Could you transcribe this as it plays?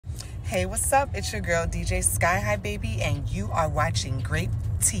Hey, what's up? It's your girl, DJ Sky High Baby, and you are watching Grape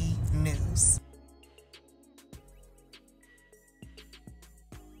T News.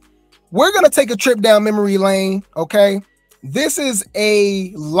 We're going to take a trip down memory lane, okay? This is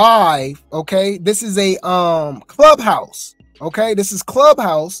a live, okay? This is a Clubhouse, okay? This is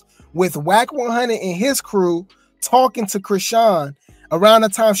Clubhouse with Wack 100 and his crew talking to Chrisean around the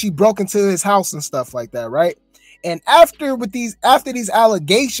time she broke into his house and stuff like that, right? And after these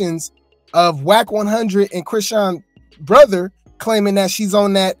allegations of Wack 100 and Chrisean brother claiming that she's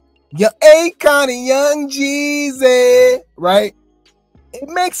on that kind of young Jeezy, right? It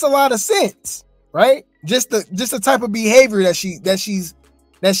makes a lot of sense, right? Just the type of behavior that she's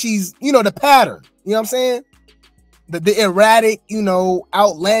you know, the pattern, you know what I'm saying? The erratic, you know,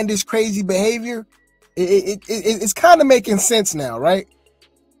 outlandish, crazy behavior. It's kind of making sense now, right?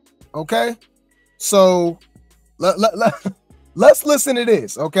 Okay, so let's listen to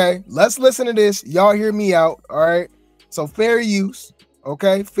this, okay? Let's listen to this. Y'all hear me out, all right? So fair use,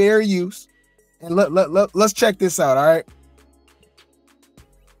 okay? Fair use, and let's check this out, all right?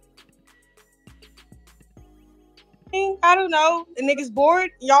 I don't know. The niggas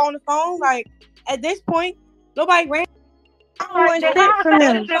bored. Y'all on the phone. Like at this point, nobody ran.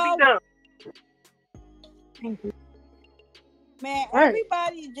 Man,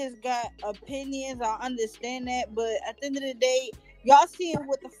 everybody just got opinions. I understand that, but at the end of the day, y'all seeing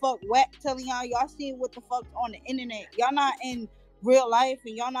what the fuck Wack telling y'all. Y'all seeing what the fuck's on the internet. Y'all not in real life,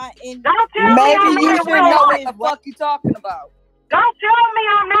 and y'all not in. Maybe you should know what the fuck you talking about. Don't tell me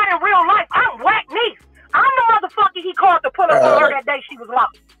I'm not in real life. I'm Wack niece. I'm the motherfucker he called to pull up on her that day she was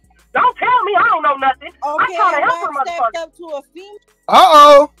lost. Don't tell me I don't know nothing. Okay, I'm trying to help her, motherfucker. Up to a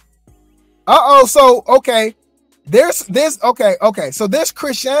female. So okay, there's okay. So there's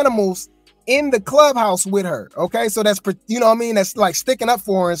Chriseanimals in the Clubhouse with her. Okay, so that's, you know what I mean. That's like sticking up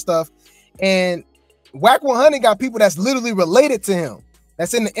for her and stuff. And Wack 100 got people that's literally related to him.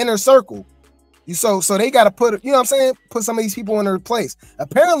 That's in the inner circle. So they got to put, you know what I'm saying, put some of these people in her place.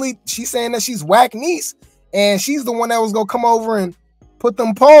 Apparently, she's saying that she's Wack niece, and she's the one that was gonna come over and put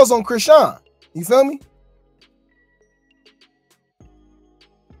them paws on Chrisean. You feel me?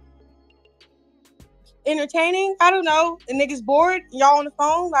 Entertaining? I don't know. The niggas bored. Y'all on the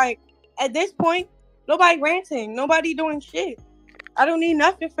phone. Like at this point, nobody ranting. Nobody doing shit. I don't need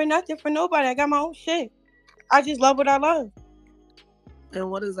nothing for nobody. I got my own shit. I just love what I love.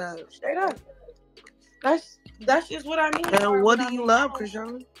 And what is that? Straight up. That's just what I mean. And what do you love,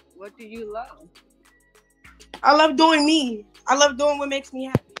 Chrisean? What do you love? I love doing me. I love doing what makes me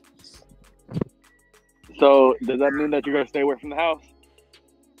happy. So does that mean that you're gonna stay away from the house?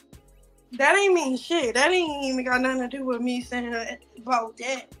 That ain't mean shit. That ain't even got nothing to do with me saying about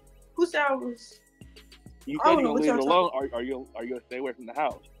that. Who said I was? You said you're gonna leave it alone. Are you gonna stay away from the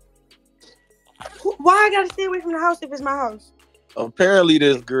house? Why I gotta stay away from the house if it's my house? Apparently,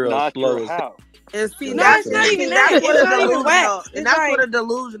 this girl is slow. And see, that's not even that. It's not even Wack. And that's what a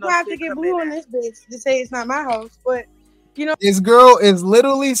delusional. You have to get blue on this bitch to say it's not my house, but you know, this girl is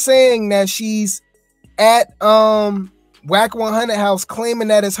literally saying that she's at Wack 100 house, claiming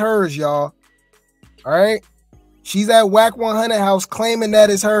that it's hers, y'all. All right, she's at Wack 100 house, claiming that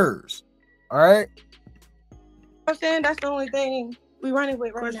it's hers. All right. I'm saying that's the only thing we running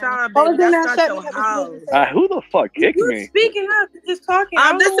with right now. Baby, that's not your house. Who the fuck kicked me? Speaking up, just talking.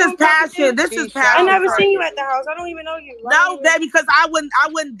 This is passion. This is passion. I never seen you at the house. I don't even know you. No, baby, because I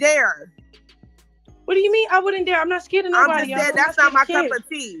wouldn't dare. What do you mean? I wouldn't dare. I'm not scared of nobody. I'm just saying that's not my cup of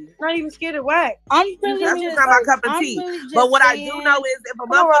tea. Not even scared of Wack. That's just not my cup of tea. But what I do know is if a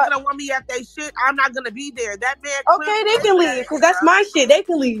motherfucker don't want me at their shit, I'm not gonna be there. That man. Okay, they can leave because that's my shit. They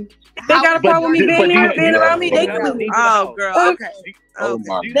can leave. They got a problem with me being there, being around me. They can leave. Oh, girl. Okay.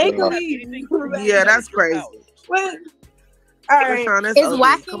 They can leave. Yeah, that's crazy. Well, all right. Is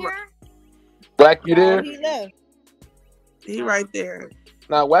Wack here? Wack, you there? He left. He right there.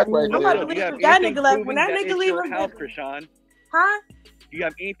 Nah, Wack right there. That nigga left. When that nigga leave, your house, Chrisean. Huh? Do you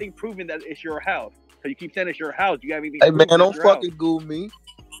have anything proving that it's your house? So you keep saying it's your house. You have anything? Hey man, don't fucking goo me.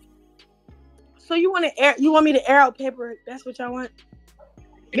 So you want to air? You want me to air out paper? That's what y'all want?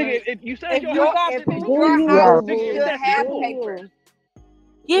 Nigga, if you said your house,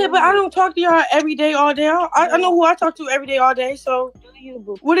 yeah, but I don't talk to y'all every day, all day. I know who I talk to every day, all day. So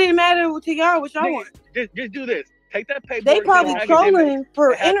what did it matter to y'all? What y'all want? Just do this. Take that paper. They probably trolling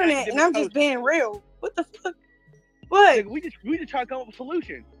for internet, and I'm just being real. What the fuck? What? We just try to come up with a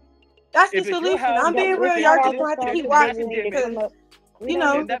solution. That's the solution. I'm being real. Y'all just gonna have to keep watching because you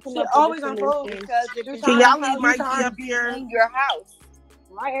know shit always unfolds. Can y'all leave Mikey up here in your house?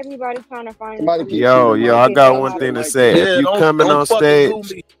 Why everybody trying to find? Yo, I got one thing to say. If you coming on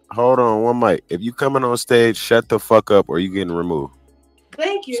stage, hold on, one mic. If you coming on stage, shut the fuck up or you getting removed.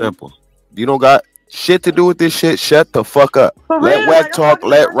 Thank you. Simple. You don't got shit to do with this shit. Shut the fuck up. Let Wack talk.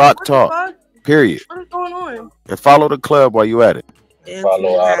 Let Rock talk. Period. What is going on? And follow the club while you at it. And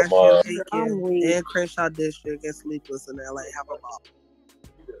Follow Adam. and Crenshaw District and Sleepless in LA. Have a ball.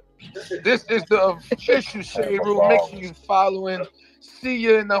 This is the official Shade Room. Make sure you following. See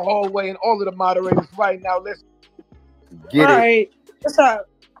you in the hallway and all of the moderators right now. Let's get all it. Right. What's up?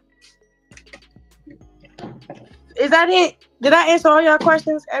 Is that it? Did I answer all y'all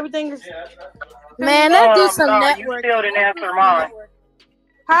questions? Everything is. Man, let's do some no, networking. You still didn't answer mine.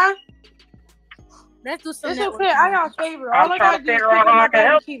 Huh? Let's do some It's networking. okay. I got favor. All I gotta do is pick up my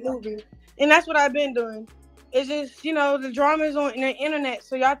bag and keep moving. And that's what I've been doing. It's just, the drama's on the internet,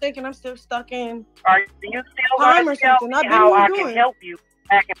 so y'all thinking I'm still stuck in Are you still time going or to tell something. me I've been how I doing. can help you?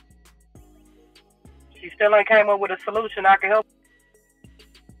 She still ain't came up with a solution I can help.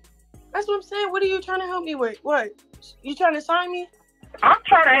 That's what I'm saying. What are you trying to help me with? What? You trying to sign me? I'm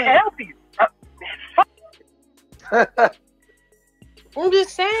trying to help you. I'm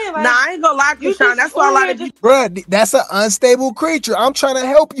just saying. Like, Nah, I ain't gonna lie, Chrisean. That's why a lot of people. Bruh, that's an unstable creature. I'm trying to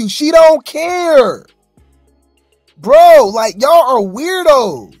help you. She don't care. Bro, like, y'all are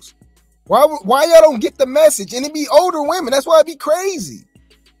weirdos. Why y'all don't get the message? And it be older women. That's why it be crazy.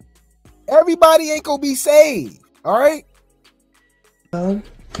 Everybody ain't gonna be saved. All right?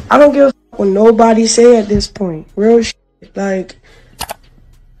 I don't give a fuck what nobody say at this point. Real shit. Like,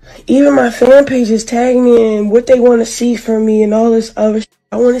 even my fan pages tag me in what they want to see from me and all this other shit.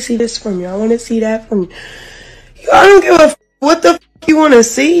 I want to see this from you. I want to see that from you. I don't give a fuck what the fuck you want to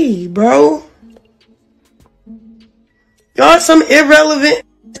see, bro. Y'all some irrelevant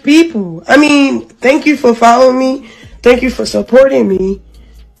people. I mean, thank you for following me. Thank you for supporting me.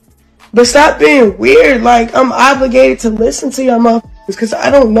 But stop being weird. Like, I'm obligated to listen to y'all motherfuckers because I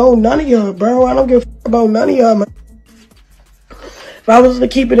don't know none of y'all, bro. I don't give a fuck about none of y'all. If I was to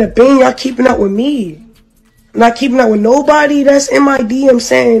keep it a bean, y'all keeping up with me. I'm not keeping up with nobody that's in my DM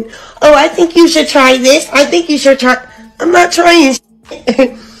saying, oh, I think you should try this. I think you should try. I'm not trying shit.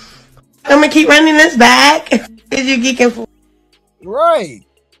 I'm going to keep running this back. Is you geeking for? Right.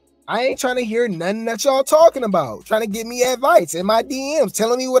 I ain't trying to hear nothing that y'all talking about. Trying to get me advice in my DMs,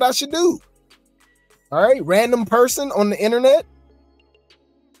 telling me what I should do. All right, random person on the internet.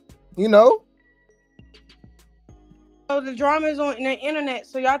 The drama's on the internet,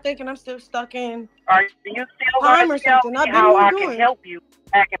 so y'all thinking I'm still stuck in Are you still time going or to tell something. me I've been how I doing. can help you?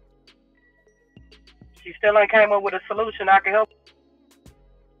 She still ain't came up with a solution I can help.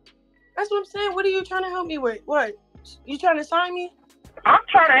 That's what I'm saying. What are you trying to help me with? What? You trying to sign me? I'm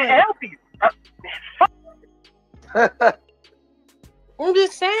trying to help you. I'm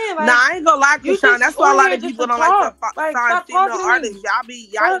just saying. Like, Nah, I ain't gonna lie, Chrisean. That's why a lot of people don't like to sign female artists.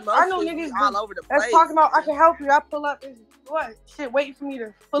 Y'all emotions all over the place. That's talking about I can help you. I pull up. What? Shit, waiting for me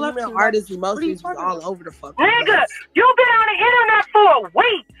to pull up. Female artists' emotions is all over the fucking Nigga, place. you been on the internet for a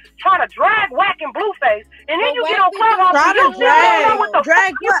week trying to drag Wack and Blueface, and then you get on Clubhouse and you still don't know what the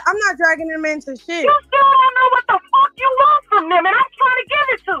drag. What? I'm not dragging them into shit. You still don't know what the fuck you want from them, and I'm trying to give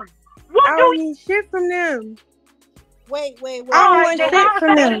it to you. What I don't need shit from them. Wait. I don't want shit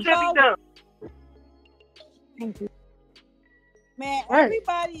from them. Thank you. Man,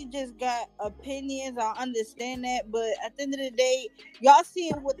 everybody just got opinions. I understand that, but at the end of the day, y'all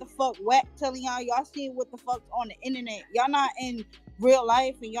seeing what the fuck Wack telling y'all. Y'all seeing what the fuck's on the internet. Y'all not in real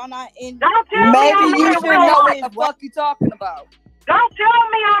life, and y'all not in. Don't tell me you should know what the fuck you talking about. Don't tell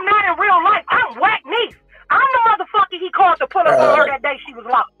me I'm not in real life. I'm Wack niece. I'm the motherfucker he called to pull up on her that day she was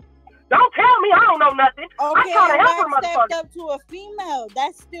lost. Don't tell me I don't know nothing. Okay, I'm trying to help her, Wack stepped motherfucker. up to a female.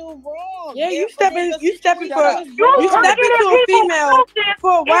 That's still wrong. Yeah, you stepping to a female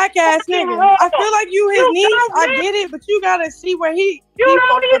for a whack ass nigga. I feel like you his niece. I get it, but you gotta see where he. You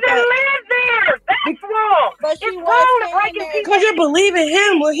don't even live there. That's wrong. But it's wrong to break it because you're believing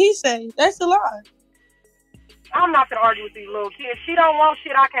him what he say. That's a lie. I'm not gonna argue with these little kids. She don't want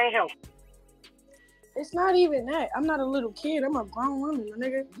shit I can't help. It's not even that. I'm not a little kid. I'm a grown woman,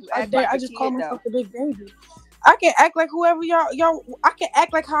 nigga. I just call myself the big baby. I can act like whoever y'all. I can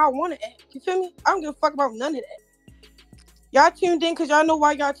act like how I want to act. You feel me? I don't give a fuck about none of that. Y'all tuned in because y'all know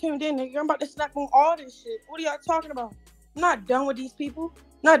why y'all tuned in, nigga. I'm about to snap on all this shit. What are y'all talking about? I'm not done with these people. I'm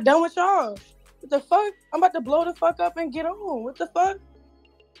not done with y'all. What the fuck? I'm about to blow the fuck up and get on. What the fuck?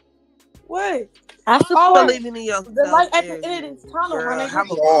 What? I support believing in yourself. The light at the end of this tunnel, my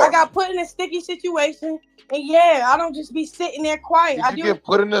nigga. I got put in a sticky situation, and yeah, I don't just be sitting there quiet. Did you get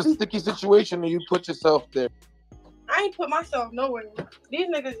put in a sticky situation, or you put yourself there? I ain't put myself nowhere. These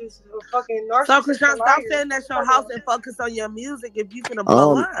niggas is fucking narcissists. So, Chrisean, stop saying that's your house and focus on your music if you finna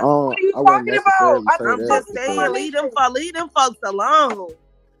blow up. What are you talking about? I'm just saying, leave them folks alone.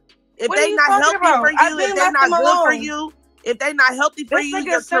 If What they are not you healthy talking for about? you, if they not good for you, if they not healthy for you,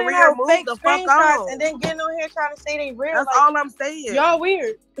 your career, move the fuck on. And then getting on here trying to say they real. That's like, all I'm saying. Y'all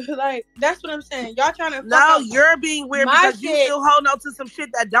weird. Like, that's what I'm saying. Y'all trying to No, you're being weird because you still hold on to some shit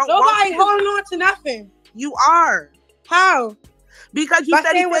that don't Nobody holding on to nothing. You are. How? Because you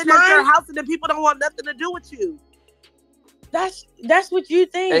said that's your house and the people don't want nothing to do with you. That's what you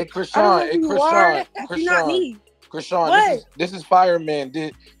think. Hey, Chrisean, not me. Chrisean, this is Fireman.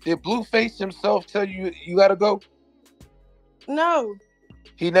 Did Blueface himself tell you gotta go? No.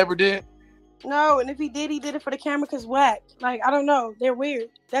 He never did? No, and if he did it for the camera because Wack. Like, I don't know. They're weird.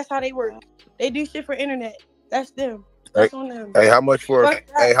 That's how they work. They do shit for internet. That's them. That's on them. Hey, how much for a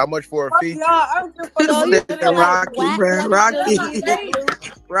feature?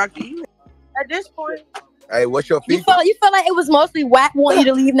 Rocky. At this point. Hey, what's your feature? You feel like it was mostly Wack wanting you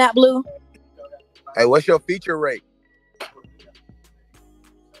to leave Not Blue? Hey, what's your feature rate?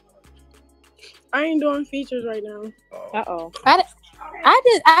 I ain't doing features right now.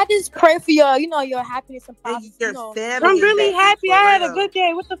 I just pray for your, your happiness and positive. I'm really happy. I had a good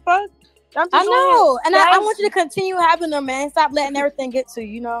day. What the fuck? I know, and I want you to continue having them, man. Stop letting everything get to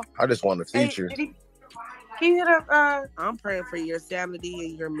you, I just want a feature. Can you hit up? I'm praying for your sanity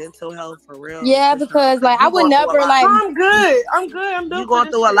and your mental health for real. Yeah, because like I would never like. I'm good. I'm built. You going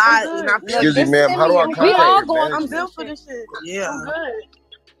through a lot. Excuse me, ma'am. How do I contact We all you, going. I'm built for this shit. Yeah. I'm good.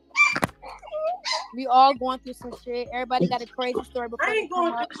 We all going through some shit. Everybody got a crazy story before I ain't they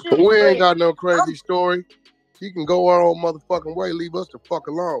come going up. through shit. We ain't got no crazy story. She can go her own motherfucking way. Leave us the fuck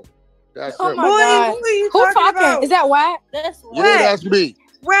alone. That's Oh simple. my God. Who talking? about? Is that Wack? That's Yeah, Wack. that's me.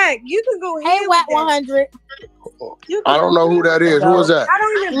 Wack, you can go ahead. Hey, Wack 100. I don't know who that is. Who is that? I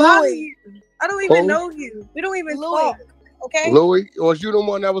don't even bother you. I don't even know you. We don't even talk. Okay. Louis? Was you the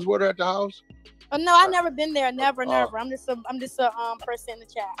one that was with her at the house? Oh no, I never been there. Never. I'm just a person in the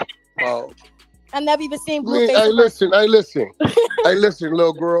chat. Oh. I never even seen Blueface. Hey, listen, hey, listen,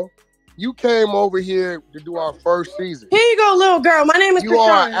 little girl. You came over here to do our first season. Here you go, little girl. My name is You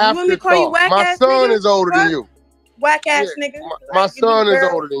are Chrisean. You want me to call you afterthought. whack My ass son nigga? is older than you. Whack ass nigga. My Like, son is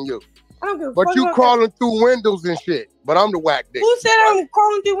girl. older than you. I don't give a But fuck you about crawling through windows and shit. But I'm the whack dick. Who said I'm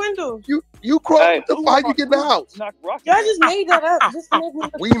crawling through windows? You crawling? How'd you get in the house? Y'all just made that up. Just to make me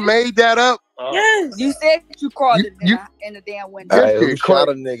look We made that up. Yes. You said you crawled in the damn window. Hey, who shot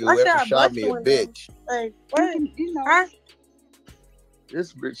a nigga? I Whoever said I shot me a busted windows. bitch. Like, what? You know. Huh?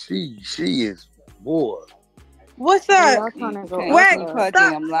 This bitch, she is boy. What's up? Wack, Her stop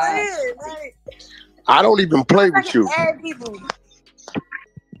damn lies. playing. Like, I don't even play I with you. can add people.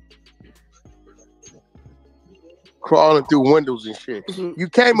 Crawling through windows and shit. You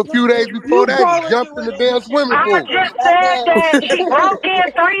came a few days before that. You jumped in the damn swimming I pool. just said that she broke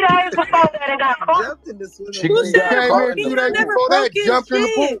in 3 days before that and got caught. She Who came said in 2 days never before that. broke in Jumped in the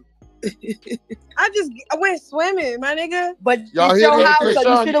shit? pool. I went swimming, my nigga. But Y'all it's hear your me? house, so you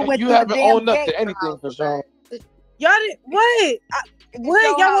Chrisean, should have went you through the haven't damn owned up gate. to anything, Chrisean. Y'all did what? What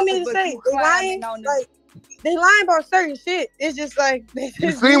your y'all want me house, to but say? you They lying? climbing on the- Like they lying about certain shit. It's just like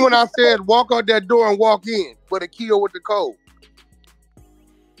You see when I said walk out that door and walk in with a key or with the code?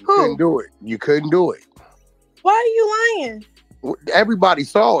 You couldn't do it. You couldn't do it. Why are you lying? Everybody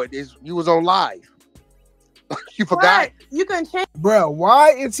saw it. You was on live. You forgot. What? You can change. Bro,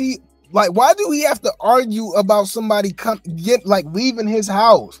 why is he like? Why do we have to argue about somebody leaving his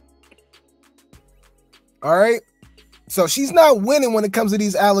house? All right. So she's not winning when it comes to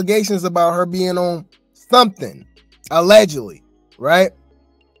these allegations about her being on something, allegedly, right?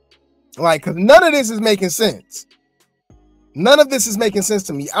 Like, cause none of this is making sense. None of this is making sense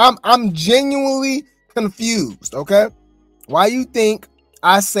to me. I'm genuinely confused. Okay, why you think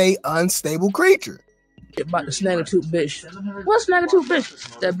I say unstable creature? About the snagger-tooth bitch. What's snagger-tooth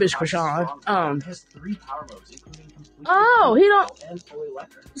bitch? That bitch Chrisean. Oh, he don't.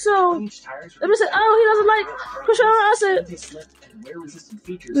 So, let me say, oh, he doesn't like Chrisean. I said,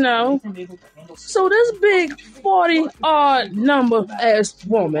 no. So this big 40-odd number ass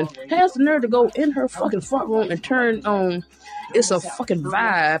woman has the nerve to go in her fucking front room and turn on It's a Fucking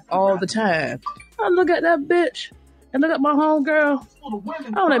Vibe all the time. I look at that bitch and look at my homegirl.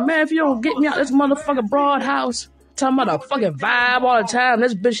 I'm like, man, if you don't get me out this motherfucking broad house, talking about a fucking vibe all the time,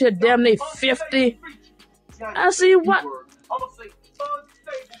 this bitch here damn near 50. I see what.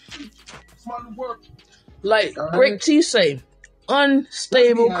 Like Grape T say,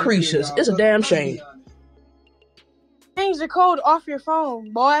 unstable creatures. It's a damn shame. Change change the code off your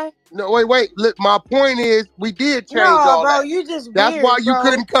phone, boy. No, wait. Look, my point is, we did change all bro, that. you just That's weird, why you bro.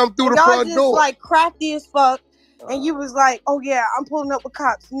 couldn't come through And the y'all front just, door. like, crafty as fuck. And you was like, oh, yeah, I'm pulling up with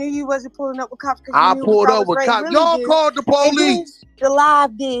cops. Knew you wasn't pulling up with cops. I pulled up with cops. Really Y'all called the police. The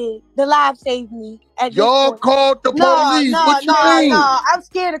live did. The live saved me. Y'all called the police. What you mean? No. I'm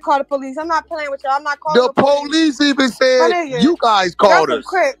scared to call the police. I'm not playing with y'all. I'm not calling the police. Even said you guys called us.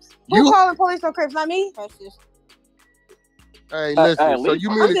 Crips. Who calling police on Crips? Not me. Hey, listen. So you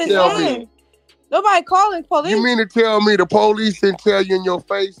mean to tell me? Nobody calling police. You mean to tell me the police didn't tell you in your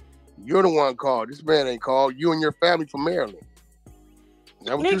face? You're the one called. This man ain't called. You and your family from Maryland. Is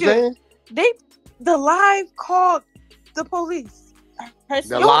that what you're saying? The live called the police.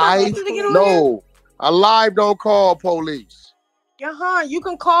 The live? No. A live don't call police. You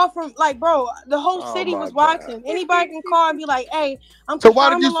can call from, like, bro, the whole city was watching. Anybody can call and be like, hey, I'm So why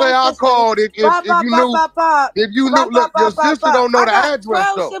did you say I called if you knew, look, your sister don't know the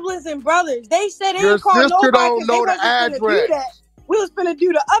address, 12 though. siblings and brothers. They said they Your didn't call sister nobody don't know the because they wasn't finna address. do that. We was finna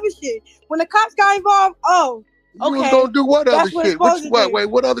do the other shit. When the cops got involved, You was gonna do what other shit?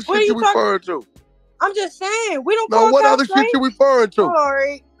 What other shit you referring to? I'm just saying, we don't call No, what cops, other shit right? you referring to?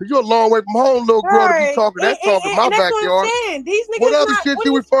 Alright. Cause you're a long way from home, little girl, to be talking that talk in my backyard. What I'm saying. These niggas What other shit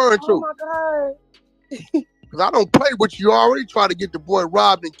you referring to? Oh my God. Cause I don't play with you. You already trying to get the boy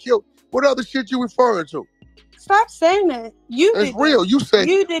robbed and killed. What other shit you referring to? Stop saying that. It's real. You said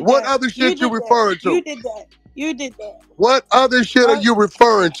what other shit you referring to? You did that. What other shit are you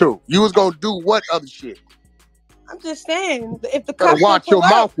referring to? You was gonna do what other shit? I'm just saying, if the better cops watch your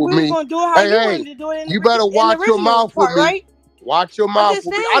mouth with me. Gonna do it how you wanted to do it. You better watch your mouth with me. Right? Watch your mouth with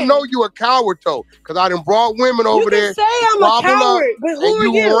me. I know you a coward though, cause I done brought women over there. You can say I'm a coward, but who are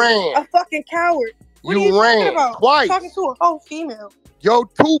you? Ran. A fucking coward. What you ran about? twice. I'm talking to a whole female. Your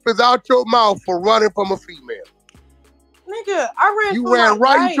tooth is out your mouth for running from a female. Nigga, I ran. You ran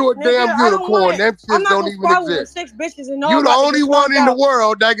right into a damn unicorn. That shit don't even exist. 6 bitches and you the only one in the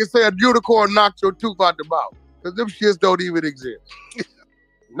world that can say a unicorn knocked your tooth out the mouth. Because them shits don't even exist.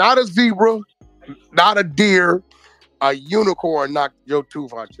 Not a zebra, not a deer, a unicorn knocked your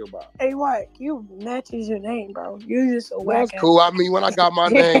tooth out your mouth. Hey, Wack, you matches your name, bro. You just a Wack. That's cool. I mean, when I got my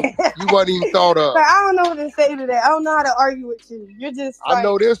name, you wasn't even thought of. But I don't know what to say to that. I don't know how to argue with you. You're just like, I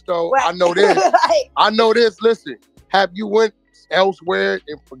know this, though. Wack. I know this. I know this. Listen, have you went elsewhere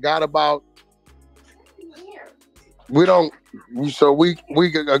and forgot about... We don't... So we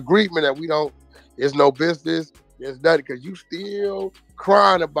agreement that we don't... There's no business. There's nothing because you still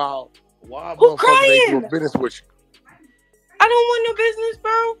crying about why motherfuckers ain't doing business with you. I don't want no business,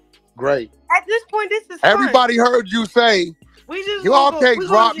 bro. Great. At this point, this is everybody fun. Heard you say, y'all can't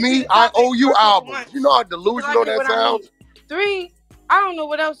drop me. I owe you albums. You know how delusional that sounds? 3, I don't know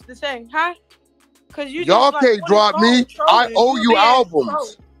what else to say, huh? Because y'all can't drop me. I owe you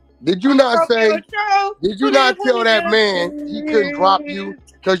albums. Did you not say? Did you not tell that man he couldn't drop you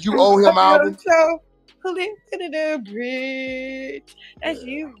because you owe him albums? Pull into the bridge. That's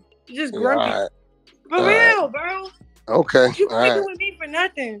you. You just grumpy. For real, bro. Okay. You fighting with me for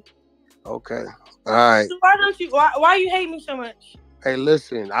nothing. Okay. All right. So why don't you? Why you hate me so much? Hey,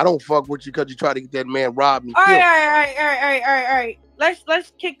 listen. I don't fuck with you because you try to get that man robbed and all killed. All right.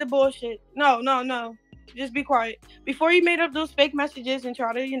 Let's kick the bullshit. No. Just be quiet. Before you made up those fake messages and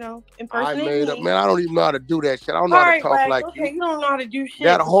try to, impersonate I made me. up, man. I don't even know how to do that shit. I don't know how to talk like you. You don't know how to do shit.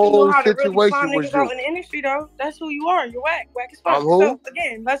 That whole situation was you. Out in the industry, though. That's who you are. You're Wack. Wack as fuck. I'm who? So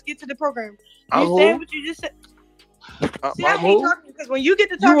again, let's get to the program. I'm saying what you just said. See, I hate talking because when you get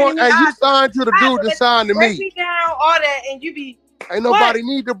to talking to me, you signed to the dude that signed to me. Break me down, all that, and you be. Ain't nobody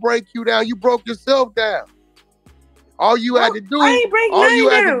need to break you down. You broke yourself down. All you had to do,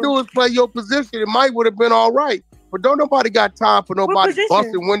 is play your position. It might would have been all right. But don't nobody got time for nobody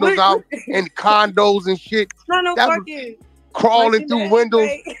busting windows out in condos and shit. No, fuck you. Crawling through windows,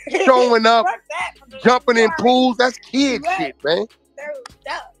 showing up, jumping in pools. That's kid shit, man.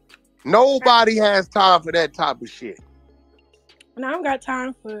 Nobody has time for that type of shit. And I don't got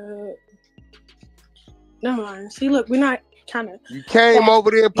time for... Never mind. See, look, we're not trying to... You came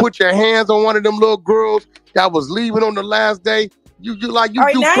over there and put your hands on one of them little girls that was leaving on the last day. You do crazy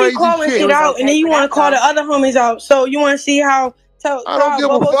shit. Now you calling shit out, and then you want to call the other homies out. So you want to see how? I don't give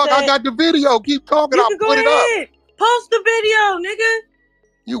a fuck. I got the video. Keep talking. I'll put it up. Post the video, nigga.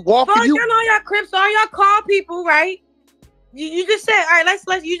 You walking. Fuck, you know y'all Crips. All y'all call people, right? You just said, all right.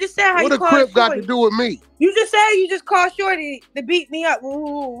 Let's. You just said how what you call Crip got to do with me? You just said you just called Shorty to beat me up.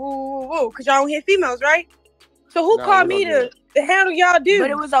 Woo, because y'all don't hit females, right? So who called me to handle y'all dudes?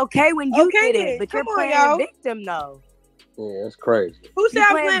 But it was okay when you did it. But you're playing victim though. Yeah, that's crazy. Who said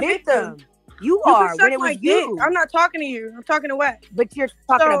I'm playing victim? You can are suck when it my was dick. you. I'm not talking to you. I'm talking to Wack. But you're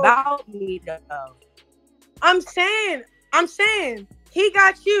talking So, about me though. I'm saying he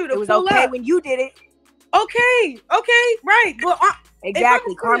got you to It was pull okay up. when you did it. Okay, right. But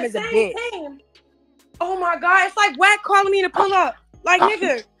Exactly. Karma's a bitch. Oh my God, it's like Wack calling me to pull up. Like,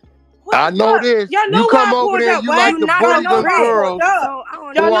 nigga. I know this. Y'all know you why come I over pulled there, up, you Wack. like to Y'all bully know them why I girls. pulled up.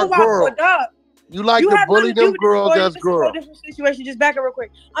 Y'all know why I pulled up. You like to bully them girls as girls. Different situation. Just back up real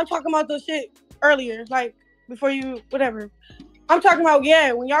quick. I'm talking about those shit earlier, like before you, whatever. I'm talking about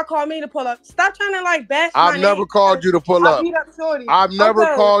when y'all call me to pull up. Stop trying to like bash my I've never name. called you to pull up. I beat up shorty. I've never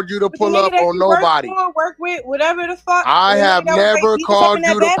Okay. called you to But pull the nigga up that on you work nobody. for, work with, whatever the fuck. I the have nigga that was, never beating us up called in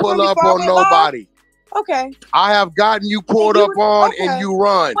that you to bathroom pull up before I on went live? nobody. Okay. I have gotten you pulled up on and you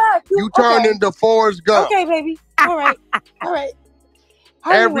run. What? You turn into Forrest Gump. Okay, baby. All right.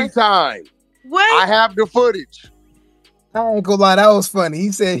 Every time. What? I have the footage. I ain't gonna lie, that was funny.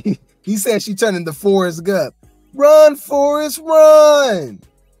 He said she turned into Forrest Gump. Run, Forrest, run!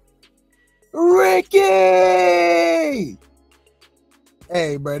 Ricky!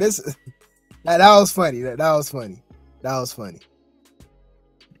 Hey, bro, that was funny. That was funny. That was funny.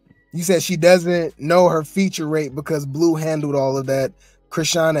 You said she doesn't know her feature rate because Blue handled all of that.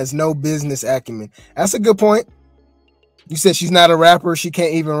 Chrisean has no business acumen. That's a good point. You said she's not a rapper. She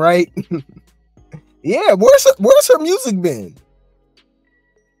can't even write. Yeah, where's her music been?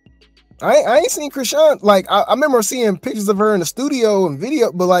 I ain't seen Chrisean. Like, I remember seeing pictures of her in the studio and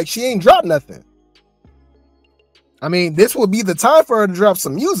video, but like she ain't dropped nothing. I mean, this would be the time for her to drop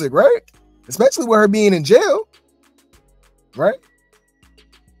some music, right? Especially with her being in jail, right?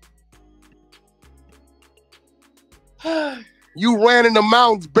 You ran in the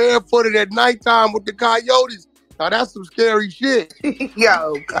mountains barefooted at nighttime with the coyotes. Now that's some scary shit.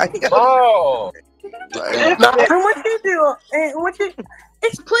 Yo, coyotes. Oh. And what you do? And what you?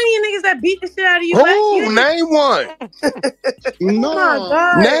 It's plenty of niggas that beat the shit out of you. Who? Name one. Oh my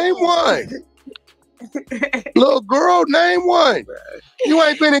God. Name one. Little girl, name one. You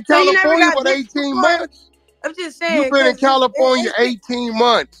ain't been in So you never California got for bitched 18 before? months. I'm just saying. You've been in California 18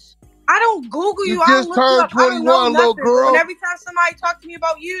 months. I don't Google you. You I don't just look you turned up. I don't know 21, little nothing. girl. But every time somebody talk to me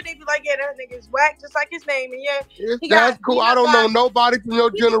about you, they be like, "Yeah, that nigga's whack," just like his name. And That's cool. I don't know nobody from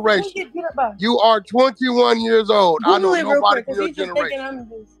your generation. You are 21 years old. I know Google it real nobody quick, from 'cause your he's just thinking generation.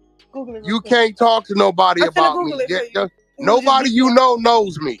 I'm just Google it real You quick. can't talk to nobody I'm finna about me. Google it for you. Nobody you know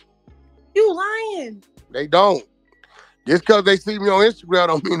knows me. You lying. They don't. Just because they see me on Instagram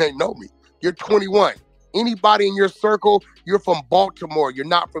don't mean they know me. You're 21. Anybody in your circle, you're from Baltimore. You're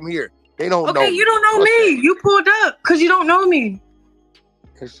not from here. They don't know Okay, me. you don't know me. You pulled up because you don't know me.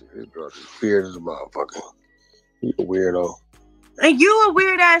 This girl's weird as a motherfucker. You a weirdo. And you a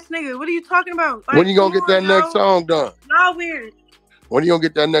weird ass nigga. What are you talking about? Like, When you gonna get that next song done? Not weird. When you gonna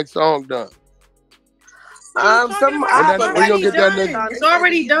get that next song done? When you gonna get that next? It's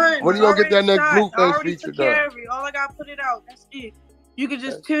already done. When you gonna get that next Blueface feature done? All I gotta put it out. That's it. You can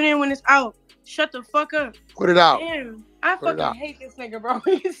just tune in when it's out. Shut the fuck up. Put it out. Damn, I Put it out. fucking hate this nigga, bro.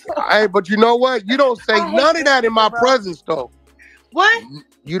 Hey, but you know what? You don't say none of that in my presence, though. What?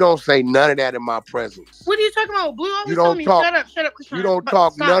 You don't say none of that in my presence. What are you talking about? Blue always You told don't me, talk. shut up, Chrisean. You don't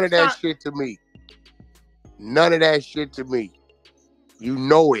talk none of that shit to me. None of that shit to me. You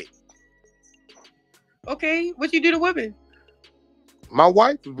know it. Okay, what you do to women? My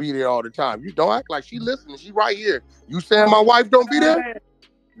wife will be there all the time. You don't act like she listening. She right here. You saying my wife don't be there?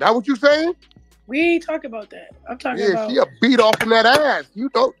 That what you saying? We ain't talking about that. I'm talking about. Yeah, she a beat off in that ass. You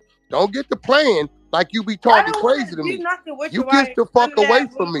don't get to playing like you be talking crazy to me. You get the fuck away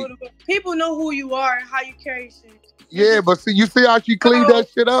from me. People know who you are and how you carry shit. Yeah, but see, you see how she cleaned that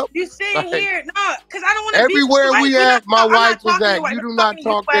shit up? You sitting here, no, because I don't want to. Everywhere we at, my wife is at. You do not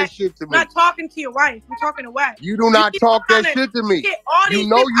talk that shit to me. I'm not talking to your wife. I'm talking to Wack. You do not talk that shit to me. You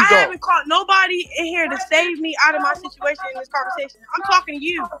know you I don't. haven't caught nobody in here to save me out of my situation in this conversation. I'm talking to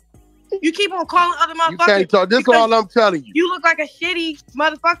you. You keep on calling other motherfuckers. You can't talk. This is all I'm telling you. You look like a shitty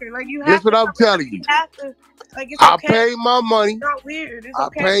motherfucker. Like you have. This is what I'm telling you. You have to. Like it's I okay. paid my money. It's not weird. It's I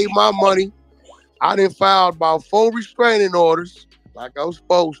okay. paid my money. I done filed about 4 restraining orders like I was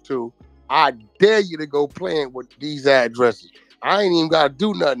supposed to. I dare you to go playing with these addresses. I ain't even got to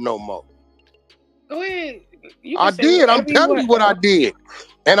do nothing no more. Go ahead. I did. I'm telling you what I did.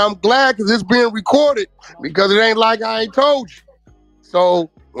 And I'm glad because it's being recorded because it ain't like I ain't told you.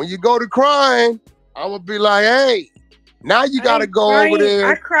 So when you go to crying, I'm going to be like, hey, now you got to go over there.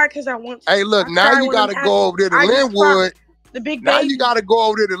 I cry because I want to. Hey, look, now you got to go over there to Linwood. The big now baby. You got to go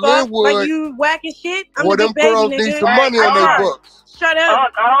over there to Linwood. Like you whacking shit? I'm where the them big baby, girls nigga. need some money on their books. Shut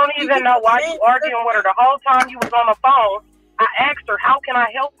up. I don't even know why you arguing with her. The whole time you was on the phone, I asked her, how can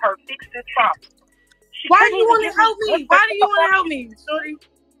I help her fix this problem? Why do you want to help me? Why do you want to help me, Shorty?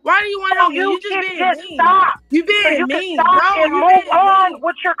 Why do you want to help me? You just being mean. Stop. You being you mean. Can stop and move on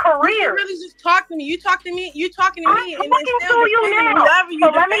with your career. You really just talk to me. You talk to me. You talking to me. I'm talking to you now. So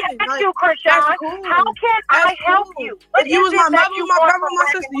let me ask you, Chrisean, how can I help you? If you was my mother, my brother, my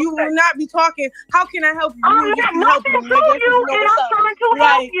sister, you would not be talking. How can I help you? I'm not nothing to you, and I'm trying to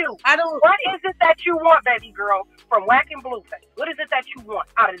help you. I don't. What is it that you want, baby girl, from Wack and Blueface? What is it that you want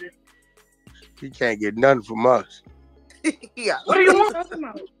out of this? She can't get nothing from us. Yeah. What do you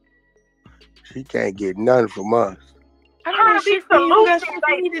want? She can't get nothing from us. I don't want shit from you. That's what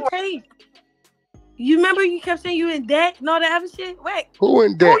you need to take. You remember you kept saying you in debt and all that other shit? Wack. Who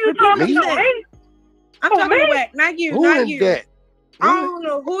in debt? Who you talking Me? to? I'm talking to Wack, not you. Who not in you. debt? I don't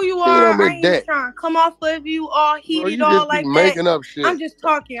know who you are. I ain't even trying to come off of you all heated, you all just like be that. making up shit. I'm just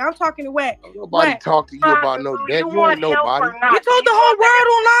talking. I'm talking to Wack. Nobody talk to you about no debt. You ain't nobody. You told the whole world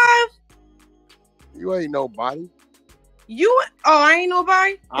on live. You ain't nobody. I ain't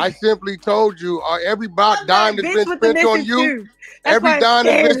nobody. I simply told you every dime that's been spent on you, every dime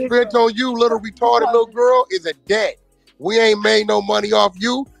that's been spent on you, little retarded little girl, is a debt. We ain't made no money off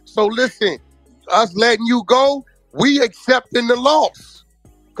you. So listen, us letting you go, we accepting the loss.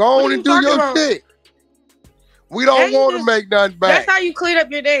 Go on and do your shit. We don't want to make nothing back. That's how you clean up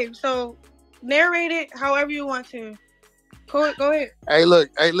your day. So narrate it however you want to. Go ahead. Hey, look.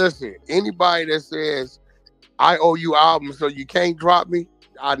 Hey, listen. Anybody that says I owe you albums so you can't drop me,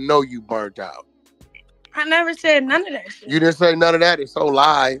 I know you burnt out. I never said none of that shit. You didn't say none of that. It's so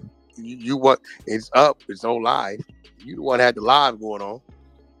live. You what? It's up. It's so live. You the one that had the live going on.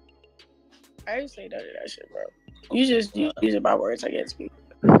 I didn't say none of that shit, bro. You just using my words against me.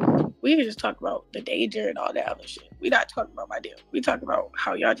 We can just talk about the danger and all that other shit. We not talking about my deal. We talking about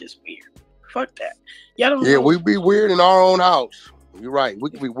how y'all just weird. Fuck that. Y'all don't know. We be weird in our own house. You're right. We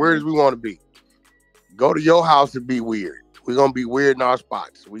can be weird as we want to be. Go to your house and be weird. We're gonna be weird in our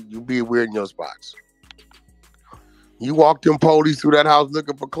spots. You be weird in your spots. You walked them police through that house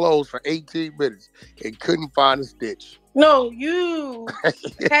looking for clothes for 18 minutes and couldn't find a stitch. No, you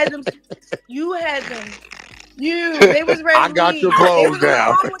had them. You had them. They was ready. I got your clothes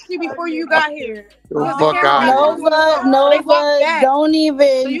down. Before you got here. Fuck out. Nova,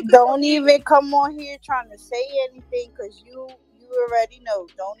 don't even come on here trying to say anything because you already know.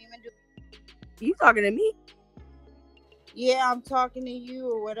 Don't even do. You talking to me? Yeah, I'm talking to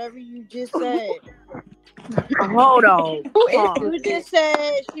you or whatever you just said. Hold on. You just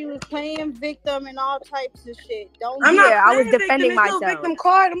said she was playing victim and all types of shit. I was defending myself. Victim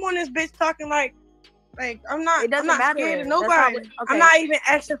card. I'm on this bitch talking like I'm not. It doesn't I'm not matter. scared of nobody. I'm not even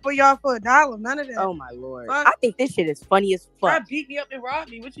asking for y'all for $1. None of that. Oh my lord! I think this shit is funny as fuck. I beat me up and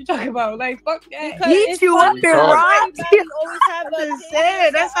robbed me. What you talking about? Like fuck that. Beat you up and robbed you.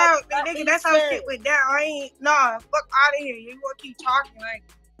 That's how That's how shit went down. I ain't fuck out of here. You gonna keep talking like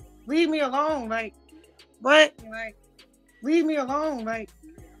leave me alone. Like what? Like leave me alone. Like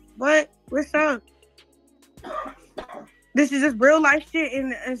what? What's up? This is just real life shit,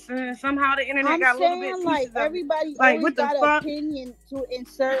 and somehow the internet got a little bit. Like everybody always got an opinion to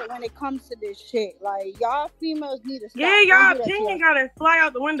insert when it comes to this shit. Like y'all females need to stop. Yeah, y'all opinion gotta fly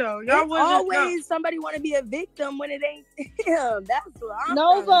out the window. Y'all always somebody want to be a victim when it ain't him. That's what I'm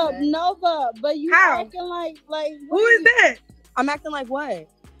Nova. But you acting like who is that? I'm acting like what?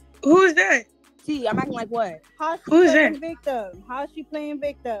 Who is that? See, I'm acting like what? How's she playing victim? How's she playing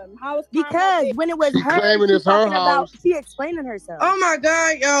victim? Because when it was her, claiming it's her house. She explaining herself. Oh my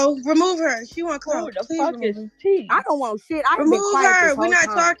god, yo, remove her. She want clothes. The fuck is she? I don't want shit. I remove her. We're not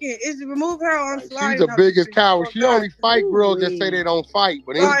talking. It's remove her on slide. She's the biggest coward. She only fight girls that say they don't fight,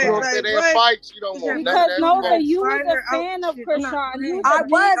 but any girl say they fight, she don't want because Nova, you was a fan of Chrisean. I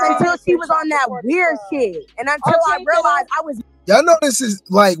was until she was on that weird shit, and until I realized I was. Y'all know this is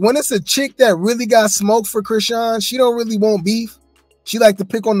like when it's a chick that really got smoked for Chrisean, she don't really want beef. She like to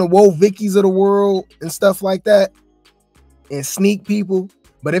pick on the Woe Vickies of the world and stuff like that and sneak people.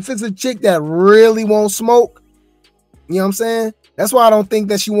 But if it's a chick that really won't smoke, you know what I'm saying? That's why I don't think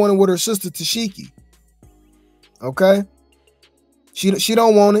that she wanted with her sister Tesehki. Okay? She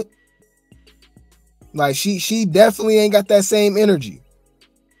don't want it. Like she definitely ain't got that same energy.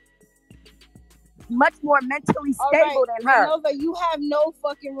 Much more mentally stable than her. Nova, you have no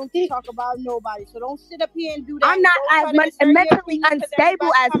fucking room to talk about nobody, so don't sit up here and do that. I'm not as mentally unstable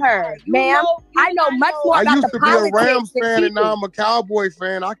as her, ma'am. I know much more about the politics. I used to be a Rams fan and now I'm a Cowboy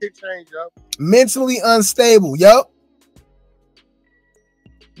fan. I could change up. Mentally unstable, yup.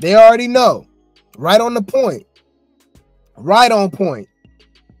 They already know. Right on the point. Right on point.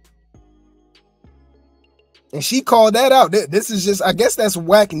 And she called that out. This is just, I guess that's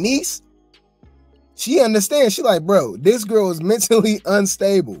Wack niece. She understands. She like, bro, this girl is mentally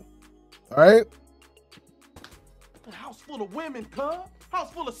unstable. All right. A house full of women, cuz.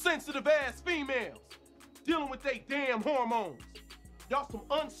 House full of sensitive ass females. Dealing with they damn hormones. Y'all some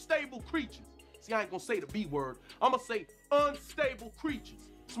unstable creatures. See, I ain't gonna say the B word. I'm gonna say unstable creatures.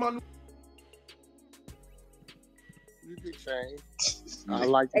 It's my new. You can change. I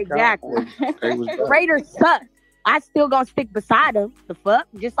like the exactly. Raider sucks. I still gonna stick beside him. The fuck,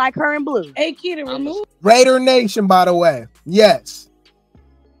 just like her and Blue. Hey, Kita, remove. Raider Nation, by the way. Yes.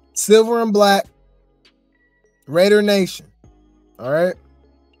 Silver and black. Raider Nation. All right.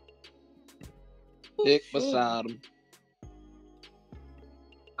 Stick beside him.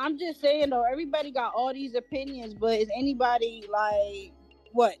 I'm just saying though, everybody got all these opinions, but is anybody like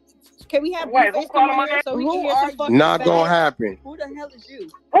what? Can we have Blueface come on here so we can hear some fucking Not facts? gonna happen. Who the hell is you?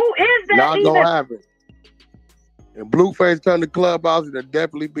 Who is that? Not gonna happen. And Blueface come to Clubhouse, it'll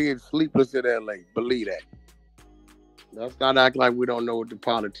definitely be sleepless in LA. Believe that. Let's not act like we don't know what the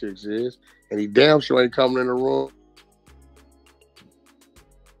politics is. And he damn sure ain't coming in the room.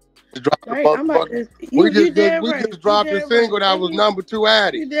 We just dropped a single that was number 2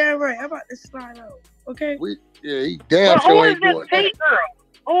 Addy. You damn right. I'm about to slide out. Okay. He damn sure ain't doing that.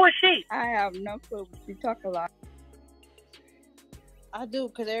 Who is she? I have no clue. You talk a lot. I do,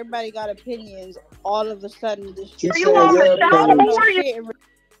 because everybody got opinions. All of a sudden, this shit. Are you on the show? Who are you?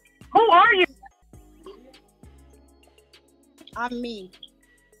 Who are you? I'm me.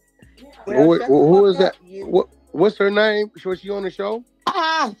 Who is that? What's her name? Was she on the show?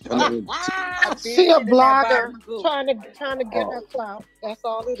 She a blogger trying to get her clout. That's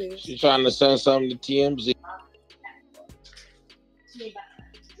all it is. She's trying to send something to TMZ.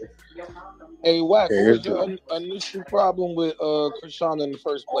 Hey, Wack, what was your initial problem with Chrisean in the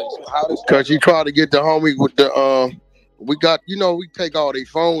first place? Because she tried to get the homie with the we got, we take all their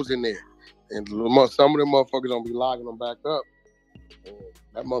phones in there, and some of them motherfuckers don't be logging them back up.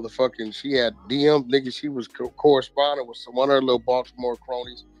 That motherfucking, she had DMs, nigga. She was corresponding with one of her little Baltimore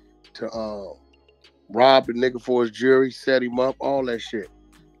cronies to rob the nigga for his jury, set him up, all that shit.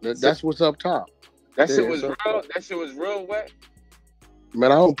 That's what's up top. That shit was real. That shit was real wet. Man,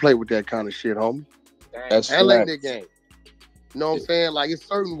 I don't play with that kind of shit, homie. That's that ain't the game. You know what I'm saying? Like, it's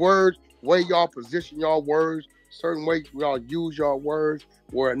certain words, way y'all position y'all words, certain way y'all use y'all words,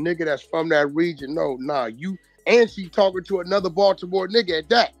 where a nigga that's from that region, and she talking to another Baltimore nigga at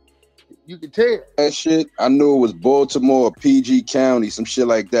that. You can tell. That shit, I knew it was Baltimore, PG County, some shit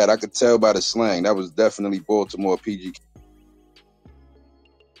like that. I could tell by the slang. That was definitely Baltimore, PG.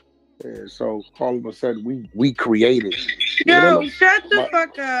 Yeah, so all of a sudden we created. Yo, shut the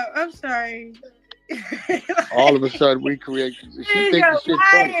fuck up. I'm sorry. All of a sudden we created. She thinks the shit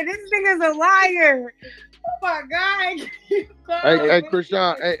funny. This nigga's a liar. Oh my God. Hey,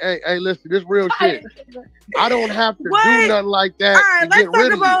 Chrisean, hey, listen, this real shit. I don't have to do nothing like that. All right, let's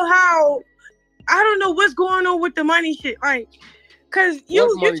talk about how I don't know what's going on with the money shit. Like, cause you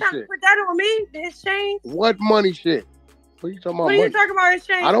trying to put that on me, the exchange? What money shit? What are you talking about? What are you talking about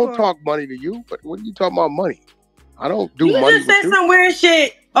exchange? I don't talk money to you, but what are you talking about money? I don't do money. You just said some weird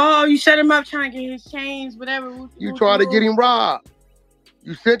shit. Oh, you set him up trying to get his chains, whatever. You try to get him robbed.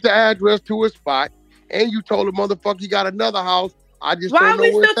 You sent the address to his spot, and you told the motherfucker he got another house. I just don't know. Why are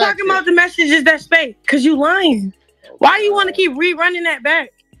we still talking about the messages that's fake? Cause you lying. Why you want to keep rerunning that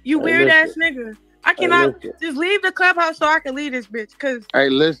back? You weird ass nigga. I cannot just leave the clubhouse so I can leave this bitch. Cause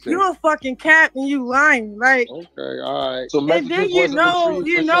you a fucking cat and you lying. Like, okay, all right. So and then you know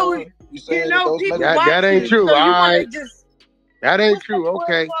people. That ain't true. All right. That ain't true.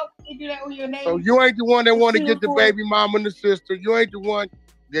 Okay. So you ain't the one that want to get the baby mama and the sister. You ain't the one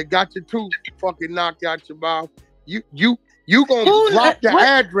that got your tooth fucking knocked out your mouth. You gonna drop the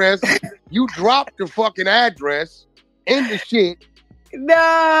address. You drop the fucking address in the shit.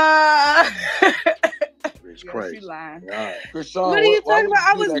 Nah. It's crazy. Right. Chrisean, what are you talking about?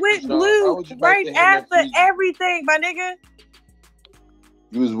 I was with Blue right after everything, my nigga.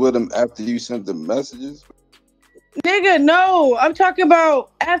 You was with him after you sent the messages? Nigga, no. I'm talking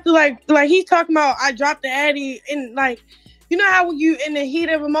about after like he's talking about I dropped the Addy and like, you know how when you in the heat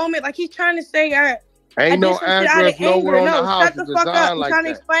of a moment, like he's trying to say ain't no address nowhere on the house. Shut the fuck up. I'm trying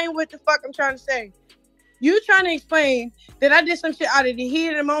to explain what the fuck I'm trying to say. You trying to explain that I did some shit out of the heat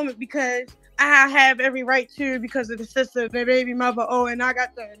of the moment because I have every right to because of the sister, the baby mother. Oh, and I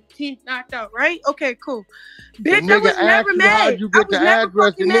got the teeth knocked out, right? Okay, cool. Bitch, I was never mad. You get the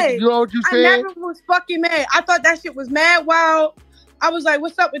address and you know what you said? I never was fucking mad. I thought that shit was mad wild. I was like,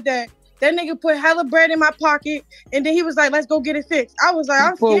 what's up with that? That nigga put hella bread in my pocket, and then he was like, "Let's go get it fixed." I was like,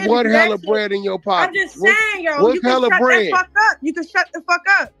 "I'm scared." Put what hella bread in your pocket? I'm just saying, yo. What's You can hella shut bread? that fuck up. You can shut the fuck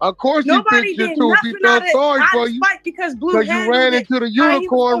up. Of course, nobody did nothing out of spite because Blue you ran into the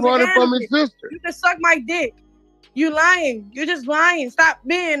unicorn running from his sister. You can suck my dick. You lying. You're just lying. Stop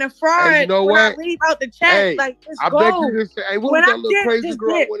being a fraud. Hey, you know what? I leave out the chat. Hey, like, just I go. bet you just say, hey, what was that little crazy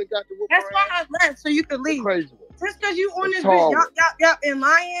girl dip. when it got to whoop That's her why ass? I left, so you could leave. Crazy one. Just because you on this tall bitch, yup, and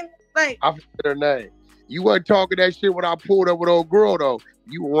lying, like. I forget her name. You wasn't talking that shit when I pulled up with old girl, though.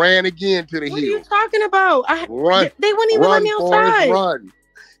 You ran again to the hill. What are you talking about? Run. They wouldn't even let me outside. Run.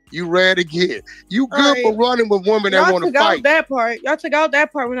 You ran again. You good for running with women that want to fight. Y'all took out that part. Y'all took out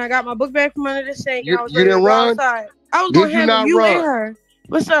that part when I got my book bag from under the sink. You I was ready to didn't go run? outside. I was going to handle you and her.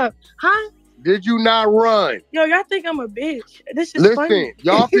 What's up? Huh? Did you not run? Yo, y'all think I'm a bitch. This is Listen, funny.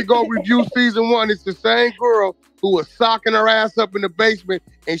 y'all can go review season 1. It's the same girl who was socking her ass up in the basement,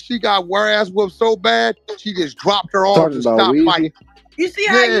 and she got her ass whooped so bad, she just dropped her arms and stopped fighting. You see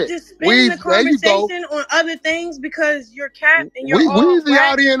how you just spin the conversation on other things because you're cat and you're all Weezy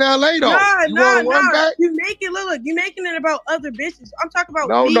out here in LA though. Nah. You make it look. You making it about other bitches. I'm talking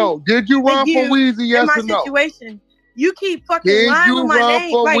about me. No. Did you run for Weezy? Yes or no? Situation. You keep fucking lying with my name.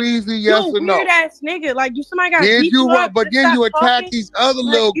 Did you run for Weezy? Yes or no? Weird ass nigga. Like, do somebody got Did beat you run? up? But then you attack these other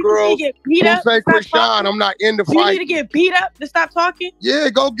little girls who say, Chrisean, I'm not in the fight. You need to get beat up to stop talking? Yeah,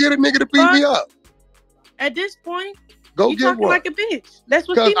 go get a nigga to beat me up. At this point, go you get talking one. like a bitch. That's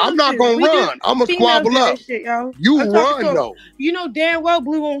what Because I'm not gonna run. I'm gonna squabble up. Shit, yo. You run though. You know damn well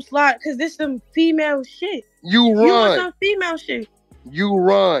Blue won't slide because this some female shit. You run. You want some female shit. You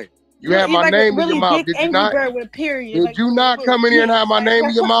run. You had my name in your mouth. Did you not? Did you not come in here and have my name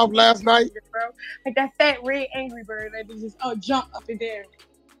in your mouth last night? Like that fat red Angry Bird that just jump up and down.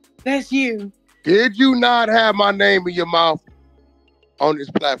 That's you. Did you not have my name in your mouth on this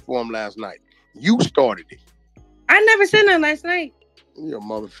platform last night? You started it. I never said nothing last night. You're a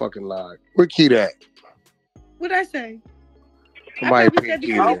motherfucking lie. Where Keith at? What'd I say? Somebody pick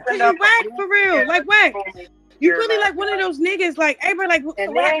Keith up. Cause you whack for real. Like whack. You really like one of those niggas, like everybody like what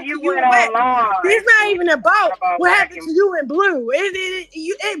happened to you and Wack? It's not even about what happened to you and Blue.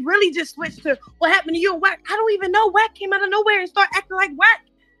 It really just switched to what happened to you and Wack. I don't even know. Wack came out of nowhere and started acting like Wack.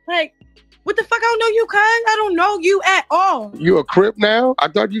 Like, what the fuck? I don't know you, cuz. I don't know you at all. You a Crip now? I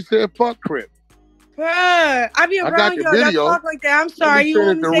thought you said fuck Crip. Bruh, I be around y'all that talk like that. I'm sorry. You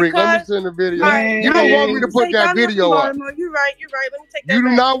want me to say Let me send the video. You don't want me to put that video up. You're right. Let me take that You do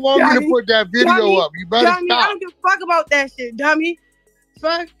back. not want me to put that video up. You better dummy, stop. I don't give a fuck about that shit, dummy.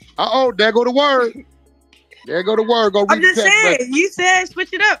 Fuck. Uh-oh, there go the word. There go the word. Go read I'm just the text saying. message. You said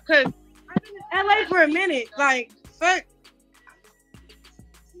switch it up because I've been in LA for a minute. Like, fuck.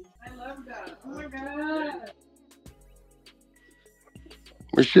 I love God. Oh my God.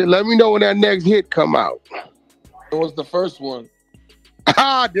 But shit, let me know when that next hit come out. It was the first one.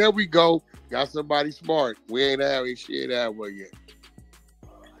 Ah, there we go. Got somebody smart. We ain't having shit that way yet.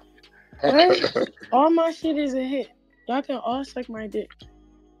 All my shit is a hit. Y'all can all suck my dick.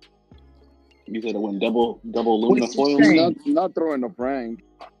 You said it went double aluminum foil. Not throwing a prank.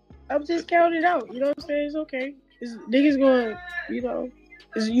 I'm just counting it out. You know what I'm saying? It's okay. Niggas going,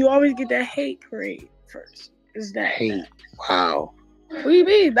 you always get that hate parade first. It's that hate. Wow. What do you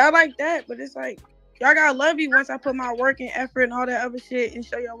mean? Not like that, but it's like, y'all gotta love me once I put my work and effort and all that other shit and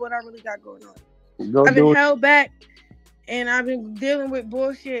show y'all what I really got going on. I've been held back and I've been dealing with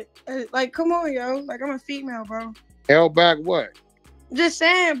bullshit. Like, come on, yo. Like, I'm a female, bro. Held back what? Just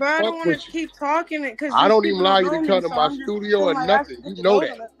saying, bro. I don't want to keep talking it because I don't even allow you to come to my studio or nothing. You know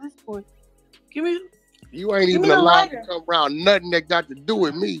that. Give me. You ain't even allowed to come around nothing that got to do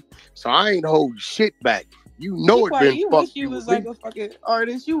with me. So I ain't holding shit back. You know it been You fucked. wish you was like a fucking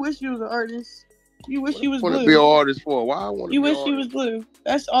artist. You wish you was an artist. You wish you was Blue. Blue. Be an artist for? Why I want to You be wish an you was artist? Blue.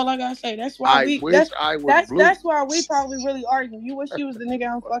 That's all I gotta say. That's why I wish I was Blue. That's why we probably really argue. You wish you was the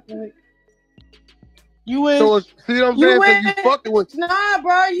nigga I'm fucking with. You wish. So see what I'm saying? So you fucking with? Nah,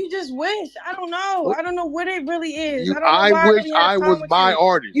 bro. You just wish. I don't know. What? I don't know what it really is. I wish I was my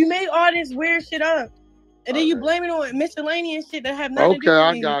artist. You made all this weird shit up. And then you blame it on miscellaneous shit that have nothing to do with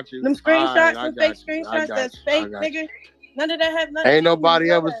I me. got you. Them screenshots, them fake screenshots that's fake, nigga. None of that have nothing Ain't to do nobody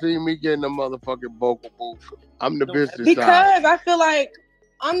with ever seen me getting a motherfucking vocal booth. I'm the business side. Because I feel like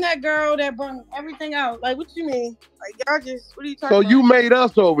I'm that girl that brought everything out. Like, what you mean? Like, y'all just, what are you talking about? So you made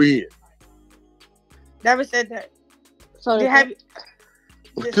us over here. Never said that. So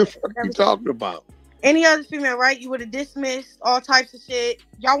what the fuck you talking about? Any other female, right? You would have dismissed all types of shit.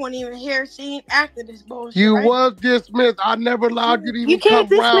 Y'all wouldn't even hear scene after this bullshit. You right? was dismissed. I never allowed you to even You can't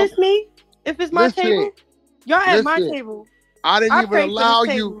come around. dismiss me if it's my table. Y'all at my table. I didn't even allow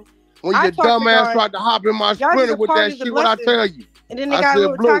you. When your dumb ass tried to hop in my Sprinter with that shit, what I tell you? And then they got a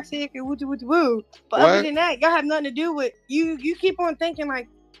little toxic and woo. But other than that, y'all have nothing to do with you. You keep on thinking like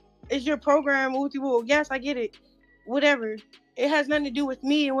it's your program, woo. Yes, I get it. Whatever. It has nothing to do with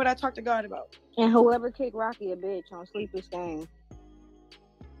me and what I talk to God about. And whoever kicked Rocky a bitch on Sleeper's Game.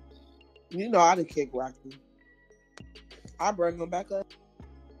 You know I done kick Rocky. I bring him back up.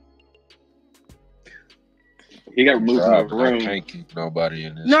 He got removed from the room. I can't keep nobody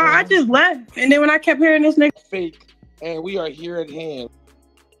in this. No, I just left. And then when I kept hearing this nigga fake, and we are here at hand.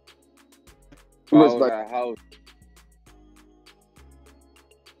 Follow that house.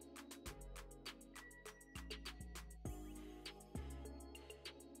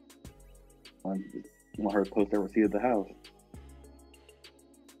 I want her to post that receipt of the house.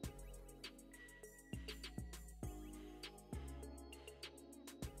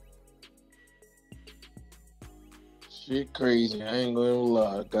 Shit crazy. I ain't gonna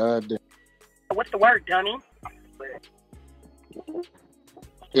lie. God damn. What's the word, dummy?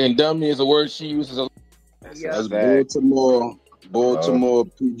 And dummy is a word she uses a lot. That's Baltimore,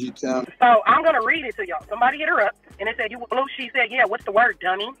 PG County. So I'm gonna read it to y'all. Somebody hit her up and it said, "You blue?" She said, "Yeah." What's the word,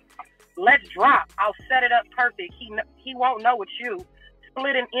 dummy? Let's drop. I'll set it up perfect. He won't know it's you.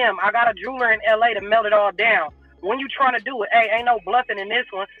 Split an M. I got a jeweler in LA to melt it all down. When you trying to do it, hey, ain't no bluffing in this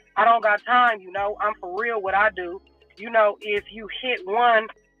one. I don't got time, you know. I'm for real what I do. You know, if you hit one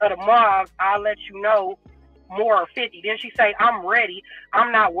of the mobs, I'll let you know more or 50. Then she say, I'm ready.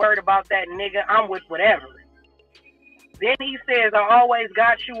 I'm not worried about that, nigga. I'm with whatever. Then he says, I always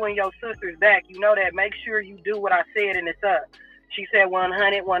got you and your sister's back. You know that. Make sure you do what I said and it's up. She said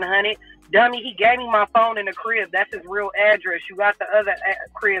 100, 100. Dummy, he gave me my phone in the crib. That's his real address. You got the other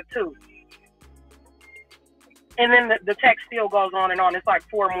crib too. And then the text still goes on and on. It's like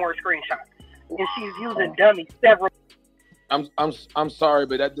 4 more screenshots. And she's using dummy several. I'm sorry,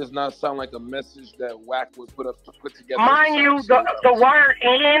 but that does not sound like a message that Wack would put together. Mind you, the word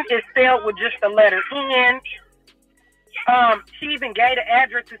N is spelled with just the letter N. She even gave the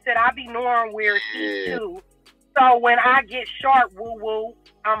address and said, I be knowing where it's to. So when I get sharp, woo-woo,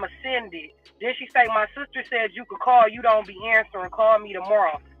 I'ma send it. Then she say, my sister said you could call, you don't be answering, call me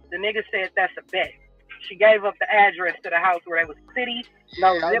tomorrow. The nigga said that's a bet. She gave up the address to the house where they was city,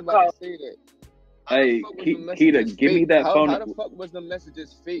 no zip code. Hey, Keita, give me that phone number. How the fuck was the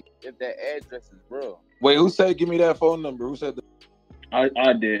messages fake if that address is real? Wait, who said give me that phone number? Who said that?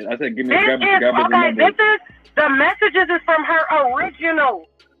 I did. I said give me grab the number. The messages is from her original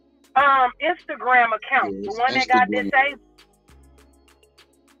Instagram account, the one that got disabled.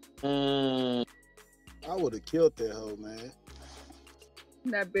 I would have killed that hoe, man.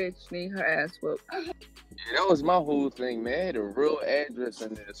 That bitch need her ass whooped. Yeah, that was my whole thing, man. I had a real address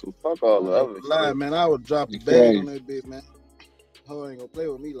in there, so fuck all the other shit. Man, I would drop the bag on that bitch, man. Hoe ain't gonna play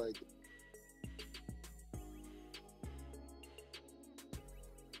with me like that.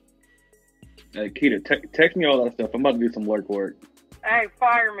 Hey, Keita, text me all that stuff. I'm about to do some lurk work. Hey,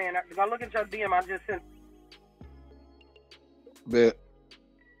 fireman, if I look at your DM, I just sent. Bet.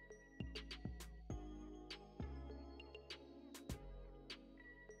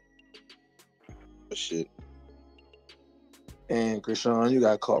 Shit. And Chrisean, you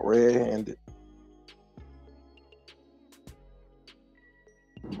got caught red-handed.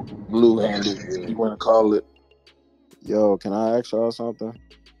 Blue-handed, you want to call it. Yo, can I ask y'all something?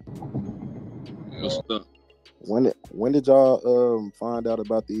 What's up? When did y'all find out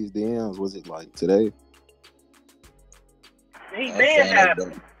about these DMs? Was it like today? He been had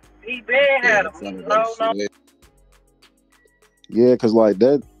them. He been had them. No. Yeah, cause like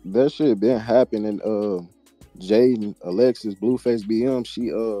that shit been happening. Jaden, Alexis, Blueface, BM, she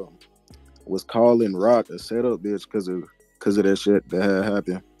was calling Rock a setup bitch because of that shit that had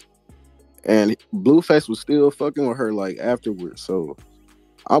happened, and Blueface was still fucking with her like afterwards. So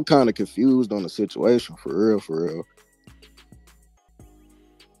I'm kind of confused on the situation for real.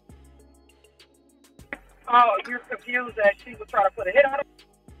 Oh, you're confused that she was trying to put a hit on him?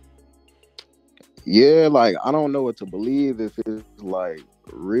 Yeah, like I don't know what to believe, if it's like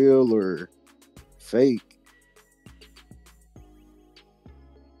real or fake.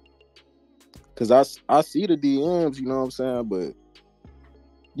 Cause I see the DMs, you know what I'm saying, but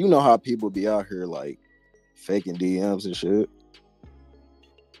you know how people be out here like faking DMs and shit.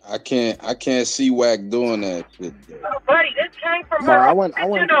 I can't see Wack doing that shit. Buddy, this came from No, her. I went.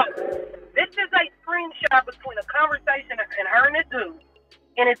 This is a screenshot between a conversation and her and this dude.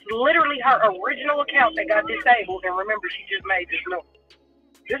 And it's literally her original account that got disabled. And remember, she just made this note.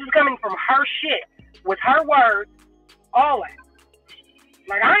 This is coming from her shit, with her words, all that.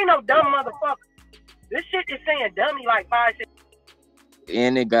 Like, I ain't no dumb motherfucker. This shit is saying dummy like 5, 6.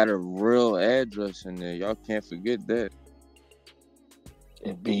 And it got a real address in there. Y'all can't forget that.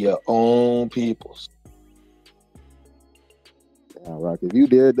 It be your own people's. Yeah, Rock, if you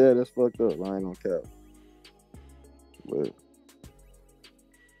did that, that's fucked up. I ain't gonna cap. But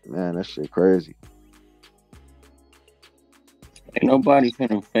man, that shit crazy. Ain't nobody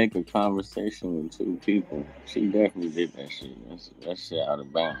finna fake a conversation with two people. She definitely did that shit. That shit out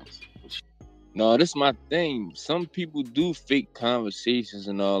of bounds. No, this is my thing. Some people do fake conversations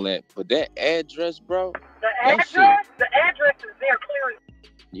and all that, but that address, bro. The address is there clearly.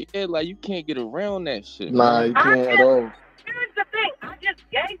 Yeah, like you can't get around that shit. Nah, you can't at all. Here's the thing. I just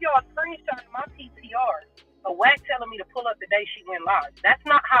gave y'all a screenshot of my PTR of Wack telling me to pull up the day she went live. That's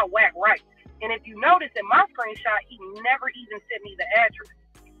not how Wack writes. And if you notice in my screenshot, he never even sent me the address.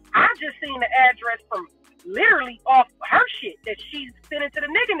 I just seen the address from literally off her shit that she's sending to the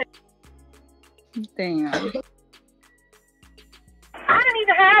nigga. Damn. I didn't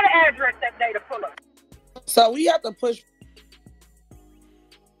even have an address that day to pull up. So we have to push.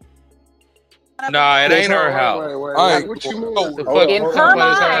 Nah, it ain't her house. Wait. What you mean? In her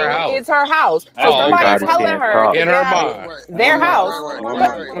mind, it's her house. So somebody's telling her in her mind, their house.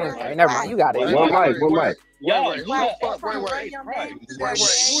 Never mind, you got it. One mic. Wait. Who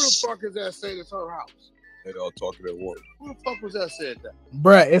the fuck is that said it's her house? They all talking at once. Who the fuck was that said that?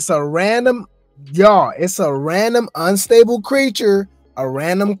 Bruh, it's a random, it's a random unstable creature, a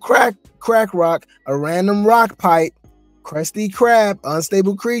random crack rock, a random rock pipe, Krusty Krab,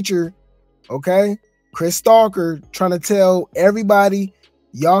 unstable creature. Okay, Chris Stalker trying to tell everybody,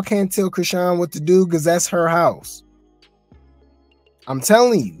 y'all can't tell Chrisean what to do because that's her house. I'm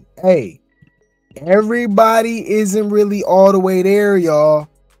telling you, hey, everybody isn't really all the way there, y'all.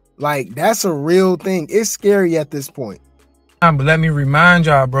 Like, that's a real thing. It's scary at this point. But let me remind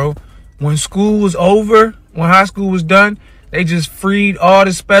y'all, bro, when school was over, when high school was done, they just freed all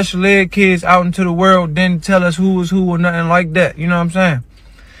the special ed kids out into the world, didn't tell us who was who or nothing like that. You know what I'm saying?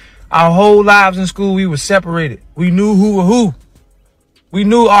 Our whole lives in school, we were separated. We knew who were who. We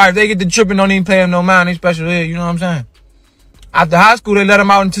knew, all right, if they get the tripping, don't even pay them no mind, they special ed, you know what I'm saying? After high school, they let them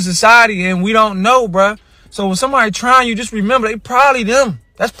out into society, and we don't know, bruh. So when somebody trying you, just remember, they probably them.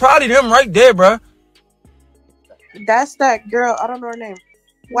 That's probably them right there, bruh. That's that girl. I don't know her name.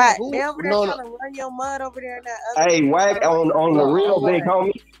 Wack. They over there trying to run your mud over there in that other. Hey, Wack, on the real big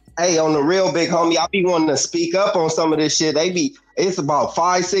homie. Hey, on the real big homie, I be wanting to speak up on some of this shit. It's about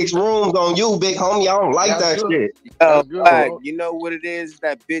 5-6 rooms on you, big homie. I don't like that shit. Wack, you know what it is?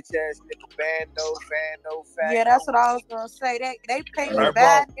 That bitch ass nigga Fando. Yeah, that's what I was gonna say. They paint a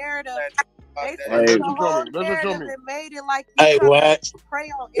bad narrative. They the whole narrative and made it like you trying to prey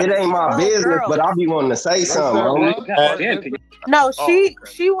on it ain't my business, but I be wanting to say something. No, she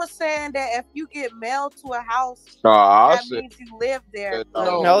was saying that if you get mailed to a house, that means you live there.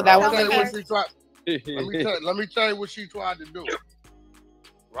 No, that wasn't her. Let me tell you what she tried to do.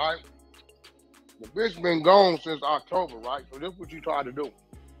 Right? The bitch been gone since October, right? So this is what she tried to do.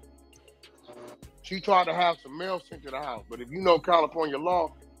 She tried to have some mail sent to the house, but if you know California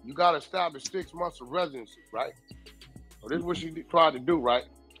law, you got to establish 6 months of residency, right? So this is what she tried to do, right?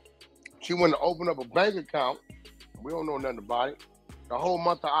 She went to open up a bank account. We don't know nothing about it. The whole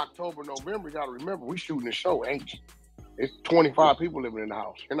month of October, November, you got to remember, we shooting the show, ain't you? It's 25 people living in the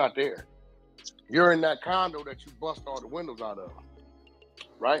house. You're not there. You're in that condo that you bust all the windows out of,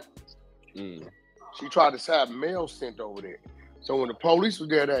 right? She tried to have mail sent over there. So when the police was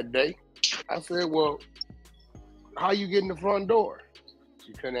there that day, I said, well, how you get in the front door?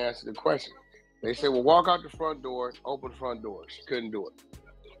 She couldn't answer the question. They said, well, walk out the front door, open the front door. She couldn't do it,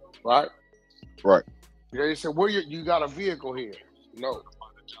 right? Right. They said, well, you got a vehicle here? No.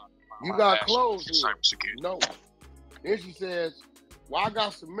 You got clothes here? No. Then she says, well, I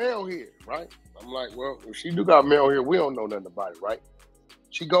got some mail here, right? I'm like, well, if she do got mail here, we don't know nothing about it, right?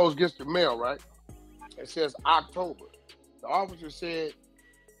 She goes, gets the mail, right? It says October. The officer said,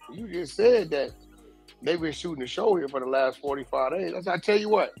 you just said that they've been shooting the show here for the last 45 days. I said, I tell you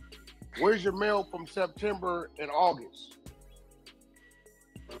what, where's your mail from September and August?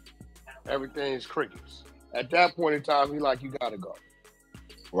 Everything's crickets. At that point in time, he like, you gotta go.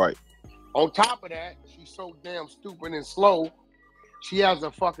 Right. On top of that, she's so damn stupid and slow, she has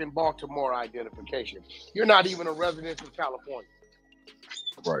a fucking Baltimore identification. You're not even a resident of California.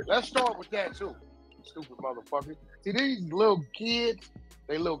 Right. Let's start with that too, stupid motherfucker. See, these little kids,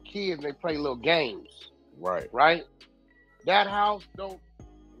 they play little games. Right. Right? That house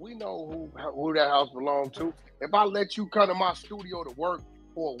we know who that house belongs to. If I let you come to my studio to work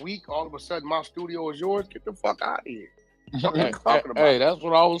for a week, all of a sudden my studio is yours, get the fuck out of here. Hey, that's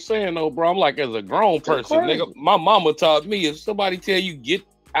what I was saying, though, bro. I'm like, as a grown person, nigga, my mama taught me if somebody tell you get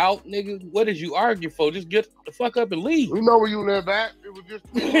out, nigga, what did you argue for? Just get the fuck up and leave. We know where you live at. It was just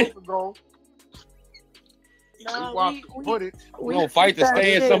 2 months ago. We don't fight to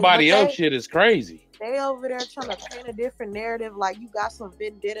stay in somebody else's shit is crazy. They over there trying to paint a different narrative, like you got some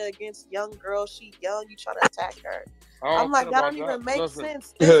vendetta against young girl. She young, you trying to attack her. I'm like, that don't even make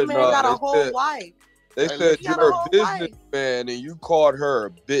sense. This man got a whole wife. They said you're a businessman and you called her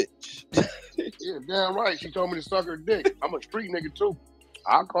a bitch. Yeah, damn right. She told me to suck her dick. I'm a street nigga too.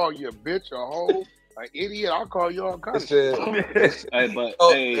 I'll call you a bitch, a hoe, an idiot. I'll call you all kinds of shit. Hey, but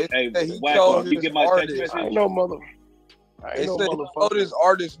he Wack, told you get my text message? I know, mother. They said he told his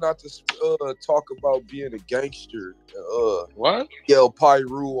artists not to talk about being a gangster. What? Yell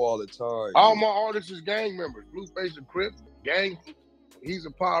Pyru all the time. All my artists is gang members. Blueface and Grape, gang. He's a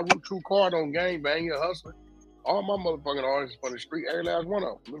Pyru, true card on gang bang. He a hustler. All my motherfucking artists from the street. Every last one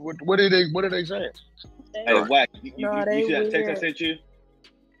of them. What are they saying? Hey, Wack, you see that text I sent you?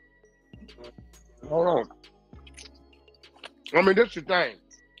 Hold on. I mean, this is the thing.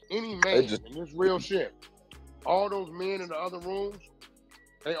 Any man, and this real shit. All those men in the other rooms,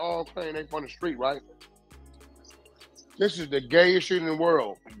 they all claim they from the street, right? This is the gayest shit in the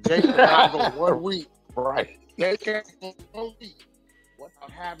world. Gay cannot go 1 week. Right. They can't go 1 week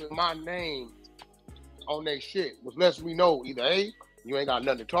without having my name on their shit. Which lets me know either A, you ain't got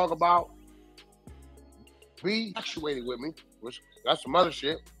nothing to talk about. B, actuated with me, which that's some other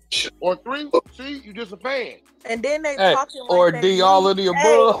shit. Or 3, C, you just a fan. And then they talking like or they D, all of the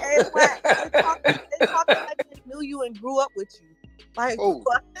above. Wack, they talking like they knew you and grew up with you. Like,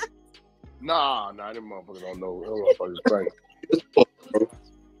 what? Nah, them motherfuckers don't know. Them motherfuckers crazy.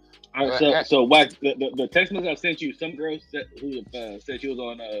 So Wack, the text message I sent you, some girl said she was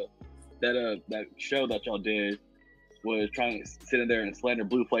on that show that y'all did was trying to sit in there and slander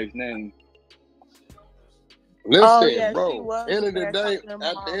Blueface's name. Listen, bro. At the end of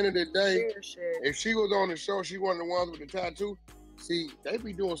the day, if she was on the show, she one of the ones with the tattoo. See, they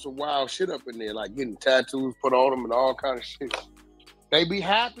be doing some wild shit up in there, like getting tattoos put on them and all kind of shit. They be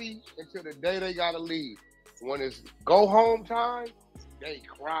happy until the day they gotta leave. When it's go home time, they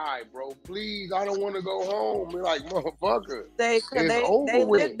cry, bro. Please, I don't want to go home. They're like, motherfucker. They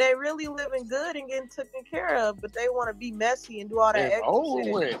really living good and getting taken care of, but they want to be messy and do all that it's extra over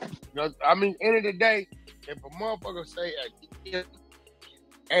shit. With. I mean, end of the day, if a motherfucker say,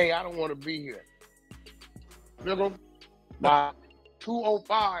 hey, I don't want to be here. Nigga, by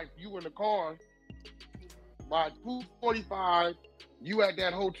 2:05, you in the car. By 2:45, you at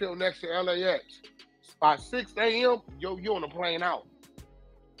that hotel next to LAX. By 6 a.m., you on the plane out.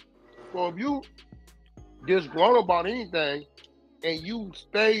 So if you disgruntled about anything and you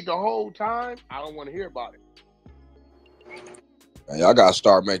stayed the whole time, I don't want to hear about it. Man, y'all gotta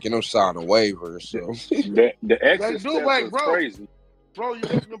start making them sign a waiver. So the exit do wait, bro. Crazy. Bro, you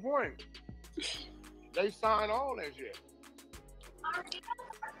missing the point. They sign all that shit.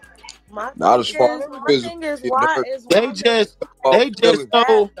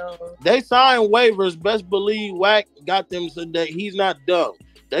 They signed waivers. Best believe Wack got them so that he's not dumb.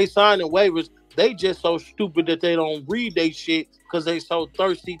 They signing waivers. They just so stupid that they don't read they shit because they so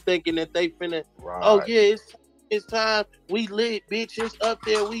thirsty thinking that they finna. Right. Oh yeah, it's time. We lit, bitch. It's up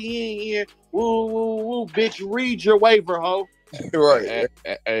there. We in here. Woo woo woo, bitch. Read your waiver, ho. Right.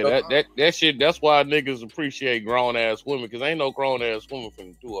 Hey, that shit. That's why niggas appreciate grown ass women because ain't no grown ass women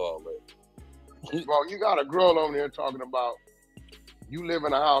finna do all that. Bro, you got a girl over there talking about you live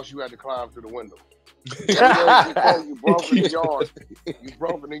in a house, you had to climb through the window. You broke in the yard. You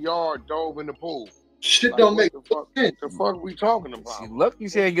broke in the yard, dove in the pool. Shit don't make sense. The fuck we talking about? She lucky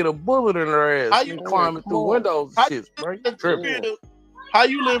she ain't get a bullet in her ass. How you climbing through windows? Shit, right? How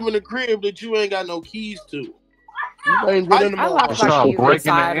you live in a crib that you ain't got no keys to? You ain't been in the motherfucker.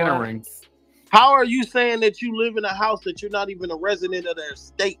 Breaking and entering. How are you saying that you live in a house that you're not even a resident of their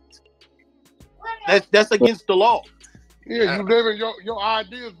state? That's against the law. Yeah, you live in your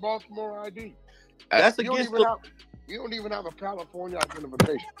ID is Baltimore ID. That's against the. You don't even have a California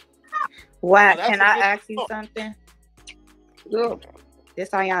identification. Wack, can I ask you something? Yeah.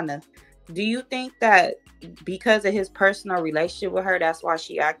 This Ayana. Do you think that because of his personal relationship with her, that's why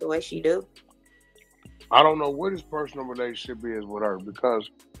she act the way she do? I don't know what his personal relationship is with her because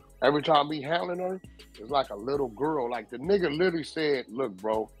every time he handling her, it's like a little girl. Like the nigga literally said, "Look,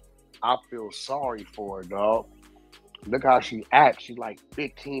 bro, I feel sorry for her, dog. Look how she acts. She's like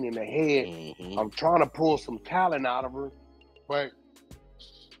 15 in the head. Mm-hmm. I'm trying to pull some talent out of her, but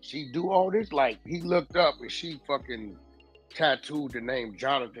she do all this." Like he looked up and she fucking tattooed the name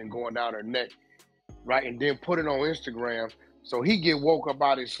Jonathan going down her neck. right, and then put it on Instagram. So he get woke up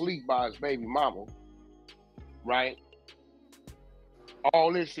out his sleep by his baby mama, right?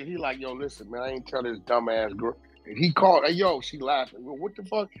 All this shit, he like, yo, listen, man, I ain't tell this dumbass girl. And he called, hey, yo, she laughing. Well, what the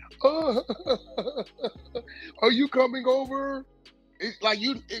fuck? Are you coming over? It's like,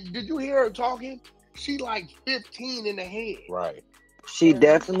 did you hear her talking? She like 15 in the head. Right. She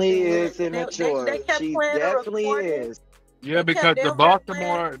definitely is immature. She definitely is. Yeah, because the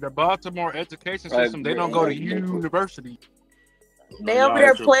Baltimore education system, they don't go to university. They over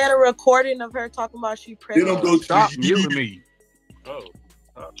there playing a recording of her talking about she pregnant. They don't go. Stop muting me. Oh,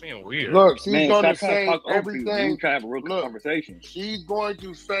 stop being weird. Look, she's going to say everything. You try to have a real conversation. She's going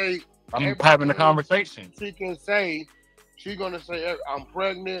to say. I'm having a conversation. She can say. She's going to say, I'm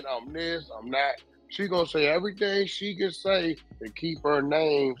pregnant. I'm this. I'm that. She's going to say everything she can say to keep her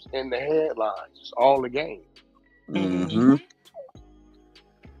names in the headlines. It's all the game. Mm-hmm.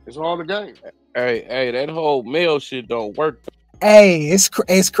 It's all the game. Hey, that whole male shit don't work. Hey,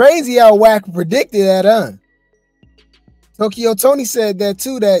 it's crazy how Wack predicted that, huh? Tokyo Tony said that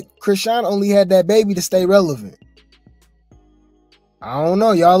too, that Chrisean only had that baby to stay relevant. I don't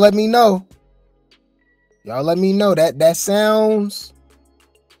know. Y'all let me know. Y'all let me know. That sounds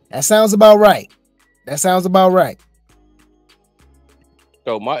about right. That sounds about right.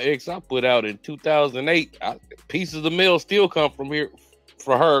 So my ex I put out in 2008, pieces of the mail still come from here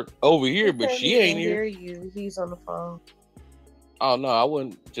for her over here, but she ain't here. You. He's on the phone. Oh no, I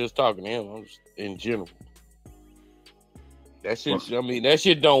wasn't just talking to him. I was in general. That shit. I mean, that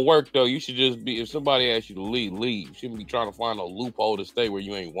shit don't work though. You should just be. If somebody asks you to leave, leave. You shouldn't be trying to find a loophole to stay where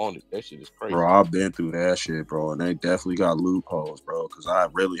you ain't wanted. That shit is crazy. Bro, I've been through that shit, bro, and they definitely got loopholes, bro. Because I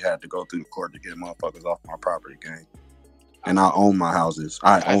really had to go through the court to get motherfuckers off my property, gang. And I own my houses.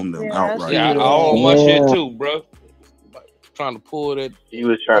 I own them outright. Yeah, I own my shit too, bro. Trying to pull that. He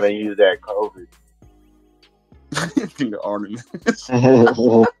was trying to use that COVID. The ornaments.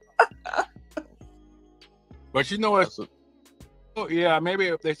 But you know what? Yeah, maybe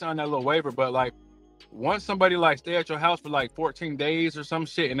if they sign that little waiver, but like once somebody like stay at your house for like 14 days or some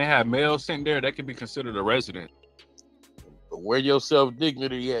shit and they have mail sent there, that could be considered a resident. But where your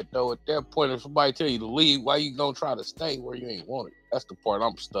self-dignity at though? At that point, if somebody tell you to leave, why you gonna try to stay where you ain't wanted? That's the part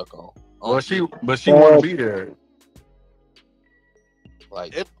I'm stuck on. But she wanna be there.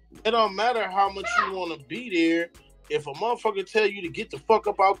 Like it don't matter how much you want to be there. If a motherfucker tell you to get the fuck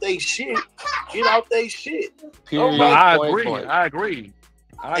up out they shit, get out they shit. I agree.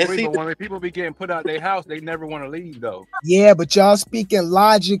 But when people be getting put out their house, they never want to leave though. Yeah, but y'all speaking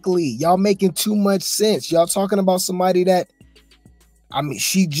logically. Y'all making too much sense. Y'all talking about somebody that, I mean,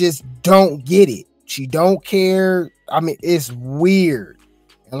 she just don't get it. She don't care. I mean, it's weird.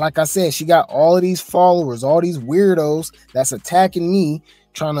 And like I said, she got all of these followers, all these weirdos that's attacking me,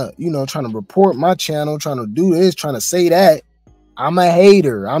 trying to report my channel, trying to do this, trying to say that. I'm a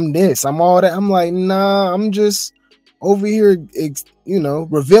hater. I'm this. I'm all that. I'm like, nah, I'm just over here,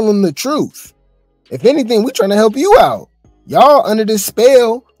 revealing the truth. If anything, we trying to help you out. Y'all under this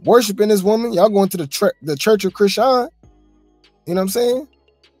spell, worshiping this woman. Y'all going to the church of Chrisean. You know what I'm saying?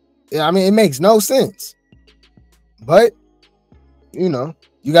 Yeah, I mean, it makes no sense. But, you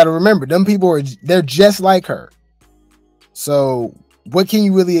got to remember, them people they're just like her. So what can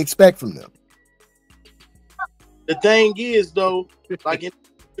you really expect from them? The thing is, though, like in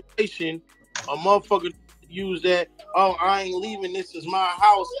situation, a motherfucker use that, oh, I ain't leaving, this is my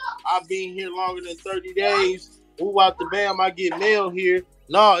house, I've been here longer than 30 days, move out the bam, I get mail here.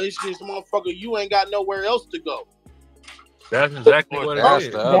 No, it's just, motherfucker, you ain't got nowhere else to go. That's exactly what it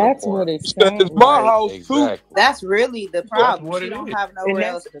is. That's what it's saying. It's my house too. That's really the problem. She don't have nowhere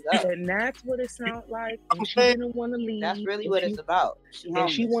else to go. And that's what it sounds like. And she didn't want to leave. That's really what it's about.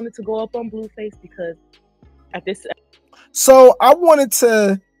 She wanted to go up on Blueface because at this. So I wanted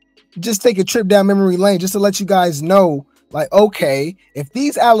to just take a trip down memory lane just to let you guys know, like, okay, if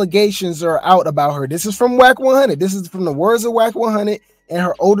these allegations are out about her, this is from Wack 100. This is from the words of Wack 100 and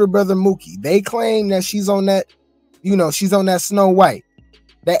her older brother Mookie. They claim that she's on that. She's on that Snow White.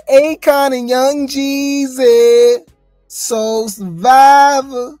 That Akon and Young Jeezy, Soul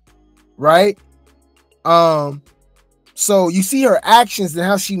Survivor, right? So you see her actions and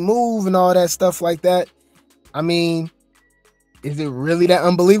how she move and all that stuff like that. I mean, is it really that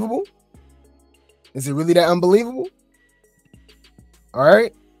unbelievable? Is it really that unbelievable? All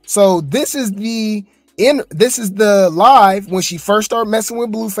right. So this is the live when she first started messing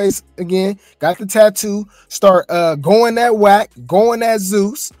with Blueface again, got the tattoo, start going that Wack, going that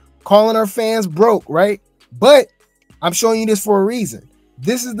Zeus, calling her fans broke, right? But I'm showing you this for a reason.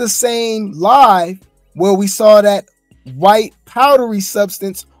 This is the same live where we saw that white powdery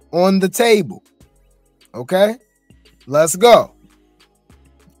substance on the table. Okay, let's go.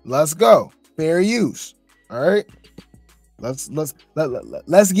 Let's go. Fair use. All right. Let's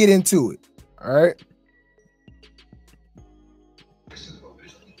get into it. All right.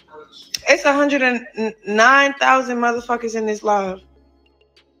 It's 109,000 motherfuckers in this live.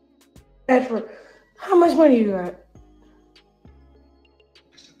 How much money you got?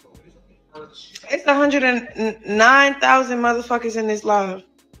 It's 109,000 motherfuckers in this live.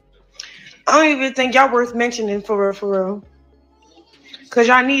 I don't even think y'all worth mentioning for real. Cause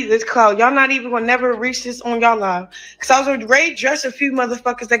y'all need this clout. Y'all not even gonna never reach this on y'all live. Cause I was already dressed a few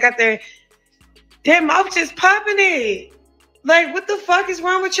motherfuckers that got their mouth just popping it. Like, what the fuck is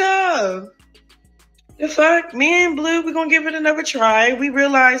wrong with y'all? The fuck? Me and Blue, we gonna give it another try. We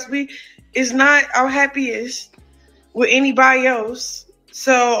realize it's not our happiest with anybody else.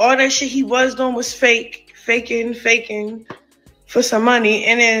 So all that shit he was doing was faking for some money.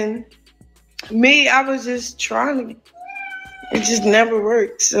 And then me, I was just trying to. It just never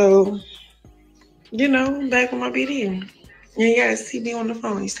worked. So, you know, I'm back with my BD. And yes, he be on the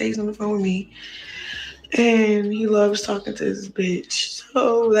phone. He stays on the phone with me. And he loves talking to his bitch.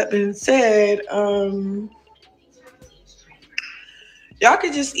 So that being said, y'all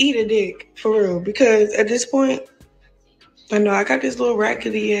could just eat a dick for real. Because at this point, I know I got this little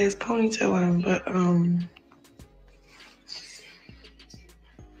raggedy ass ponytail on, but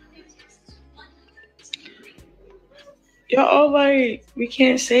y'all all like, we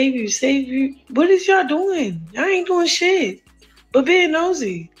can't save you. Save you. What is y'all doing? Y'all ain't doing shit but being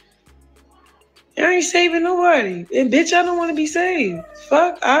nosy. Y'all ain't saving nobody. And bitch, I don't want to be saved.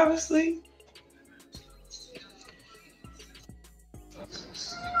 Fuck, obviously.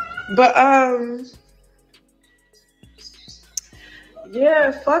 But,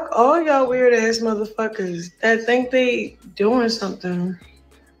 yeah, fuck all y'all weird ass motherfuckers that think they doing something.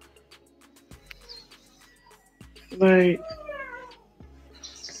 Like,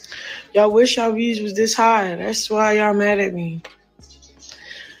 y'all wish y'all views was this high. That's why y'all mad at me.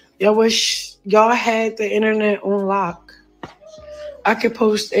 Y'all wish y'all had the internet on lock. I could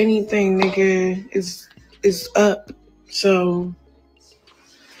post anything, nigga. It's up. So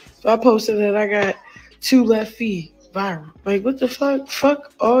I posted that I got 2 left feet viral. Like, what the fuck?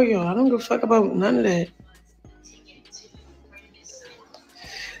 Fuck all y'all. I don't give a fuck about none of that.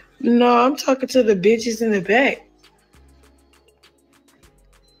 No, I'm talking to the bitches in the back.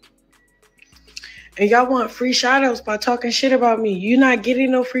 And y'all want free shout-outs by talking shit about me. You not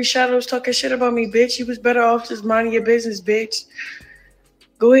getting no free shout-outs talking shit about me, bitch. You was better off just minding your business, bitch.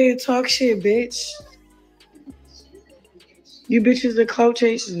 Go ahead and talk shit, bitch. You bitches are clout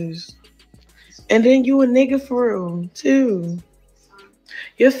chasers. And then you a nigga for real, too.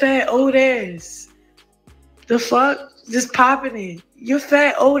 You're fat old ass. The fuck? Just popping it. You're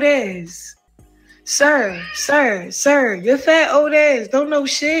fat old ass. Sir, you're fat old ass. Don't know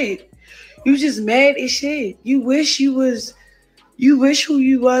shit. You just mad as shit. You wish who you was, you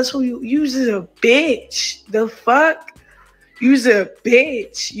was a bitch. The fuck? You was a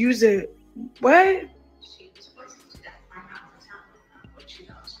bitch. You was a, what?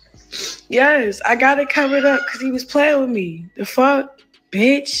 Yes, I got it covered up because he was playing with me. The fuck?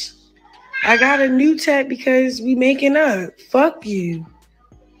 Bitch. I got a new tat because we making up. Fuck you.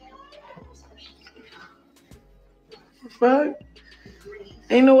 Fuck.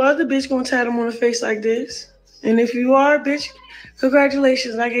 Ain't no other bitch gonna tat him on the face like this. And if you are, bitch,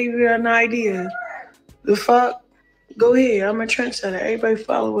 congratulations. I gave you an idea. The fuck? Go ahead. I'm a trendsetter. Everybody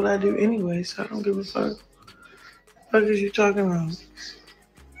follow what I do anyway, so I don't give a fuck. What is you talking about?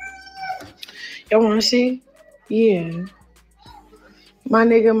 Y'all wanna see? Yeah. My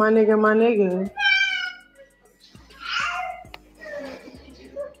nigga.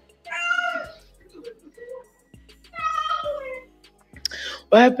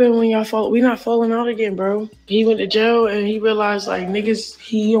 What happened when y'all fall? We not falling out again, bro. He went to jail and he realized, like, niggas,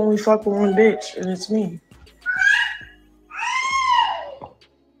 he only fuck with one bitch, and it's me.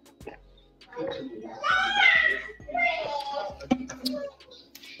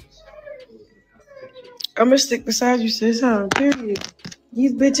 I'm gonna stick beside you, sis, huh? Period.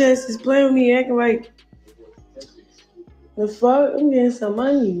 These bitch asses playing with me, acting like, the fuck? I'm getting some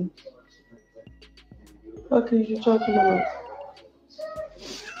money. What are you talking about?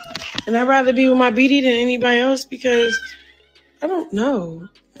 And I'd rather be with my BD than anybody else because I don't know.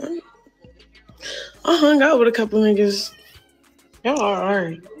 I hung out with a couple niggas. Y'all are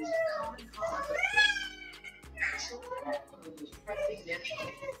alright.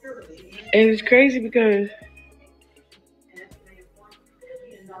 And it's crazy because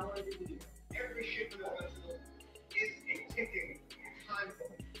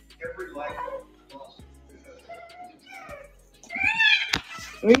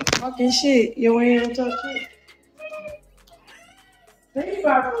We talking shit. You ain't talk shit. Hey,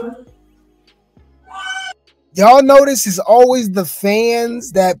 Papa. Y'all notice it's always the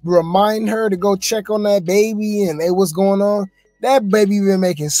fans that remind her to go check on that baby and hey, what's going on? That baby been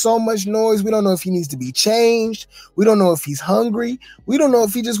making so much noise. We don't know if he needs to be changed. We don't know if he's hungry. We don't know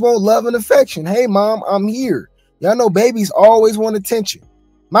if he just want love and affection. Hey, mom, I'm here. Y'all know babies always want attention.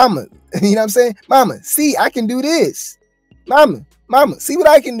 Mama, you know what I'm saying? Mama, see, I can do this. Mama, see what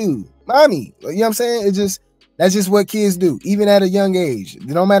I can do. Mommy, you know what I'm saying? That's just what kids do, even at a young age. It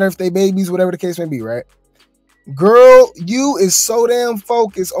don't matter if they babies, whatever the case may be, right? Girl, you is so damn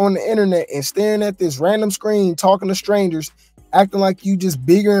focused on the internet and staring at this random screen, talking to strangers, acting like you just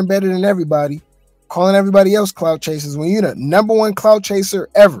bigger and better than everybody, calling everybody else clout chasers when you're the #1 clout chaser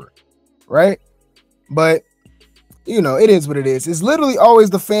ever, right? But, you know, it is what it is. It's literally always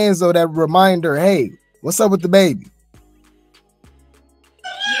the fans, though, that remind her, hey, what's up with the baby?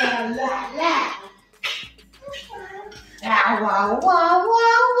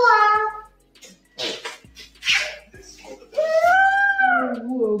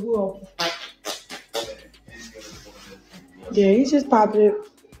 Yeah, he's just popping it.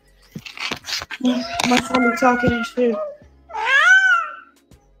 My family talking and shit.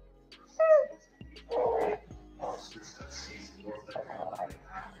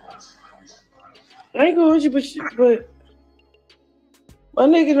 I ain't gonna hurt you, but my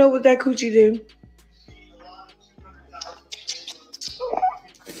nigga know what that coochie do.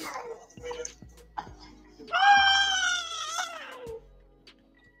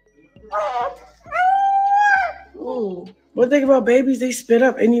 One thing about babies, they spit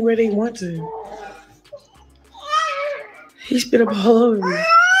up anywhere they want to. He spit up all over me.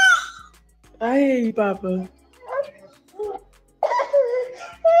 I hear you, Papa.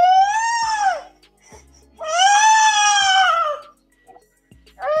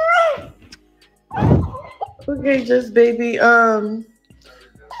 Okay, just baby. I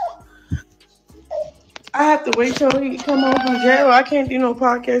have to wait till he come home from jail. I can't do no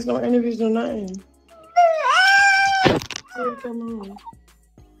podcast, no interviews, no nothing. Come on.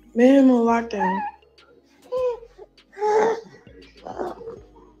 Man, I'm on lockdown.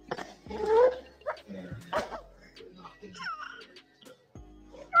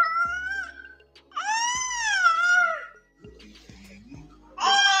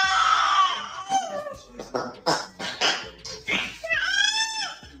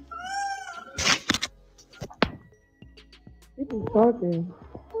 People talking.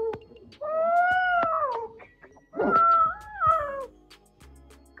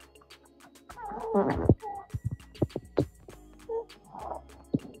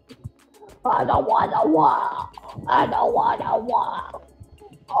 I don't wanna walk. I don't wanna walk.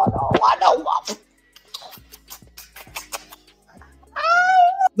 I don't wanna walk.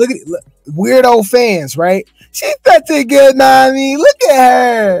 Look at it, look, weirdo fans, right? She's such a good mommy. Look at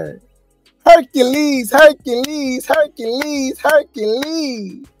her. Hercules. I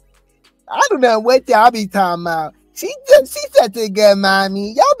don't know what y'all be talking about. She's such a good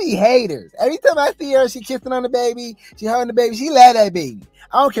mommy. Y'all be haters. Every time I see her, she kissing on the baby, she hugging the baby, she love that baby.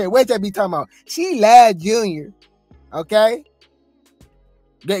 I don't care what y'all be talking about. She love Junior. Okay?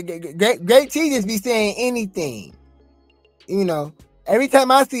 Great T just be saying anything. You know, every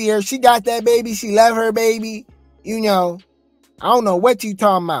time I see her, she got that baby, she love her baby. You know, I don't know what you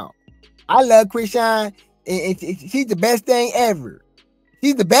talking about. I love Chrisean, and she's the best thing ever.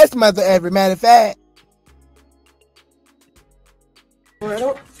 She's the best mother ever, matter of fact. I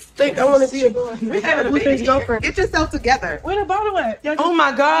don't think I want to be a Blueface girlfriend. Get yourself together. Where the bottle at? Oh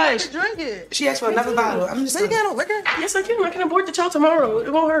my gosh. Drink it. She asked for another bottle. I'm just. You got no liquor? Yes, I can. I can abort the child tomorrow.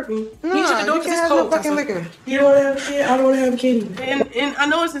 It won't hurt me. No, you can't have no fucking liquor. You don't want to have a kid? I don't want to have a kid. And I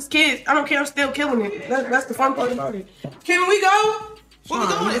know it's his kids. I don't care. I'm still killing it. That's the fun part about it. Can we go? What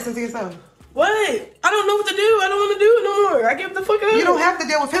we doing? Listen to yourself. What? I don't know what to do. I don't want to do it no more. I give the fuck up. You don't have to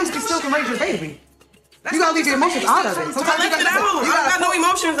deal with him. He still can raise your baby. You gotta leave the emotions out of it. Sometimes I left it out. I got no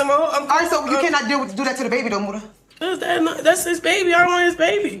emotions. All right, so you cannot do that to the baby, though, Muda. That's his baby. I don't want his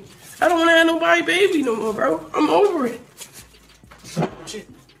baby. I don't want to have nobody baby no more, bro. I'm over it.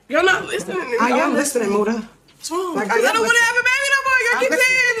 Y'all not listening to me. I am listening, Muda. What's wrong? I don't want to have a baby no more. Y'all keep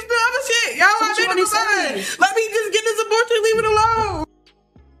saying this other shit. Y'all want to be fine. Let me just get this abortion and leave it alone.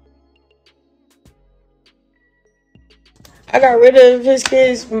 I got rid of his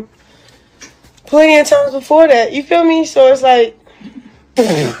kids plenty of times before that. You feel me? So it's like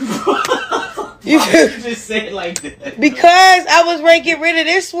you just say it like that. Because I was ready to get rid of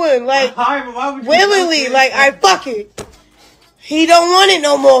this one, like willingly, like I fuck it. He don't want it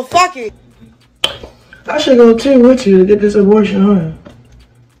no more. Fuck it. I should go too with you to get this abortion, huh?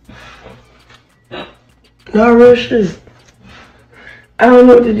 No real shit. I don't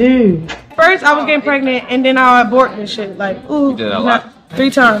know what to do. First, I was getting pregnant, and then I aborted and shit. Like, ooh, not 3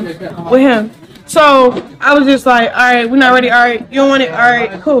 times with him. So I was just like, all right, we're not ready. All right, you don't want it. All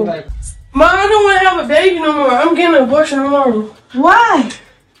right, cool. Mom, I don't want to have a baby no more. I'm getting an abortion tomorrow. Why?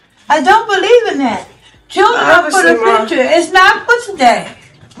 I don't believe in that. Children are for the future. It's not for today.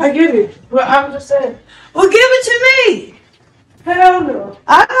 I get it, but I was just saying. Well, give it to me. Hell no.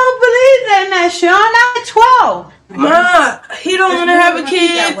 I don't believe in that, Sean. I'm 12. Ma, he don't want to have a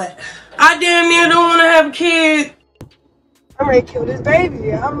kid. I damn near don't want to have a kid. I'm ready to kill this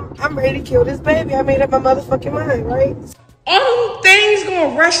baby. I'm ready to kill this baby. I made up my motherfucking mind, right? Things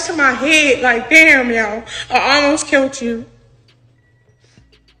gonna rush to my head like, damn, y'all. I almost killed you.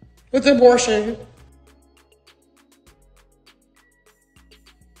 With abortion.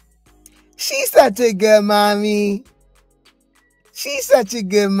 She's such a good mommy. She's such a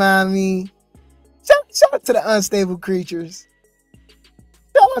good mommy. Shout out to the unstable creatures.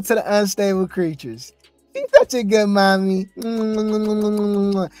 Shout out to the unstable creatures. She's such a good mommy.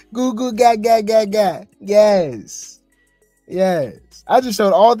 Goo goo ga. Yes. Yes. I just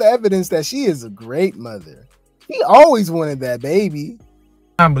showed all the evidence that she is a great mother. He always wanted that baby.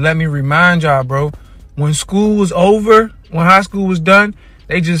 But let me remind y'all, bro. When school was over, when high school was done,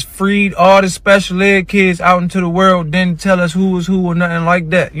 they just freed all the special ed kids out into the world, didn't tell us who was who or nothing like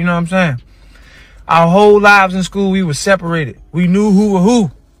that. You know what I'm saying? Our whole lives in school, we were separated. We knew who were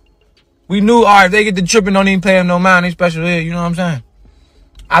who. We knew, all right, if they get the tripping, don't even pay them no mind, they special ed, you know what I'm saying?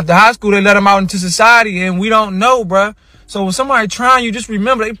 After high school, they let them out into society, and we don't know, bruh. So when somebody trying you, just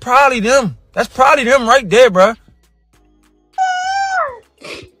remember, they probably them. That's probably them right there, bruh.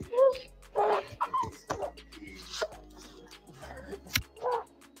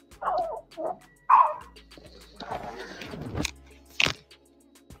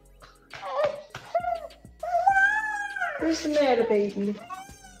 What's the matter, baby?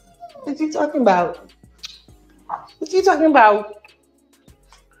 What you talking about? What you talking about?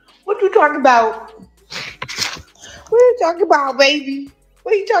 What you talking about? What you talking about, baby?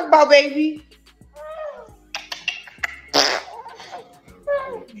 What you talking about, baby?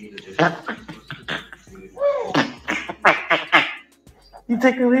 You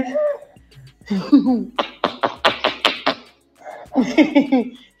taking with?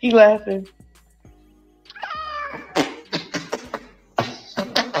 He laughing.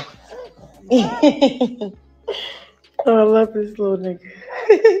 Oh, I love this little nigga.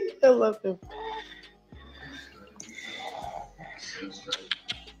 I love him.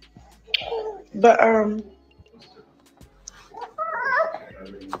 But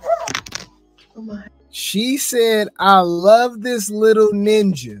she said, I love this little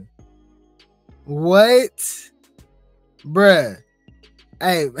ninja. What? Bruh.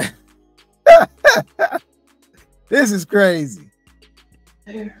 Hey, this is crazy.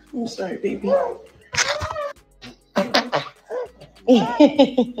 I'm sorry, baby.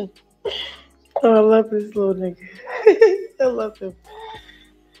 Oh, I love this little nigga. I love him.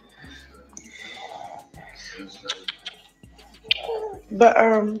 But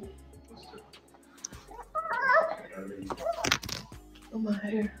oh, my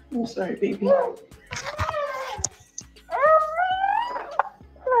hair. I'm sorry, baby.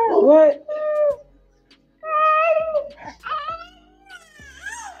 What?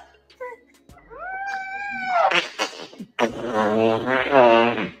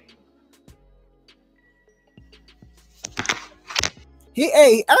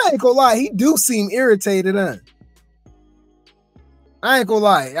 Hey, I ain't gonna lie, he do seem irritated, huh? I ain't gonna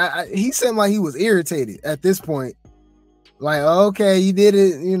lie, he seemed like he was irritated at this point. Like, okay, you did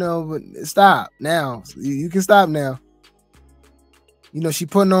it, you know, but stop now. You can stop now. You know, she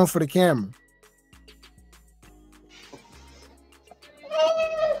putting on for the camera.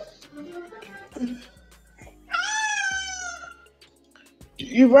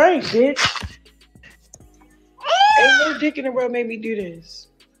 You right, bitch. Ain't no dick in the world made me do this.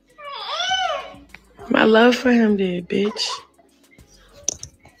 My love for him did, bitch.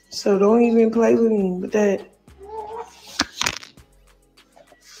 So don't even play with me with that.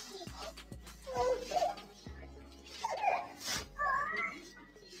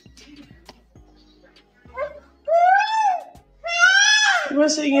 You want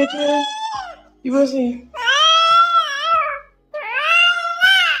to sit in your chair? You want to see?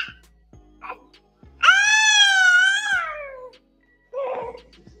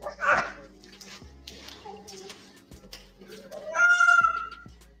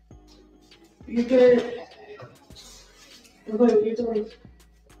 You good? Look, you're doing.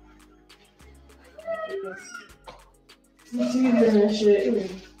 You doing that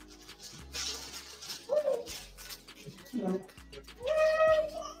shit.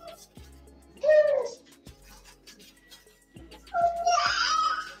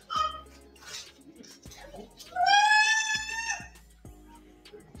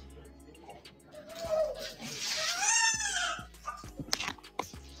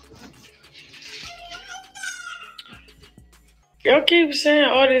 Y'all keep saying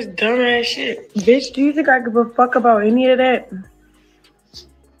all this dumbass shit. Bitch, do you think I give a fuck about any of that?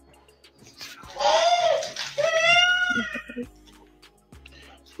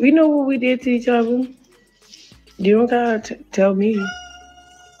 We know what we did to each other. You don't gotta tell me.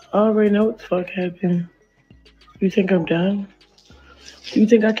 I already know what the fuck happened. You think I'm dumb? You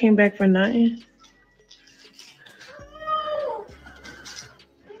think I came back for nothing?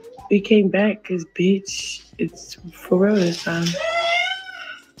 We came back because, bitch, it's for real this time.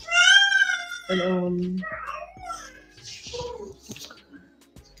 And,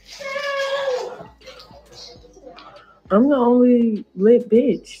 I'm the only lit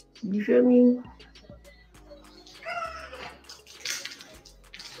bitch. You feel me?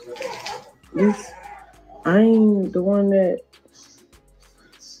 I ain't the one that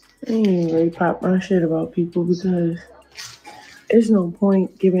I ain't really pop my shit about people because there's no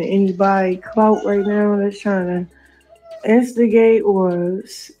point giving anybody clout right now that's trying to instigate or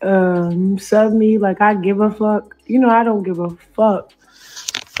sub me like I give a fuck. You know, I don't give a fuck.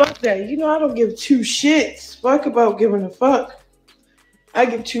 Fuck that. You know, I don't give two shits. Fuck about giving a fuck. I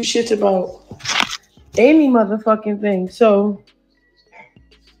give two shits about any motherfucking thing. So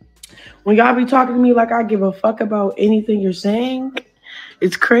when y'all be talking to me like I give a fuck about anything you're saying,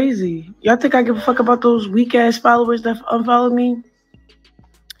 it's crazy. Y'all think I give a fuck about those weak ass followers that unfollow me?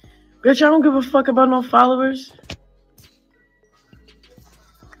 Bitch, I don't give a fuck about no followers.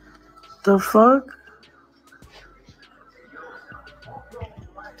 The fuck?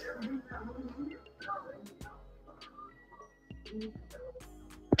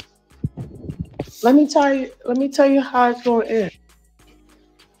 Let me tell you how it's going to end.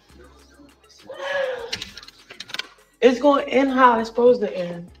 It's going to end how it's supposed to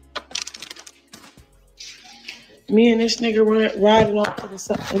end. Me and this nigga riding off to the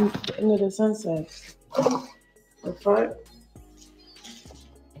end of the sunset. The fuck?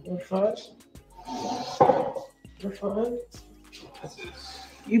 The fuck? The fuck?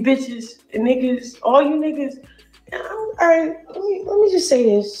 You bitches and niggas, all you niggas. All right, let me just say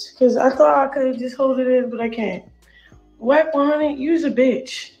this, because I thought I could just hold it in, but I can't. Wack 100, you's a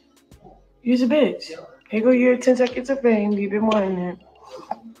bitch. You's a bitch. Here go your 10 seconds of fame. You've been wanting it.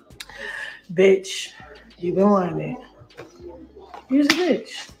 Bitch, you've been wanting it. You's a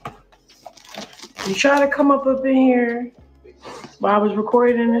bitch. You try to come up in here while I was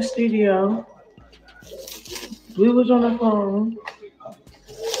recording in the studio. Blue was on the phone.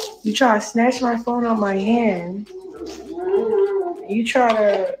 You try to snatch my phone out my hand. You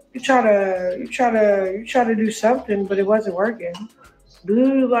try to do something, but it wasn't working.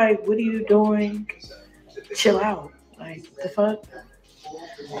 Blue, like, what are you doing? Chill out. Like, the fuck?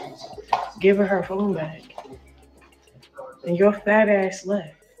 Give her phone back. And your fat ass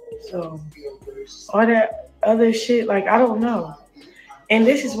left. So, all that other shit, like, I don't know. And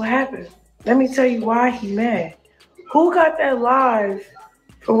this is what happened. Let me tell you why he mad. Who got that live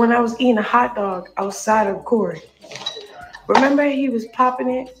for when I was eating a hot dog outside of court? Remember he was popping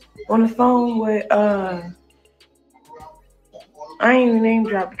it on the phone with, I ain't even name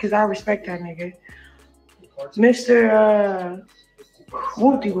drop because I respect that nigga. Mr.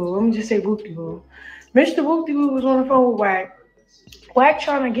 Whoop-de-Boo. Let me just say Whoop-de-Boo. Mr. Whoop-de-Boo was on the phone with Wack. Wack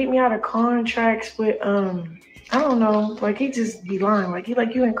trying to get me out of contracts with, I don't know, like he just be lying. Like he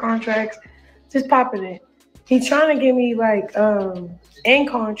like you in contracts, just popping it. He trying to get me like, in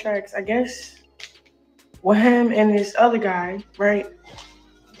contracts, I guess, with him and this other guy, right?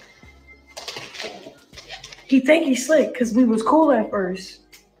 He think he's slick because we was cool at first.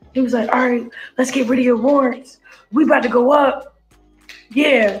 He was like, all right, let's get rid of your warrants. We about to go up.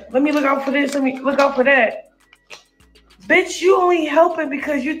 Yeah, let me look out for this. Let me look out for that. Bitch, you only helping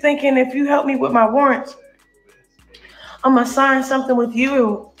because you thinking if you help me with my warrants, I'm going to sign something with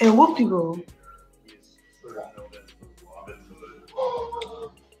you and whoop-de-boo.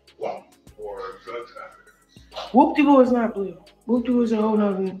 Whoop-de-boo is not blue. Whoop-de-boo is a whole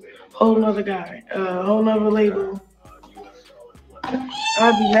nother guy. A whole nother label.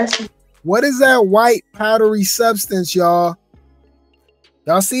 I'll be messing. What is that white powdery substance, y'all?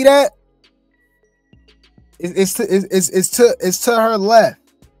 Y'all see that? It's to her left.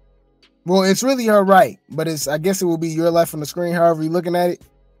 Well, it's really her right, but I guess it will be your left on the screen, however you're looking at it.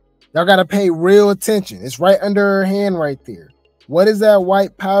 Y'all gotta pay real attention. It's right under her hand right there. What is that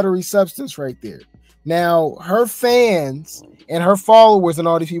white powdery substance right there? Now, her fans and her followers and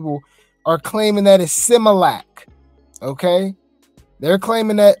all these people are claiming that it's Similac. Okay? They're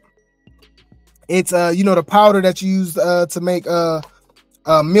claiming that it's the powder that you use to make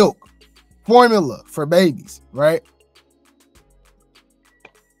milk formula for babies, right?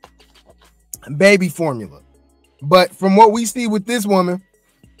 Baby formula. But from what we see with this woman,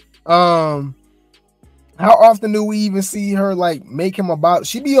 how often do we even see her like make him about?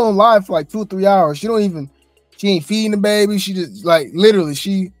 She be on live for like 2 or 3 hours. She ain't feeding the baby. She just like literally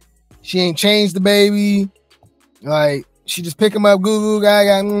she ain't changed the baby. Like she just pick him up, goo goo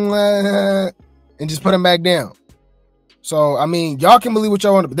gaga, and just put him back down. So I mean, y'all can believe what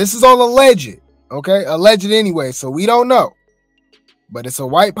y'all want, but this is all alleged, okay? Alleged anyway, so we don't know. But it's a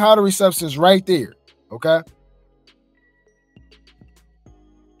white powdery substance right there, okay?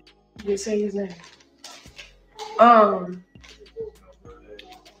 You say his name.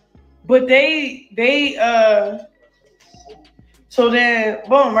 But they so then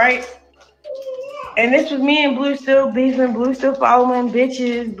boom, right? And this was me and Blue still beefing, Blue still following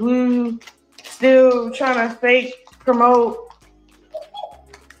bitches, Blue still trying to fake promote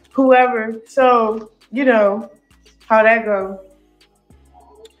whoever. So, you know how that goes.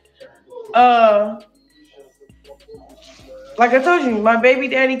 Like I told you, my baby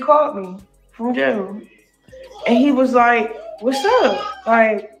daddy called me from jail. And he was like, what's up?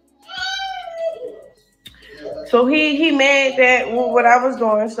 Like, so he mad that what I was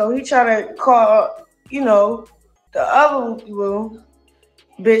doing. So he tried to call, the other little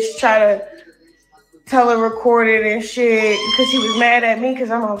bitch, try to tell her record it and shit because he was mad at me because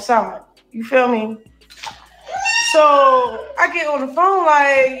I'm outside. You feel me? So I get on the phone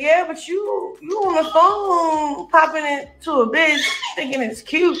like, yeah, but you on the phone popping it to a bitch thinking it's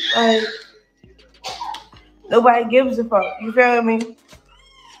cute. Like, nobody gives a fuck. You feel me?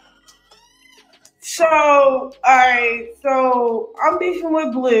 So, all right. So I'm beefing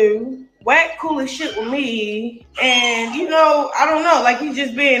with Blue. Wack cool as shit with me. And, I don't know. Like, he's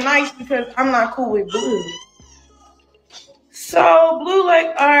just being nice because I'm not cool with Blue. So Blue like,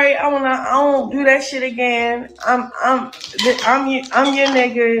 all right, I won't do that shit again. I'm your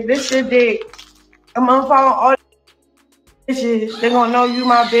nigga. This your dick. I'm unfollowing all bitches. They're gonna know you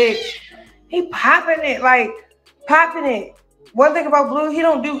my bitch. He popping it. One thing about Blue, he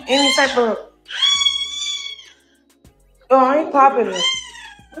don't do any type of. Oh, I ain't popping it.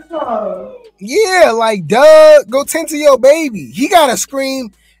 What's wrong? Yeah, like duh, go tend to your baby. He gotta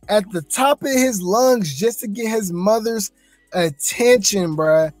scream at the top of his lungs just to get his mother's attention,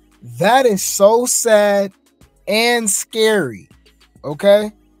 bruh. That is so sad and scary.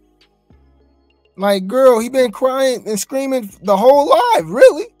 Okay, like girl, he been crying and screaming the whole live.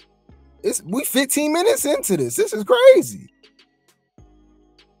 Really, we 15 minutes into this. This is crazy,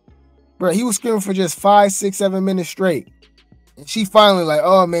 bruh. He was screaming for just 5, 6, 7 minutes straight, and she finally like,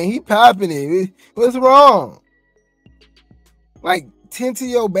 oh man, he popping it. What's wrong? Like, tend to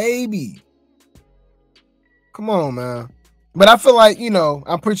your baby. Come on, man. But I feel like,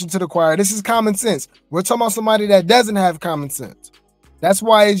 I'm preaching to the choir. This is common sense. We're talking about somebody that doesn't have common sense. That's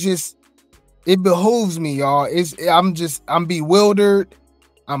why it behooves me, y'all. I'm bewildered.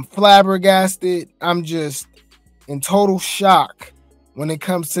 I'm flabbergasted. I'm just in total shock when it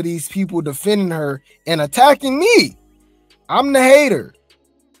comes to these people defending her and attacking me. I'm the hater.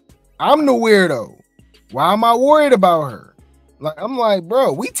 I'm the weirdo. Why am I worried about her? Like, I'm like,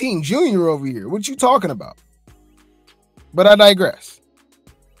 bro, we Team Junior over here. What you talking about? But I digress.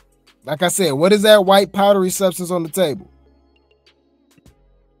 Like I said, what is that white powdery substance on the table?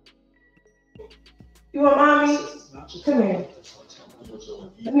 You want mommy? Come here.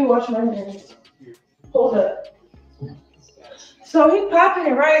 Let me wash my hands. Hold up. So he popping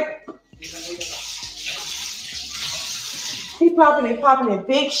it, right? He popping it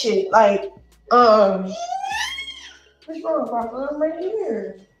big shit. Like, what's wrong, Papa? I'm right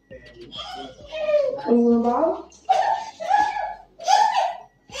here. You involved?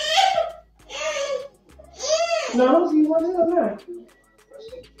 No, do you want it or not?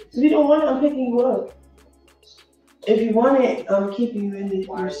 If you don't want it, I'm picking you up. If you want it, I'm keeping you in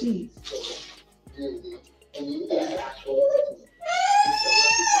your seat.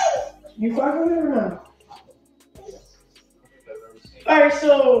 You fucking with it or not? Alright,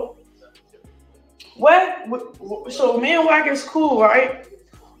 so so me and Wack is cool, right?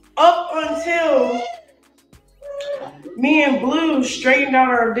 Up until me and Blue straightened out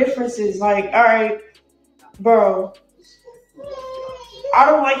our differences. Like, all right, bro, I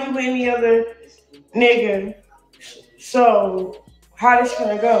don't like you with any other nigga. So how this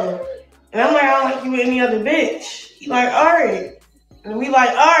gonna go? And I'm like, I don't like you with any other bitch. He like, all right. And we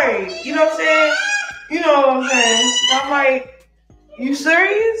like, all right. You know what I'm saying? You know what I'm saying? I'm like, you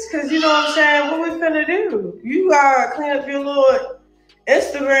serious? Because you know what I'm saying? What we finna do? You gotta clean up your little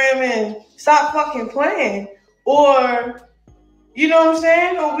Instagram and stop fucking playing. Or, you know what I'm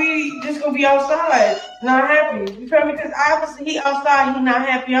saying? Or we just gonna be outside, not happy. You feel me? Because obviously he outside, he not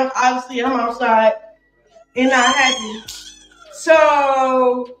happy. I'm outside and not happy.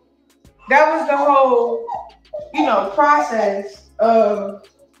 So that was the whole, you know, process of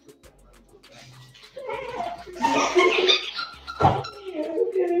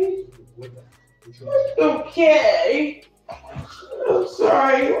okay. I'm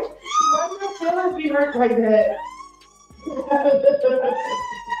sorry. Why am I feeling be hurt like that?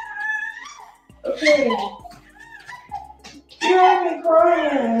 Okay. You have me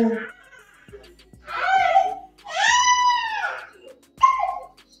crying.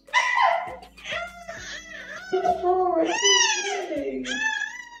 What's wrong with you?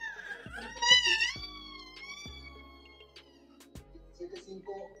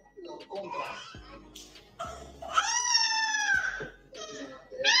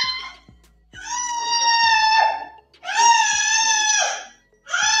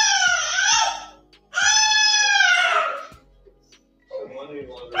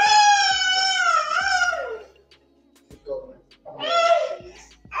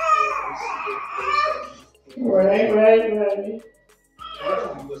 Right.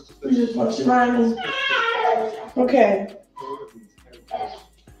 You just want to smile. Okay.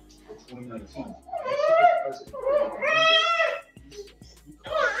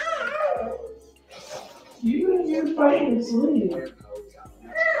 You're fighting sleep.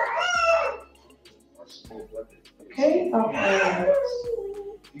 Okay? Okay.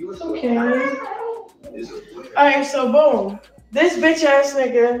 Alright, so boom. This bitch ass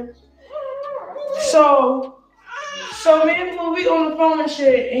nigga. So me and Blue, we on the phone and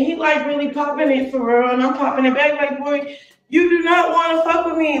shit, and he like really popping it for real, and I'm popping it back like, boy, you do not want to fuck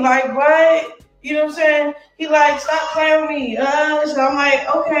with me, like what? You know what I'm saying? He like, stop playing with me. So I'm like,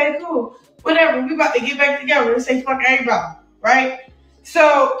 okay, cool, whatever. We about to get back together and say fuck everybody, right?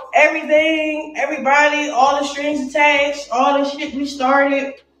 So everything, everybody, all the strings attached, all the shit we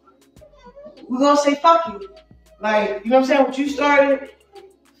started, we're gonna say fuck you. Like, you know what I'm saying? What you started,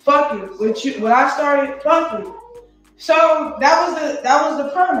 fuck you. What I started, fuck you. So that was the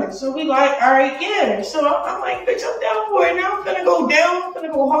premise. So we like, all right, yeah. So I'm like, bitch, I'm down for it. Now I'm gonna go down, I'm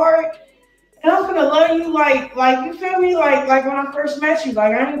gonna go hard, and I'm gonna love you like you feel me? Like when I first met you.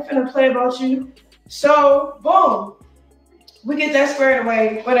 Like I ain't finna play about you. So boom, we get that squared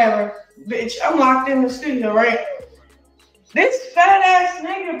away, whatever. Bitch, I'm locked in the studio, right? This fat ass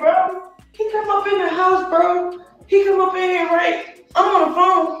nigga, bro, he come up in the house, bro. He come up in here, right? I'm on the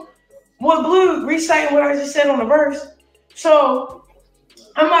phone with Blue reciting what I just said on the verse. So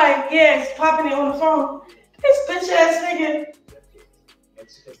I'm like, yeah, it's popping it on the phone. This bitch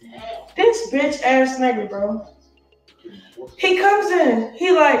ass nigga, bro. He comes in,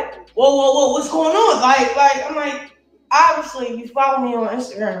 he like, whoa, what's going on? Like, I'm like, obviously you follow me on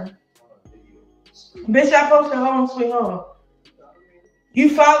Instagram. Bitch, I posted Home Sweet Home.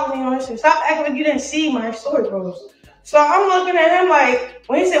 You follow me on Instagram. Stop acting like you didn't see my story post. So I'm looking at him like,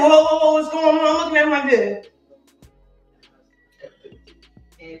 when he said, whoa, what's going on? I'm looking at him like this.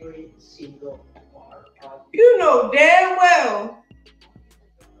 You know damn well.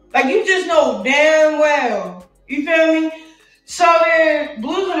 Like, you just know damn well. You feel me? So then,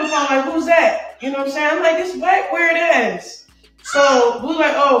 Blue's on the phone like, who's that? You know what I'm saying? I'm like, it's Wack, weird ass. So Blue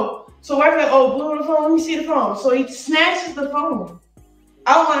like, oh. So Wack like, oh, Blue on the phone, let me see the phone. So he snatches the phone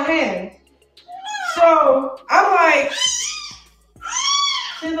out of my hand. So I'm like,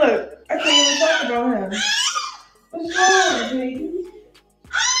 see, look, I can't even talk about him. What's wrong, baby?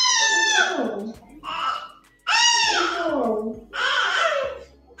 What's wrong?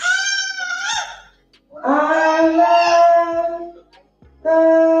 I love the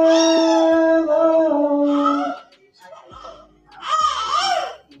Lord.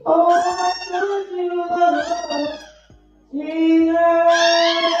 Oh, I love you, Lord. Jesus,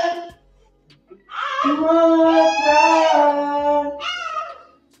 my God,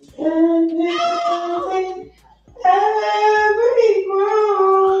 and every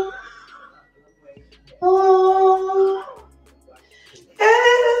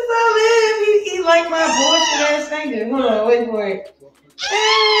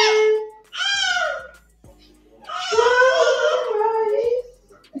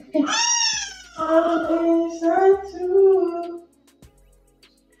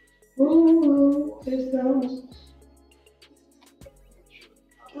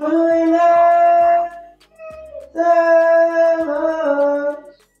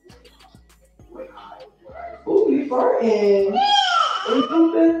farting? Are you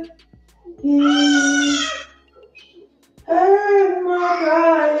pooping? He heard my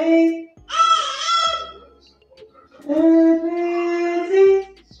crying. And busy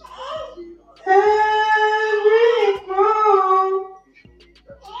every wrong.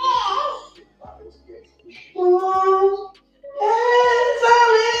 Oh,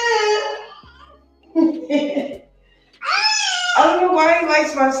 I don't know why he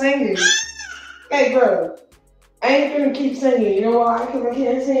likes my singing. Hey, bro, I ain't gonna keep singing. You know why? Because I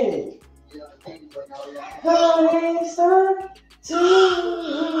can't sing. Listen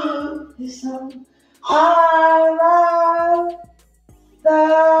to this song. I love the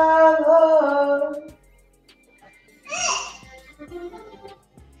Lord.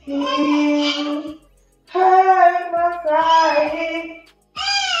 He heard my crying.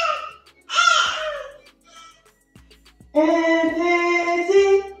 And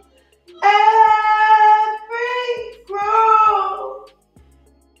busy every groan.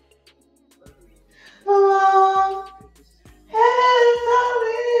 Long as I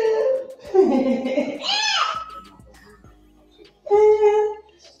live. And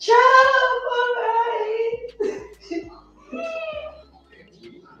trouble right.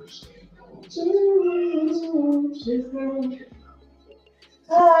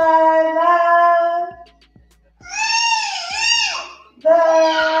 I love the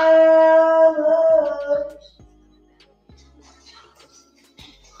Lord.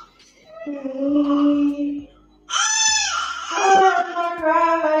 He heard my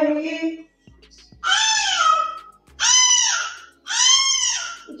crying.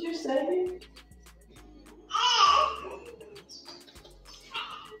 Did you say it?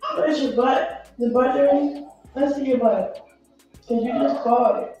 Where's your butt? The butt dirty? Let's see your butt. Cause you just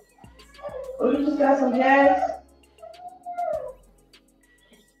caught it. Or you just got some gas?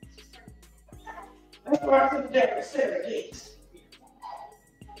 That's where I took that cakes.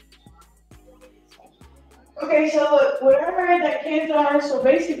 Okay, so look, whatever that kids are, so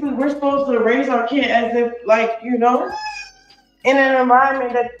basically we're supposed to raise our kid as if, like, you know, in an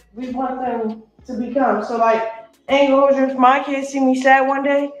environment that we want them to become. So, like, ain't gonna if my kids see me sad one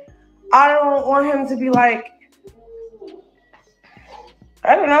day, I don't want him to be like,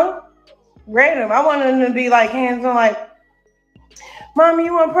 I don't know, random. I want him to be like hands on, like, Mommy,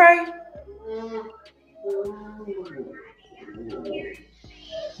 you wanna pray?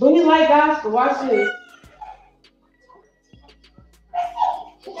 But he like gospel, watch this.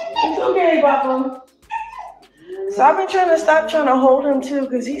 It's okay, Papa. So I've been trying to stop trying to hold him too,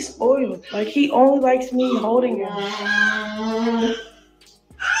 because he's spoiled. Like, he only likes me holding him.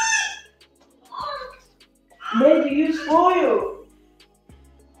 Baby, you spoiled.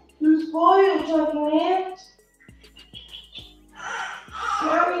 You spoiled, Chunky Man.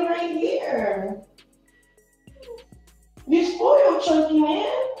 Mommy right here. You spoiled, Chunky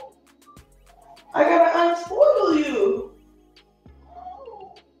Man. I gotta unspoil you.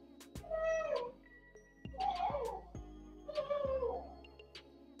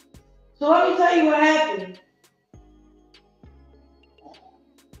 So let me tell you what happened.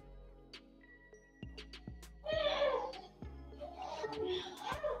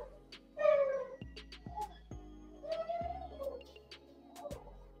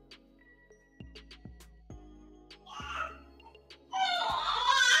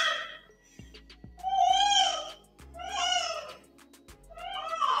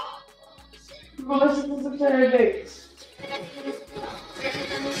 Well, let's listen to some dates.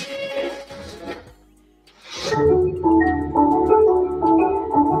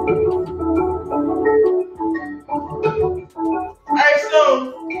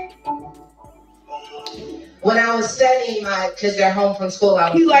 When I was studying because they're home from school,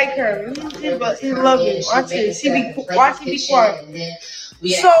 He like her. He's loving. Watch this. Watch he be quiet.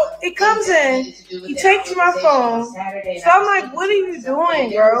 So it comes in. He takes my phone. So I'm like, what are you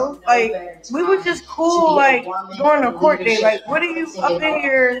doing, bro? Like, we were just cool, like, during a court day. Like, what are you up in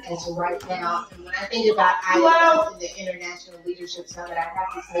here? Right now, and when I think about IELTS and the International Leadership Summit, I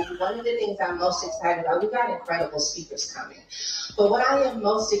have to say one of the things I'm most excited about, we've got incredible speakers coming. But what I am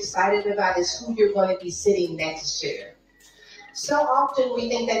most excited about is who you're going to be sitting next to. So often we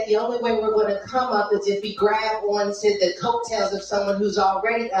think that the only way we're going to come up is if we grab onto the coattails of someone who's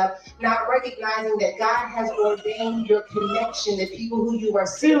already up, not recognizing that God has ordained your connection, the people who you are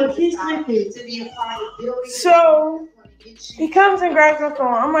sitting beside, to be a part of building. So he comes and grabs my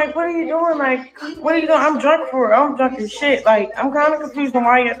phone. I'm like, what are you doing? Like, what are you doing? I'm drunk for it. I'm drunk as shit. Like, I'm kind of confused on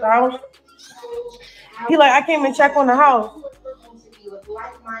why you're at the house. He like, I came and check on the house.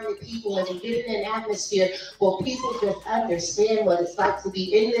 like-minded people and get in an atmosphere where people just understand what it's like to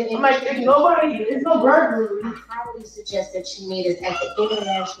be in the industry. It's no burglary. I highly suggest that you meet us at the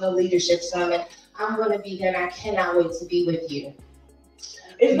International Leadership Summit. I'm going to be there, and I cannot wait to be with you.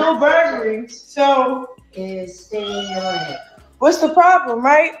 It's no burglary, so is staying in your lane. What's the problem,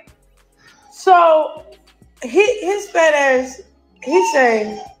 right? So his fat ass, he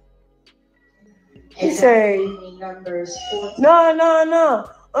say, no.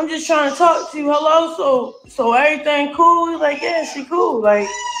 I'm just trying to talk to you. Hello, so everything cool? He's like, yeah, she cool. Like,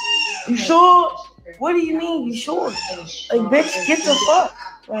 you sure? What do you mean you sure? Like, bitch, get the fuck.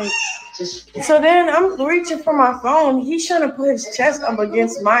 Like, so then I'm reaching for my phone. He's trying to put his chest up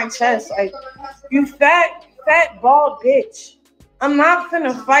against my chest. Like, you fat, bald bitch. I'm not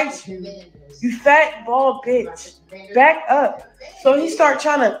finna fight you. You fat, bald bitch. Back up. So he start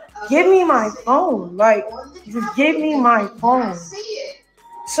trying to give me my phone. Like, just give me my phone.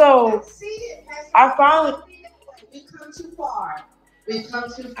 So I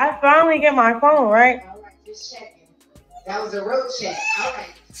finally get my phone, right? That was a road check. All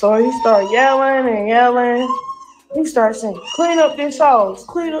right. So he started yelling and yelling. He started saying, clean up this house.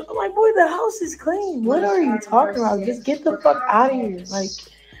 Clean up. I'm like, boy, the house is clean. What are you talking about? Just get the fuck out of here. Like,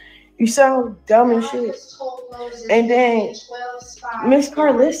 you sound dumb and shit. And then Miss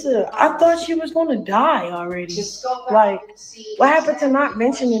Carlissa, I thought she was going to die already. Like, what happened to not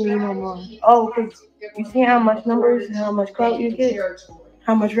mentioning me no more? Oh, because you see how much numbers and how much clout you get?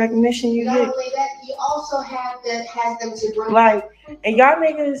 How much recognition you get? You also have that has them to bring. Like, and y'all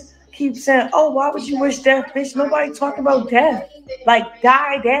niggas keep saying, oh, why would you wish death, bitch? Nobody talk about death. Like,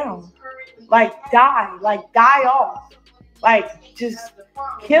 die down. Like, die off. Like, just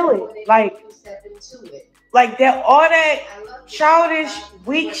kill it. Like that, all that childish,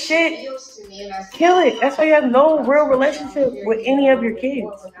 weak shit, kill it. That's why you have no real relationship with any of your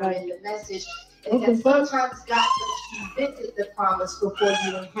kids. Like, what the fuck? Sometimes God lets you visit the promise before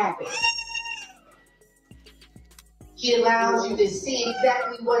you inhabit it. He allows you to see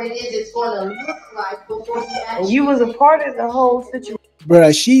exactly what it is it's going to look like before you actually. You was a part of the whole situation.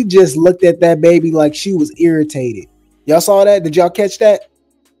 Bruh, she just looked at that baby like she was irritated. Y'all saw that? Did y'all catch that?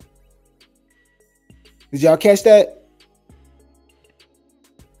 Did y'all catch that?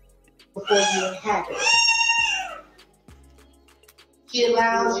 Before you inhabit it. He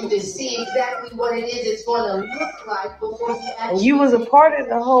allows you to see exactly what it is it's going to look like before you actually. You was a part of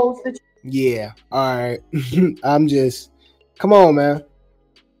the whole situation. Yeah. All right. I'm just, come on, man.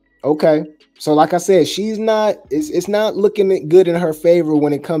 Okay. So like I said, she's not, it's not looking good in her favor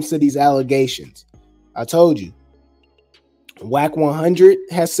when it comes to these allegations. I told you. Wack 100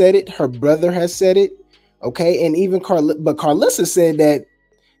 has said it. Her brother has said it. Okay. And even Carlissa said that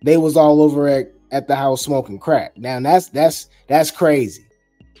they was all over at the house smoking crack. Now that's crazy.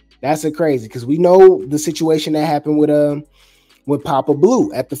 That's a crazy, because we know the situation that happened with Papa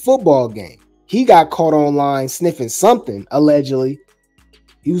Blue at the football game. He got caught online sniffing something, allegedly.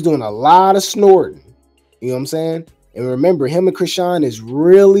 He was doing a lot of snorting. You know what I'm saying? And remember, him and Chrisean is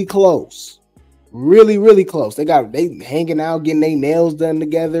really close. Really, really close. They hanging out, getting their nails done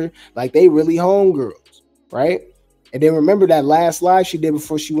together. Like, they really homegirls, right? And then remember that last live she did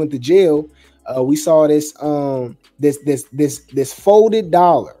before she went to jail. We saw this folded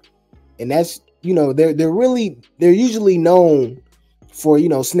dollar. And that's, you know, they're usually known for, you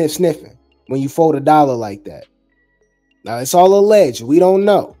know, sniffing when you fold $1 like that. Now it's all alleged. We don't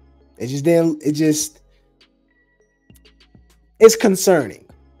know. It's concerning.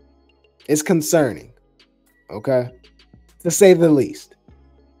 It's concerning. Okay. To say the least.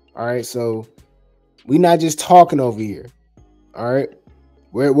 All right. So we're not just talking over here. All right.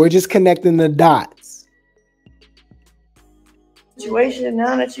 We're just connecting the dots. Situation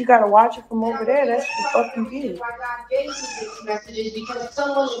now that you gotta watch it from over there, that's the fucking kid.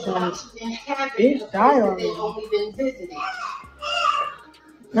 Bitch, die already.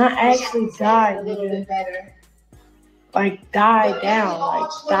 Not actually die, nigga. Like, die down, like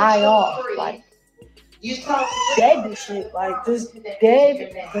die off, like dead and shit, like just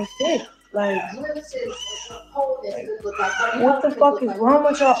dead and shit. Like, what the fuck is wrong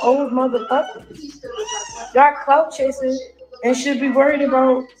with y'all old motherfuckers? Y'all clout chasers and should be worried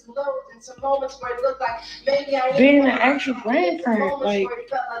about being an actual grandparent. Like,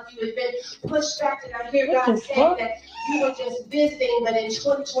 what the fuck? You were just visiting, but in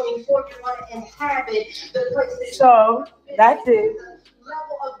 2024 you want to inhabit the place. So that's it.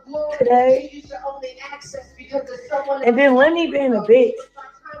 Today. And then Lenny being a bitch.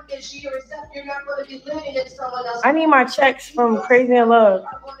 I need my checks from Crazy in Love.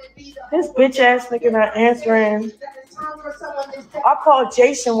 This bitch ass nigga not answering I call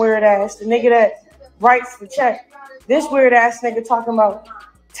Jason weird ass, the nigga that writes the check. This weird ass nigga talking about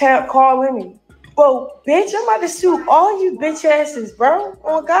calling me. Well, bitch, I'm about to sue all you bitch asses, bro.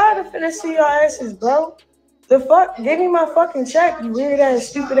 Oh God, I'm finna sue your asses, bro. The fuck? Give me my fucking check, you weird ass,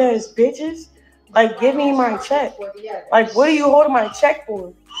 stupid ass bitches. Like, give me my check. Like, what are you holding my check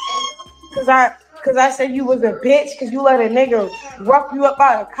for? Cause I said you was a bitch, cause you let a nigga rough you up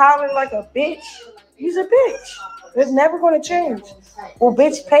by a collar like a bitch. He's a bitch. It's never gonna change. Well,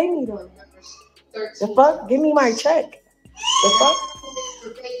 bitch, pay me though. The fuck? Give me my check. The fuck?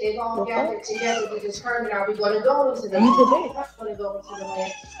 They've all gathered together to determine, are we going to go into the land? We're not going to go into the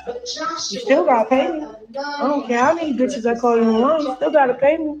land. But Joshua, you still gotta pay me. I don't care how many bitches I call you online. You still gotta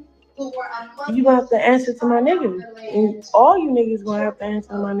pay me. You gonna have to answer to my niggas. And all you niggas gonna have to answer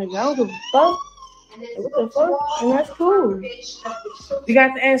to my niggas. I don't give a fuck. What the fuck? And that's cool. You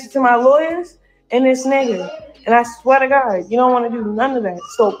got to answer to my lawyers and this nigga. And I swear to God, you don't want to do none of that.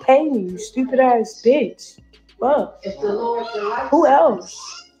 So pay me, you stupid ass bitch. Fuck. Who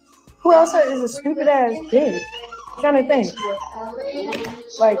else? Who else is a stupid ass bitch? I'm trying to think.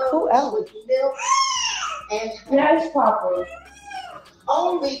 Like, who else? Yes, Papa.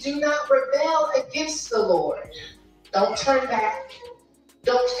 Only do not rebel against the Lord. Don't turn back.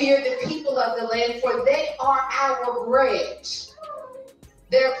 Don't fear the people of the land, for they are our bread.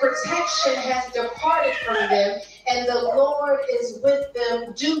 Their protection has departed from them, and the Lord is with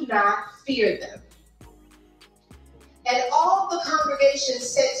them. Do not fear them. And all the congregation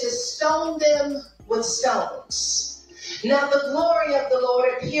said to stone them with stones. Now the glory of the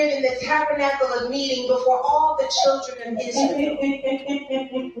Lord appeared in the tabernacle of meeting before all the children of Israel.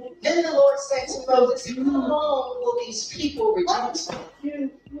 Then the Lord said to Moses, how long will these people reject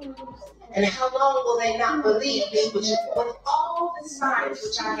me? And how long will they not believe me with all the signs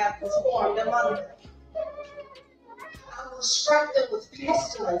which I have performed among them? I will strike them with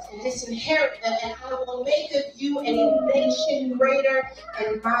pestilence and disinherit them, and I will make of you a nation greater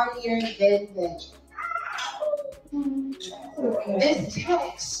and mightier than they. This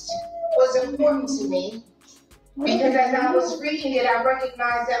text was important to me because as I was reading it, I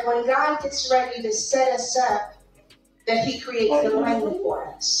recognized that when God gets ready to set us up, that He creates a lane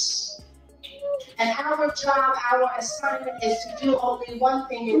for us. And our job, our assignment is to do only one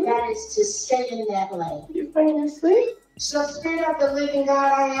thing, and that is to stay in that lane. You falling asleep? So, Spirit of the living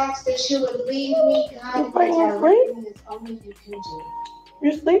God, I ask that you would lead me, guide me, direct me as only you can do.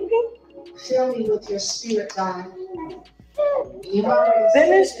 You're sleeping? Fill me with your spirit, God. You've already then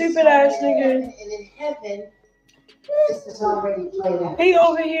this stupid ass nigga. And in heaven, this is already played out. He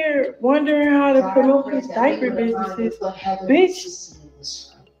over here wondering how to promote his diaper businesses. Bitch,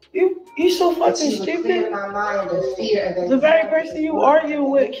 you so fucking stupid. The very person you argue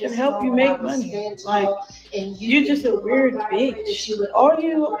with can help you make money. Like, you're just a weird bitch. All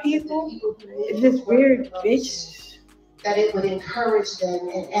you people is just weird bitches. That it would encourage them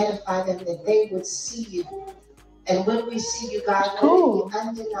and edify them, that they would see you. And when we see you, God, cool.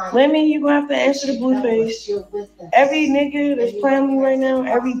 Let me, you gonna have to answer the Blueface. Every nigga that's playing me right now,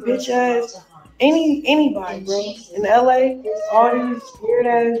 every bitch ass, anybody, bro. In LA, all these weird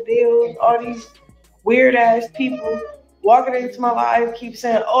ass deals, all these weird ass people walking into my life, keep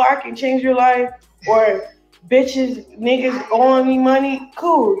saying, oh, I can change your life, or bitches, niggas owing me money.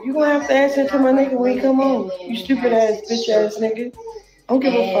 Cool, you gonna have to answer to my nigga when he come home. You stupid ass, bitch ass nigga. I don't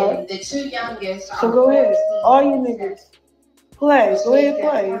give a fuck. The two youngest. So go ahead, all you niggas. Play, go ahead,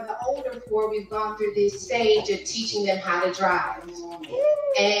 play. The older four, we've gone through this stage of teaching them how to drive.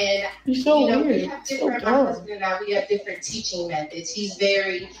 And you're so weird. We have different, my husband and I, we have different teaching methods. He's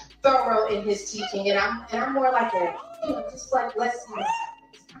very thorough in his teaching, and I'm more like a, just like less.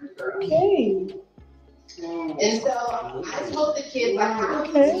 Okay. And so I told the kids, like, I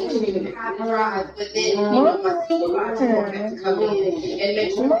can teach you how to drive, but then my supervisor had to come in and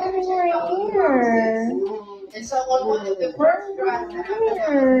make sure that and so on one of the first drives that I went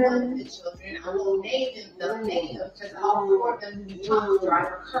out with one of the children, I won't name them because all four of them who taught to drive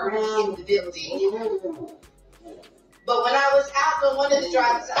are currently in the building. But when I was out on one of the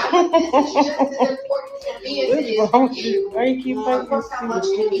drives, I was this is just as important for me as it is for you. Of course, I want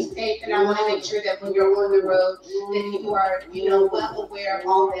you to be safe, and I want to make sure that when you're on the road, that you are, well aware of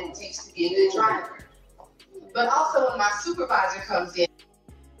all that it takes to be a good driver. But also, when my supervisor comes in,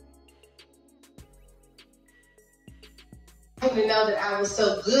 I didn't know that I was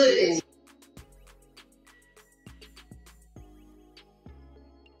so good in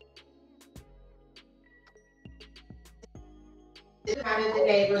out in the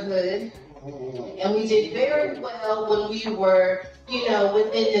neighborhood, And we did very well when we were, you know,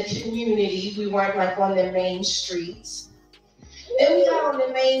 within the community. We weren't like on the main streets. Then we got on the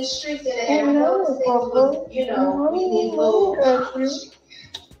main streets and I noticed things was, you know, we need little apology.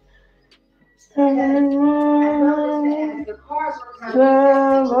 And I noticed that as the cars were coming,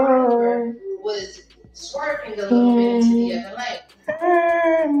 that the driver was swerving a little bit into the other lane.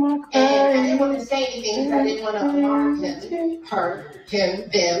 And I didn't want to say anything because I didn't want to alarm him, her, him,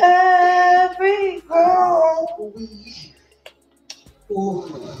 them. Every girl.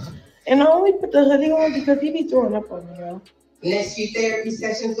 And I only put the hoodie on because he be throwing up on me, yo. Next few therapy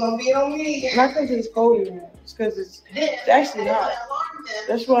sessions gonna be on me. Not because it's cold in here. It's because it's actually hot.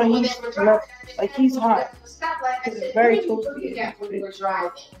 That's why he's like he's hot. Because it's very toasty. When we were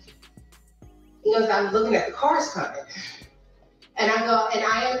driving, because I'm looking at the cars coming, and I go, and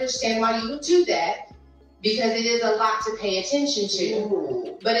I understand why you would do that because it is a lot to pay attention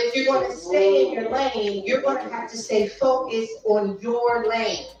to. But if you're going to stay in your lane, you're going to have to stay focused on your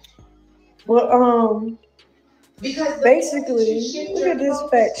lane. Well, because basically, look at this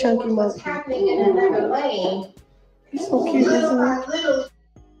fat chunky monkey. Happening in another lane. He's so cute, little by isn't little,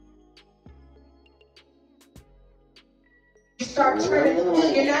 you start turning the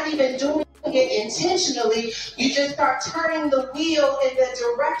wheel. You're not even doing it intentionally. You just start turning the wheel in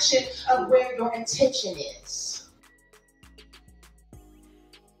the direction of where your intention is.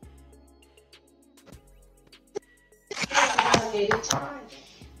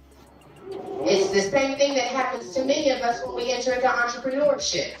 It's the same thing that happens to many of us when we enter into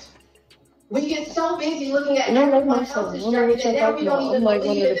entrepreneurship. We get so busy looking at everyone else's journey that now we don't even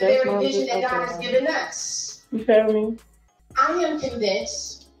believe in the very vision that God has given us. You feel me? I am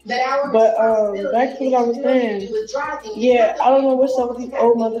convinced that our back to what I was saying. Yeah, I don't know what's up with these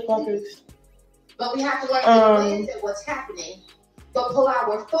old motherfuckers. But we have to learn to glance at what's happening, but pull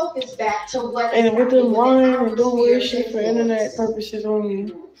our focus back to what. And with them lying and doing weird shit for internet purposes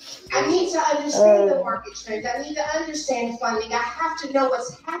only. I need to understand the market trends. I need to understand funding. I have to know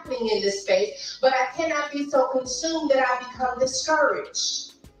what's happening in this space, but I cannot be so consumed that I become discouraged.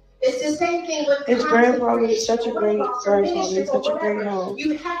 It's the same thing with his grandfather is such a great grandfather. He's such a great home.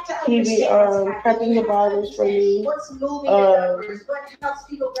 You have to he be prepping the bottles for me. What's moving the numbers? What helps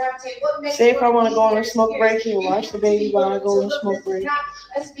people gravitate? What makes say if I want to go on a smoke break, he'll watch the baby while I go on a smoke break. Not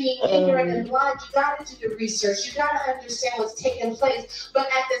us being ignorant and blind. You got to do the research. You got to understand what's taking place. But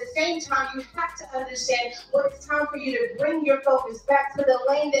at the same time, you have to understand when it's time for you to bring your focus back to the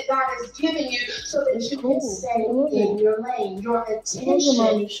lane that God has given you, so that you can stay in your lane. Your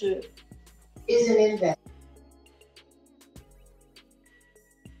attention is an investment.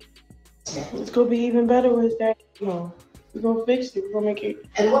 It's gonna be even better with that. You know, we're gonna fix it. We're gonna make it.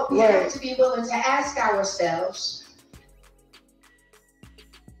 And what we have to be willing to ask ourselves.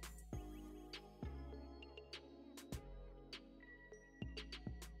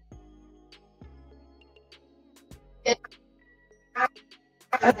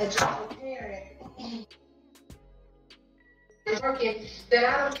 As a child parent.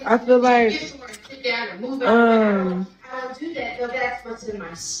 I feel like I don't do that, but that's what's in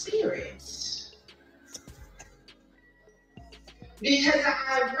my spirit. Because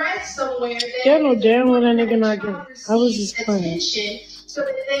I read somewhere that y'all know damn well that nigga not gay. I was just playing. So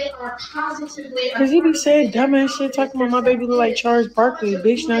that they are positively. Cause he be saying dumbass shit talking about my baby look like Charles Barkley.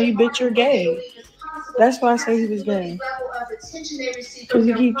 Bitch, now you bitch you're gay. That's why I say he was gay. Cause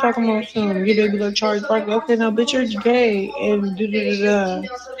he keep talking about some your baby look Charles Barkley. Okay, now bitch you're gay and da.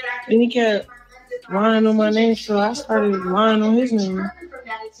 Then he kept lying on my name, so I started lying on his name.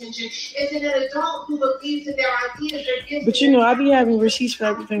 But you know, I be having receipts for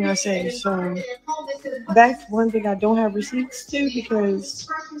everything I say. So that's one thing I don't have receipts to because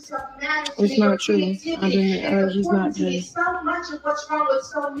it's not true. He's not gay.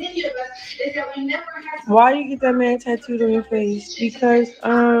 Why you get that man tattooed on your face? Because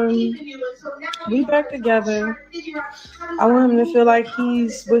we back together. I want him to feel like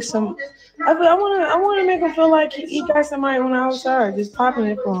he's with some. I want to make him feel like he got somebody on the outside just popping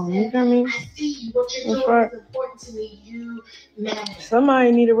it for him. You feel me?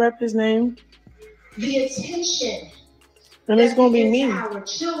 Somebody need to rep his name. The attention. And it's gonna be me. And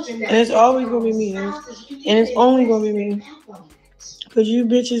it's always gonna be me. And it's only gonna be me. Cause you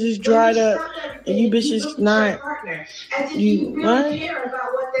bitches is dried up, and you bitches not. You what? Care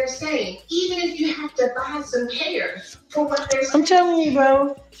about what they're saying, even if you have to buy some care for what they're saying. I'm telling you,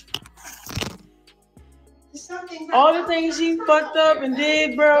 bro. All the things he fucked up and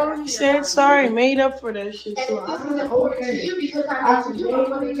did, bro, he said sorry, made up for that shit. So this is important to you because I want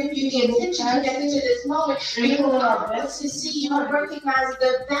to give you the attention connected to this moment because I want to see you recognize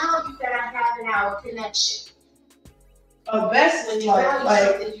the value that I have in our connection. Our best in life,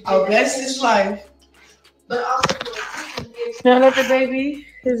 like our best is life. But also, now that the baby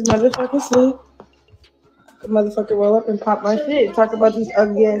is motherfucking sleep, the motherfucker roll up and pop my shit. Talk about these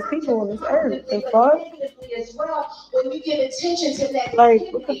ugly ass people on this earth. The fuck? when you get attention to that, like,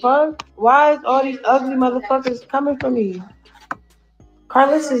 what the fuck? Why is all these ugly motherfuckers coming for me?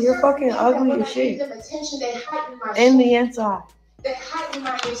 Carlissa, you're fucking ugly as shit. In the inside. That heighten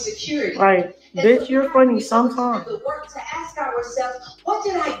my insecurity. Right. Bitch, you're funny sometimes. The work to ask ourselves, what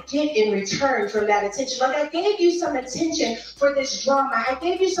did I get in return from that attention? Like, I gave you some attention for this drama. I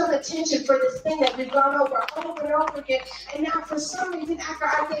gave you some attention for this thing that we've gone over and over again. And now, for some reason, after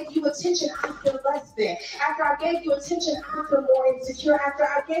I gave you attention, I feel less than. After I gave you attention, I feel more insecure. After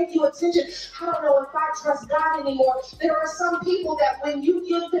I gave you attention, I don't know if I trust God anymore. There are some people that when you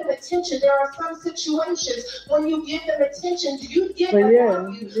give them attention, there are some situations when you give them attention, you give them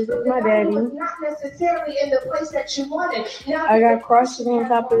value. This is my daddy. Not necessarily in the place that you wanted. Now I got crosses on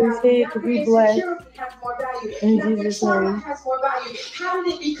top of his head to be blessed. Has more value. In now Jesus' your name. Has more value. How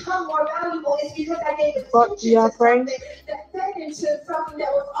did it become more valuable? It's because I gave attention to something that fed into something that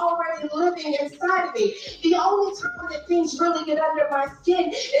was already living inside of me. The only time that things really get under my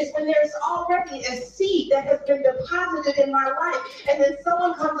skin is when there's already a seed that has been deposited in my life, and then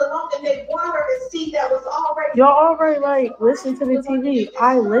someone comes along and they water a seed that was already. Y'all already like listen to the TV.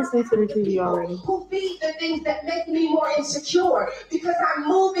 I listen to the TV already. Who feed the things that make me more insecure because I'm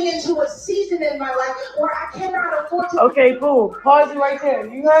moving into a season in my life where I cannot afford to. Okay, cool. Pause it right there.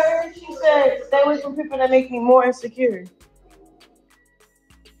 You heard her? She said, stay away from people that make me more insecure.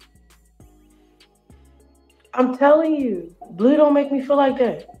 I'm telling you, Blue don't make me feel like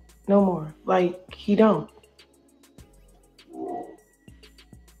that no more. Like, he don't.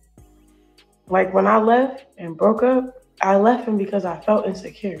 Like, when I left and broke up, I left him because I felt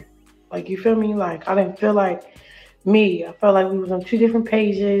insecure. Like, you feel me? Like, I didn't feel like me. I felt like we was on two different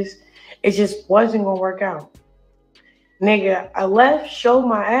pages. It just wasn't gonna work out. Nigga, I left, showed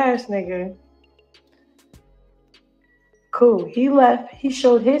my ass, nigga. Cool. He left, he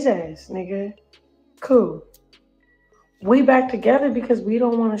showed his ass, nigga. Cool. We back together because we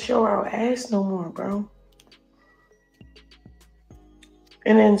don't want to show our ass no more, bro.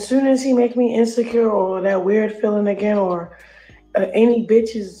 And then as soon as he make me insecure or that weird feeling again or any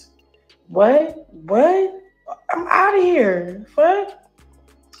bitches, what? I'm out of here. Fuck.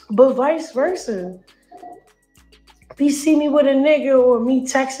 But vice versa. If you see me with a nigga or me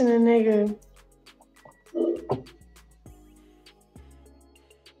texting a nigga,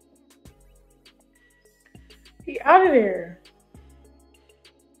 he out of there.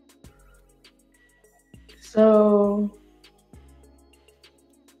 So,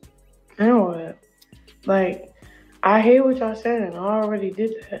 you know what? Like, I hear what y'all saying. I already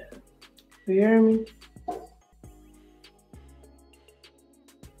did that. You hear me?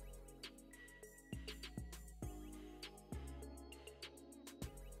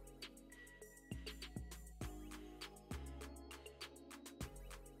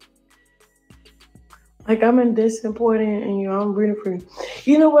 Like, I'm in disappointed in you. I'm rooting for you.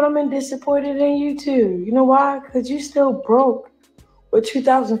 You know what? I'm in disappointed in you too. You know why? Because you still broke with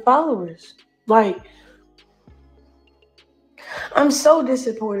 2,000 followers. Like, I'm so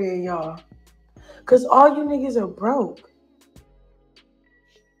disappointed in y'all. Because all you niggas are broke.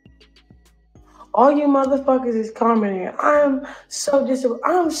 All you motherfuckers is commenting. I'm so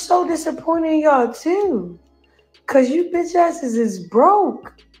disappointed in y'all too. Because you bitch asses is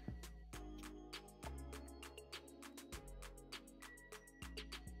broke.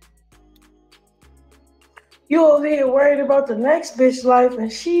 You over here worried about the next bitch life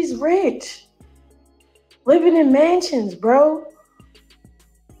and she's rich. Living in mansions, bro.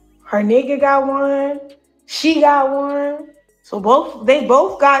 Her nigga got one. She got one. So they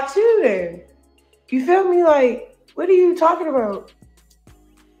both got two then. You feel me? Like, what are you talking about?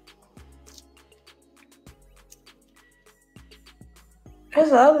 That's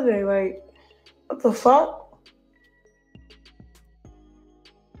the other day. Like, what the fuck?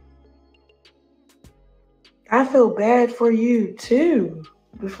 I feel bad for you too.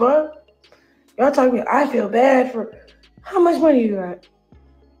 The fuck? Y'all talking about I feel bad for how much money you got?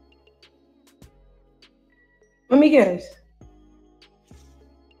 Let me guess.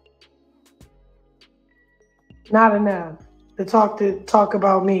 Not enough to talk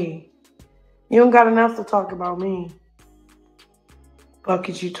about me. You don't got enough to talk about me. Fuck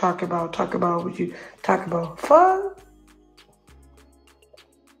could you talk about? Talk about what you talk about. Fuck.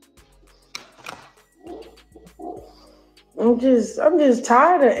 I'm just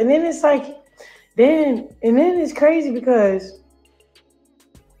tired of, and then it's like, then it's crazy because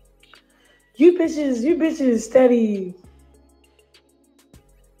you bitches steady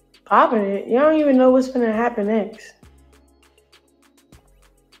popping it. You don't even know what's gonna happen next.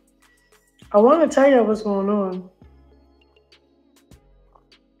 I want to tell you what's going on.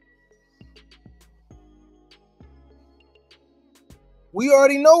 We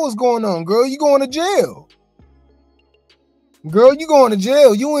already know what's going on, girl. You going to jail. Girl, you going to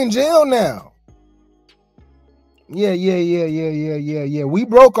jail. You in jail now. Yeah. We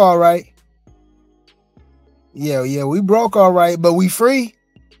broke all right. Yeah, we broke all right, but we free.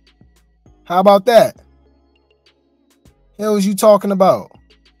 How about that? Hell was you talking about?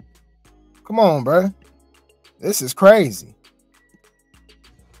 Come on, bro. This is crazy.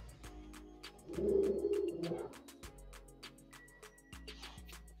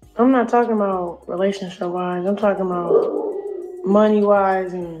 I'm not talking about relationship-wise. I'm talking about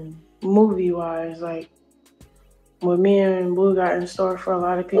money-wise and movie-wise. Like, what me and Blue got in store for a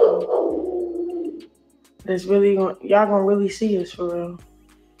lot of people. That's really y'all gonna really see us for real.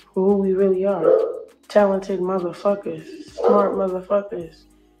 For who we really are. Talented motherfuckers. Smart motherfuckers.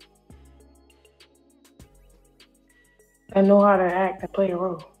 That know how to act and play a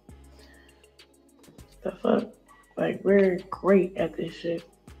role. The fuck? Like, we're great at this shit.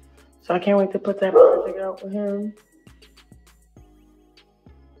 So I can't wait to put that project out with him.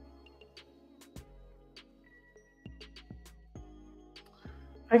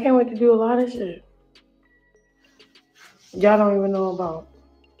 I can't wait to do a lot of shit y'all don't even know about.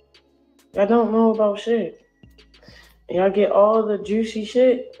 Y'all don't know about shit. And y'all get all the juicy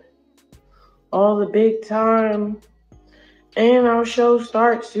shit, all the big time, and our show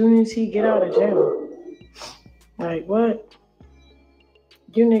starts soon as he get out of jail. Like, what?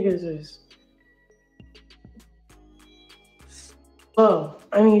 You niggas is... Oh,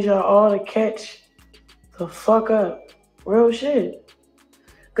 I need y'all all to catch the fuck up. Real shit.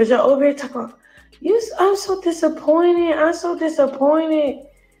 Cause y'all over here talking about, I'm so disappointed. I'm so disappointed.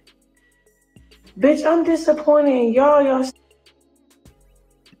 Bitch, I'm disappointed in y'all.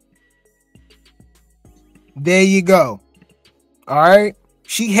 There you go. All right.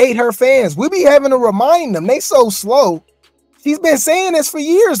 She hate her fans. We be having to remind them. They so slow. She's been saying this for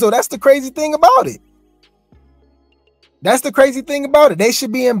years, though. That's the crazy thing about it. That's the crazy thing about it. They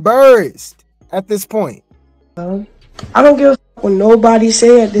should be embarrassed at this point. I don't give a fuck what nobody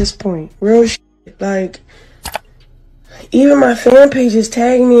say at this point. Real shit. Like, even my fan pages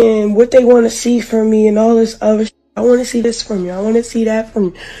tag me in what they want to see from me and all this other shit. I want to see this from you. I want to see that from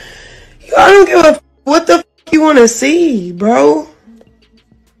you. I don't give a fuck what the fuck you want to see, bro.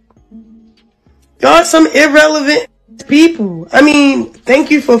 Y'all some irrelevant people. I mean, thank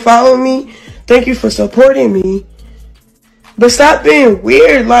you for following me. Thank you for supporting me. But stop being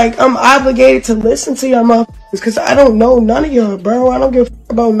weird. Like, I'm obligated to listen to y'all motherfuckers because I don't know none of y'all, bro. I don't give a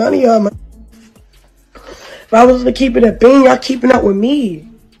fuck about none of y'all. If I was to keep it a bean, y'all keeping up with me.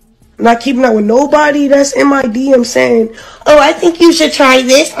 I'm not keeping up with nobody that's in my DM saying, oh, I think you should try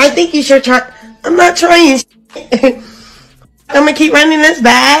this. I think you should try. I'm not trying shit. I'm going to keep running this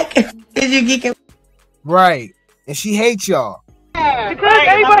back. Right. And she hates y'all. Because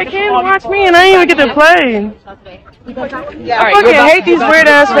everybody came to watch me and I didn't even get to play. I fucking hate these weird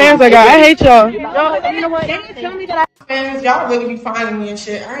ass fans I got. I hate y'all. You know what? They didn't tell me that fans, y'all really be finding me and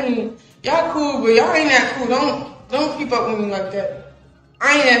shit. Y'all cool, but y'all ain't that cool. Don't keep up with me like that.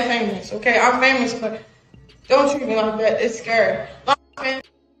 I ain't that famous, okay? I'm famous, but don't treat me like that. It's scary.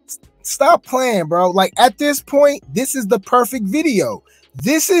 Stop playing, bro. Like, at this point, this is the perfect video.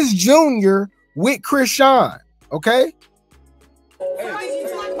 This is Junior with Chrisean, okay?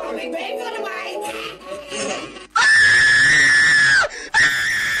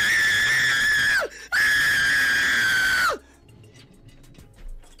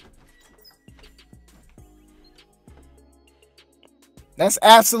 That's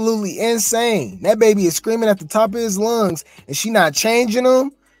absolutely insane. That baby is screaming at the top of his lungs, and she not changing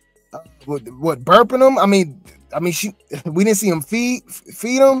him. What burping him? I mean, we didn't see him feed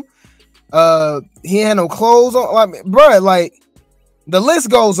him. He had no clothes on. Like, bro, like, the list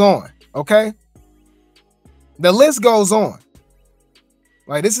goes on. Okay, the list goes on.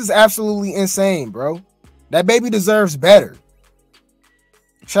 Like, this is absolutely insane, bro. That baby deserves better.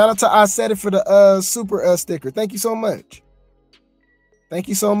 Shout out to I Said It for the super sticker. Thank you so much. Thank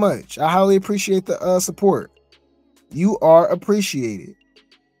you so much. I highly appreciate the support. You are appreciated.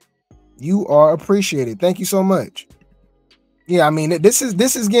 You are appreciated. Thank you so much. Yeah, I mean, this is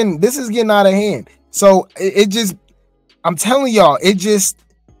getting out of hand. So it just, I'm telling y'all, it just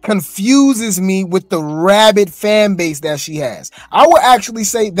confuses me with the rabid fan base that she has. I would actually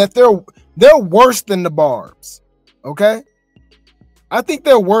say that they're worse than the Barbs. Okay, I think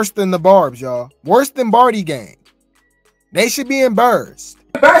they're worse than the Barbs, y'all. Worse than Barty Gang. They should be embarrassed.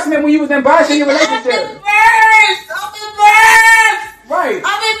 Embarrassment when you was embarrassed in your relationship. I'm embarrassed. Right.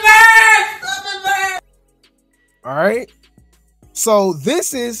 I'm embarrassed. All right. So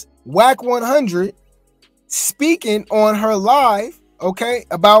this is Wack 100 speaking on her live, okay,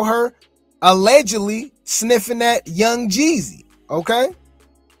 about her allegedly sniffing at Young Jeezy. Okay.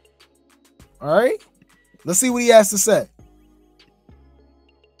 All right. Let's see what he has to say.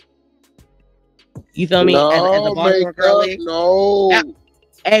 You feel me? No, as a Baltimore girl, no.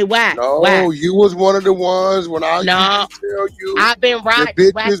 Hey, Wack. No, Wack. you was one of the ones when I used to tell you. I've been riding.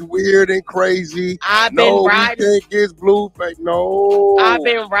 The bitch is weird and crazy. I've been riding. We can't get Blueface. No. I've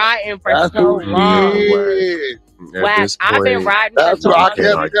been riding for so long. Wack, I've been riding for so long. That's what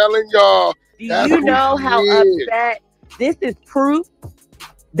I kept telling y'all. Do you know how upset? This is proof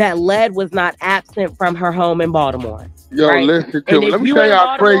that Lead was not absent from her home in Baltimore. Yo, right? Listen to me. Let me tell you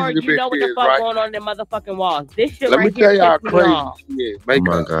how crazy the bitch is, right? You know what the fuck going on in them motherfucking walls. This shit Let right me tell you here how pisses me crazy off. she is. Oh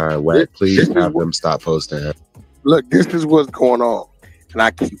my God, Wack, please have them stop posting her. Look, this is what's going on. And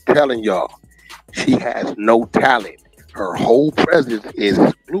I keep telling y'all, she has no talent. Her whole presence is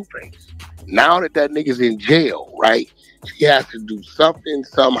Blueface. Now that nigga's in jail, right? She has to do something,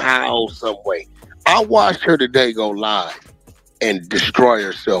 somehow, some way. I watched her today go live and destroy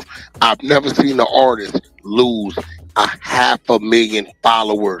herself. I've never seen an artist lose 500,000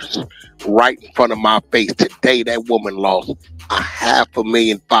 followers right in front of my face. Today, that woman lost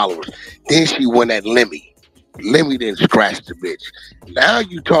 500,000 followers. Then she went at Lemmy. Lemmy didn't scratch the bitch. Now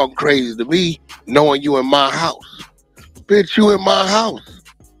you talking crazy to me, knowing you in my house. Bitch, you in my house.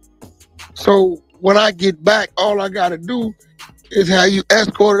 So when I get back, all I gotta do is have you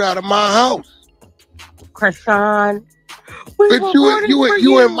escorted out of my house. Chrisean. Bitch,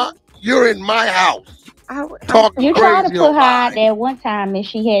 you're in my house. Talking you crazy. tried to put her out there one time and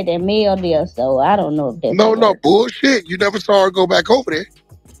she had that mail there, so I don't know if that's no bullshit. You never saw her go back over there.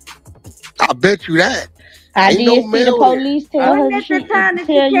 I bet you that. I did see the police tell her Wasn't that the time that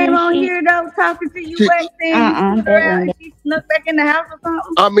she came on here though talking to you and she snuck back in the house or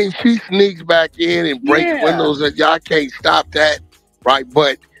something? I mean, she sneaks back in and breaks windows and y'all can't stop that, right?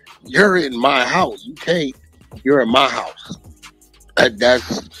 But you're in my house. You're in my house.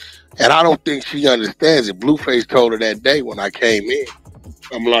 And I don't think she understands it. Blueface told her that day when I came in.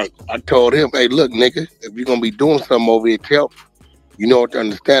 I told him, hey, look, nigga, if you're gonna be doing something over here, tell me. You know what to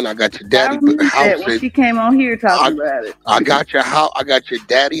understand. I got your daddy house when she came on here talking about it. I got your house. I got your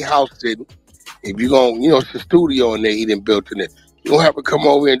daddy house sitting. If you're gonna, it's a studio in there. He didn't build in it. You don't have to come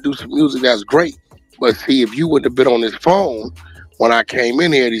over here and do some music. That's great. But see, if you wouldn't have been on this phone when I came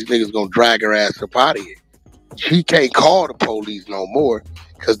in here, these niggas gonna drag her ass up out of here. She can't call the police no more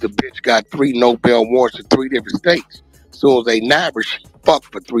because the bitch got 3 no-bail warrants in 3 different states. As soon as they nab her, she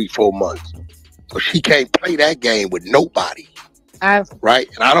fucked for 3-4 months. So she can't play that game with nobody. Right?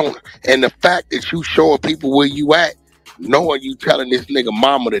 And the fact that you showing people where you at, knowing you telling this nigga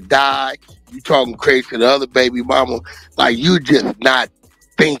mama to die, you talking crazy to the other baby mama, like you just not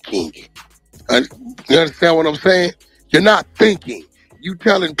thinking. You understand what I'm saying? You're not thinking. You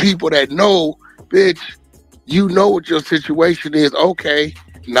telling people that know, bitch, you know what your situation is. Okay,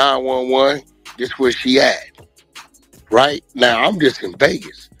 911, this where she at. Right? Now, I'm just in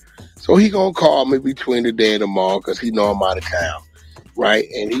Vegas. So he gonna call me between the day and tomorrow because he know I'm out of town. Right?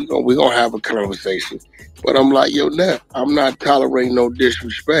 And we're gonna have a conversation. But I'm like, yo, nah, I'm not tolerating no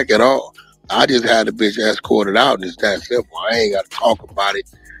disrespect at all. I just had the bitch escorted out and it's that simple. I ain't gotta talk about it,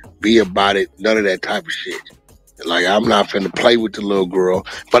 be about it, none of that type of shit. Like, I'm not finna play with the little girl,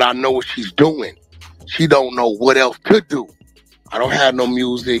 but I know what she's doing. She don't know what else to do. I don't have no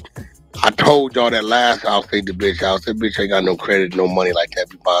music. I told y'all that last house ain't the bitch house. That bitch ain't got no credit, no money like that.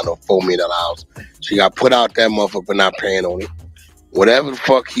 Be buying no $4 million house. She got put out that motherfucker not paying on it. Whatever the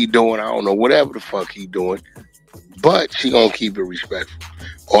fuck he doing, I don't know. Whatever the fuck he doing. But she gonna keep it respectful.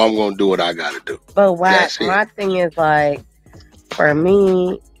 Or I'm gonna do what I gotta do. But my thing is like, for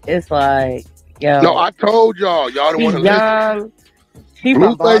me, it's like, yo. No, I told y'all. Y'all don't want to listen.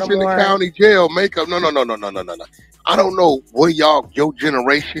 Blueface in the county jail, makeup. No. I don't know what your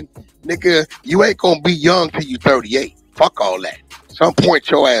generation, nigga, you ain't gonna be young till you 38. Fuck all that. Some point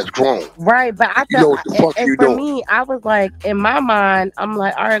your ass grown. Right, but I know what the fuck you doing. Me, I was like, in my mind, I'm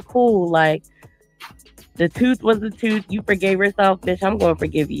like, all right, cool. Like, the tooth was the tooth. You forgave yourself, bitch. I'm gonna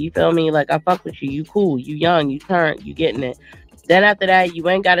forgive you. You feel me? Like, I fuck with you. You cool. You young. You turned. You getting it. Then after that, you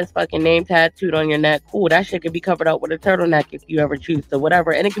ain't got his fucking name tattooed on your neck. Cool, that shit could be covered up with a turtleneck if you ever choose to,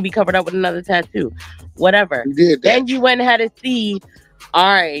 whatever. And it can be covered up with another tattoo, whatever. Then you went and had his seed. All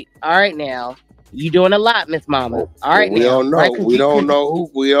right now. You doing a lot, Miss Mama. All right, we don't know. Right? We don't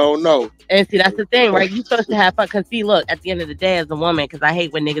know. And see, that's the thing, right? You supposed to have fun. Because see, look, at the end of the day, as a woman, because I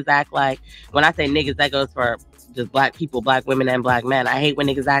hate when niggas act like, when I say niggas, that goes for just black people, black women, and black men. I hate when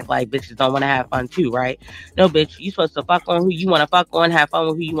niggas act like bitches don't want to have fun too, right? No, bitch, you supposed to fuck on who you want to fuck on, have fun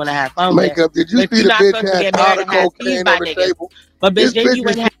with who you want to have fun with. Makeup, did you see the bitch had powder cocaine on the table? But bitch, you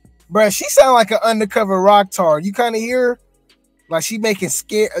wouldn't have. Bruh, she sound like an undercover rock tar. You kind of hear her? Like she making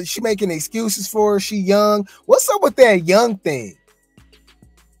excuses for her. She young. What's up with that young thing?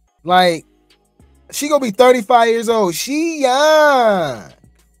 Like, she gonna be 35 years old. She young.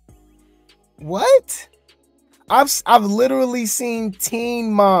 What? I've literally seen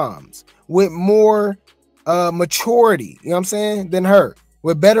teen moms with more maturity, you know what I'm saying, than her,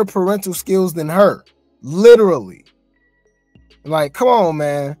 with better parental skills than her. Literally. Like, come on,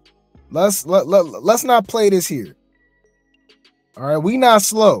 man. Let's not play this here. All right, we not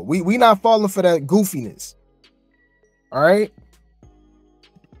slow. We not falling for that goofiness. All right.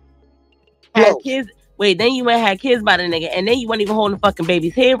 Had kids. Wait, then you went and had kids by the nigga, and then you weren't even holding the fucking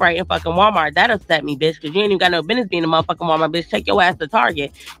baby's head right in fucking Walmart. That upset me, bitch, because you ain't even got no business being a motherfucking Walmart, bitch. Take your ass to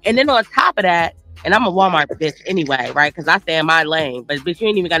Target. And then on top of that, and I'm a Walmart bitch anyway, right? Because I stay in my lane. But bitch, you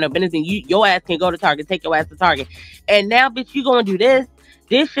ain't even got no business, and your ass can go to Target. Take your ass to Target. And now, bitch, you gonna do this?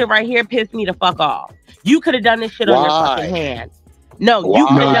 This shit right here pissed me the fuck off. You could have done this shit on your fucking hand. No, you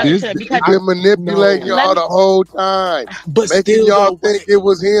could have done this shit because I've been manipulating y'all the whole time, but making y'all think it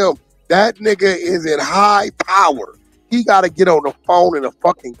was him. That nigga is in high power. He got to get on the phone in a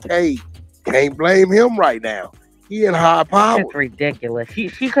fucking cave. Can't blame him right now. He in high power. It's ridiculous. She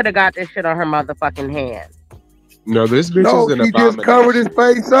could have got this shit on her motherfucking hand. No, this bitch is an abomination. Just covered his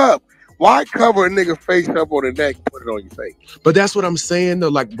face up. Why cover a nigga face up on the neck and put it on your face? But that's what I'm saying though.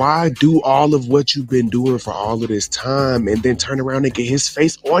 Like, why do all of what you've been doing for all of this time and then turn around and get his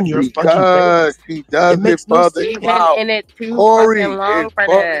face on your fucking face? Because he does it for the clout. She's been in it too fucking long for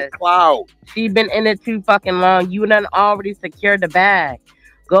this. She's been in it too fucking long. You done already secured the bag.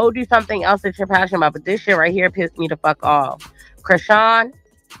 Go do something else that you're passionate about. But this shit right here pissed me the fuck off. Chrisean,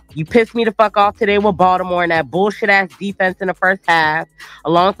 you pissed me the fuck off today with Baltimore and that bullshit ass defense in the first half,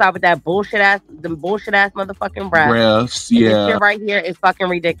 alongside with that bullshit ass motherfucking refs. Yeah. This shit right here is fucking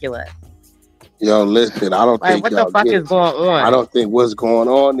ridiculous. Yo, listen, I don't think what the fuck is going on? I don't think what's going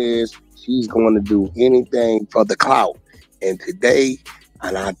on is she's going to do anything for the clout. And today,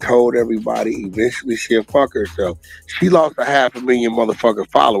 and I told everybody, eventually she'll fuck herself. She lost 500,000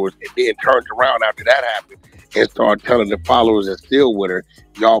 motherfucking followers and then turned around after that happened and started telling the followers that still with her,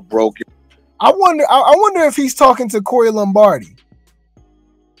 y'all broke it. I wonder if he's talking to Corey Lombardi.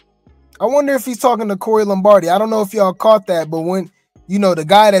 I don't know if y'all caught that, but when, you know, the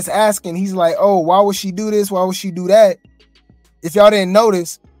guy that's asking, he's like, oh, why would she do this? Why would she do that? If y'all didn't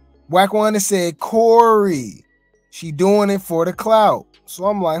notice, Wack One said, Corey, she doing it for the clout. So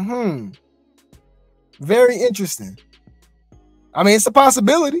I'm like, very interesting. I mean, it's a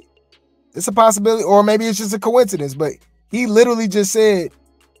possibility. Or maybe it's just a coincidence, but he literally just said,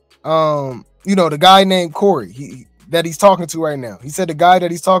 you know, the guy named Corey that he's talking to right now. He said the guy that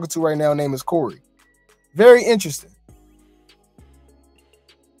he's talking to right now name is Corey. Very interesting.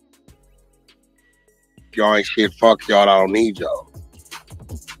 Y'all ain't shit. Fuck y'all. I don't need y'all.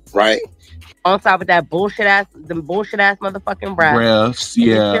 Right? On top of that bullshit ass motherfucking refs.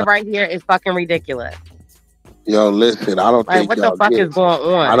 Yeah. This shit right here is fucking ridiculous. Yo, listen, I don't think what the fuck is going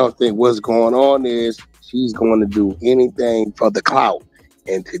on? I don't think what's going on is she's going to do anything for the clout.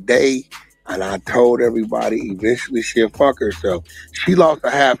 And today, and I told everybody, eventually she'll fuck herself. She lost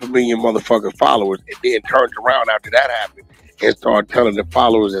 500,000 motherfucking followers and then turned around after that happened and started telling the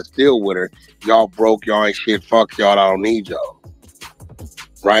followers that still with her, y'all broke, y'all ain't shit, fuck y'all, I don't need y'all.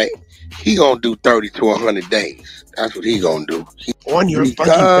 Right? He gonna do 30 to 100 days. That's what he gonna do. On your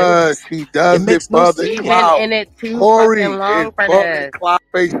fucking face. He does it for the clout. And it too Corey fucking long for this.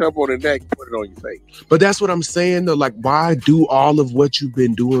 Face up on the neck, put it on your face. But that's what I'm saying though. Like, why do all of what you've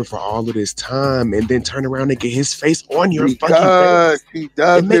been doing for all of this time and then turn around and get his face on your fucking face? Because he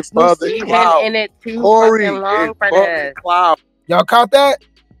does it for the clout. And it too fucking long for this. Y'all caught that?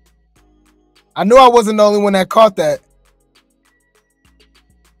 I knew I wasn't the only one that caught that.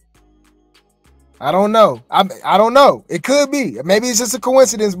 I don't know. I don't know. It could be. Maybe it's just a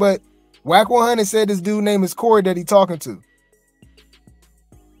coincidence, but Wack 100 said this dude name is Corey that he talking to.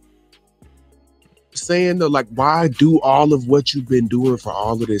 saying though, like, why do all of what you've been doing for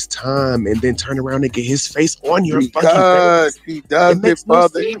all of this time and then turn around and get his face on your fucking face? She does it for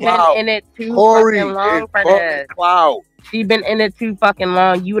the clout. In it too Corey, fucking long it's for for this. the clout. She been in it too fucking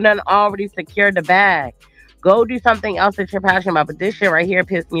long. You done already secured the bag. Go do something else that you're passionate about. But this shit right here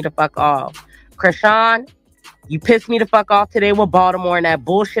pissed me the fuck off. Chrisean, you pissed me the fuck off today with Baltimore and that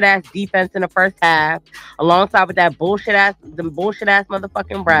bullshit ass defense in the first half, alongside with that bullshit ass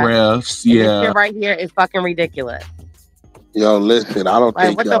motherfucking refs. Yeah. This shit right here is fucking ridiculous. Yo, listen, I don't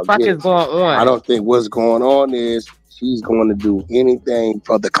think what the fuck is going on? I don't think what's going on is she's going to do anything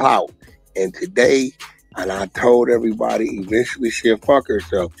for the clout. And today, and I told everybody, eventually she'll fuck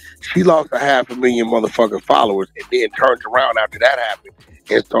herself. She lost 500,000 motherfucking followers and then turned around after that happened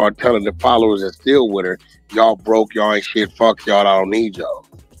and started telling the followers that's still with her, y'all broke, y'all ain't shit, fuck y'all, I don't need y'all.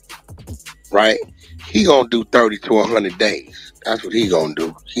 Right? He gonna do 30 to 100 days. That's what he gonna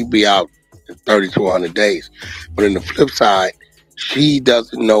do. He be out in 30 to 100 days. But in the flip side, she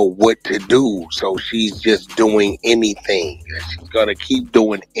doesn't know what to do, so she's just doing anything. She's gonna keep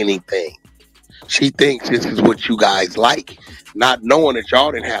doing anything. She thinks this is what you guys like, not knowing that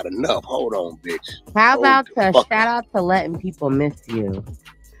y'all didn't have enough. Hold on, bitch. How about to shout out to letting people miss you?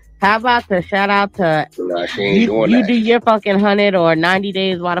 How about to shout out to she ain't doing you that. do your fucking 100 or 90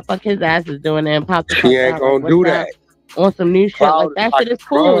 days while the fuck his ass is doing it and pop the She fuck ain't out, gonna like, do that. On some new shit. Cloud Like that is like shit is a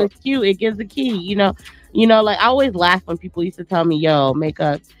cool. drug. It's cute. It gives a key. You know, like I always laugh when people used to tell me, yo,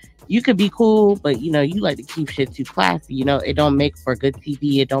 makeup, you could be cool, but you know, you like to keep shit too classy. You know, it don't make for good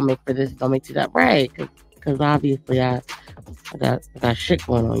TV. It don't make for this. It don't make for that. Right. Because obviously I got shit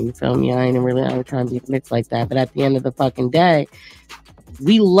going on. You feel me? I ain't trying to be mixed like that. But at the end of the fucking day,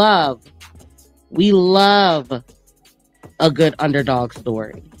 we love a good underdog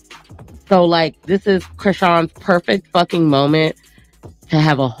story. So like, this is Chrisean's perfect fucking moment to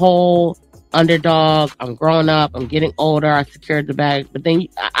have a whole underdog. I'm growing up. I'm getting older. I secured the bag. But then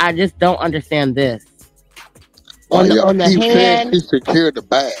I just don't understand this. On the hand, she secured the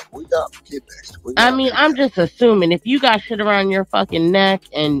bag. We got to get that. I mean, I'm just assuming if you got shit around your fucking neck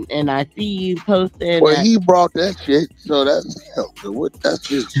and I see you posting. Well, he brought that shit, so that's him. That's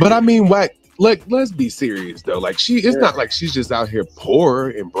his shit. But I mean, what? Like, let's be serious though. Like, it's not like she's just out here poor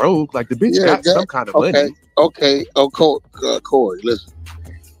and broke. Like, the bitch got some kind of money. Okay. Corey, listen.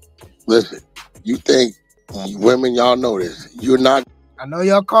 You think women, y'all know this? You're not. I know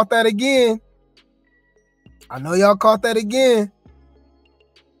y'all caught that again.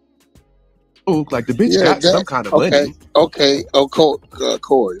 Oh, like the bitch got some kind of money. Okay.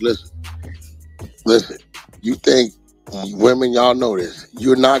 Corey, listen. You think women, y'all know this?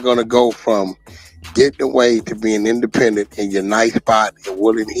 You're not gonna go from getting away to being independent in your nice spot in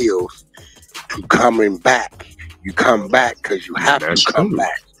Woodland Hills to coming back. You come back because you have to come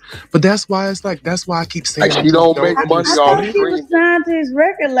back. But that's why I keep saying like she don't make money on the stream. She was signed to his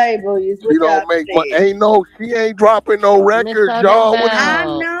record label. She don't make money. She ain't dropping no records, y'all. I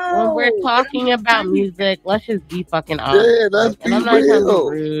know. When we're talking about music, let's just be fucking honest. Yeah, let's be I'm not trying to be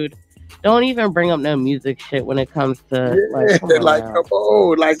rude. Don't even bring up no music shit when it comes to come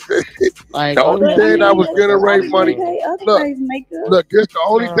on, the only thing that was generate money. Look, this the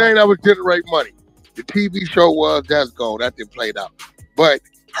only thing that was generate money. The TV show was that's gone. That didn't play out. But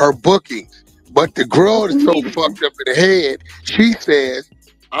her bookings. But the girl is so fucked up in the head. She says,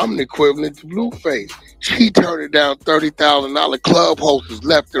 I'm the equivalent to Blueface. She turned down $30,000 club hosts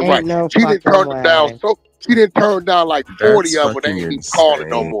left and right. She didn't turn them down. So she didn't turn down like 40 of them. They ain't even calling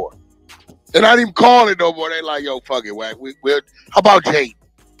no more. They're not even calling no more. They like, yo, fuck it, Wack. How about Jade?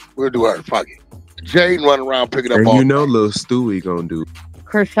 We'll do her. Fuck it. Jade running around picking up and all. You know, little Stewie gonna do.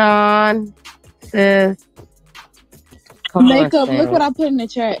 Chrisean, sis. Makeup. Look what I put in the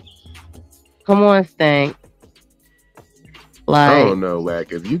chat. Come on, Stank. Like, I don't know,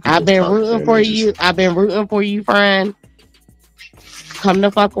 Wack. If you, I've been rooting for you. I've been rooting for you, friend. Come the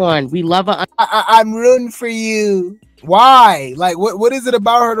fuck on. We love her. I'm rooting for you. Why? Like, what is it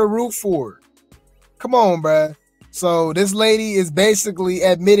about her to root for? Come on, bruh. So this lady is basically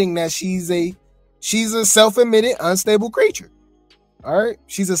admitting that she's a self-admitted unstable creature. All right,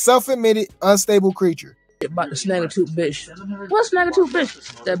 she's a self-admitted unstable creature. About the snagger-tooth bitch. What's snagger-tooth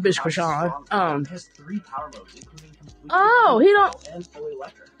bitch? That bitch Chrisean. Oh, he don't.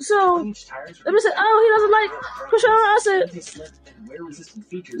 So let me say, oh, he doesn't like Chrisean. I said,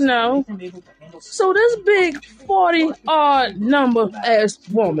 no. So this big 40-odd number ass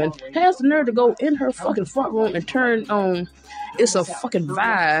woman has the nerve to go in her fucking front room and turn on It's a Fucking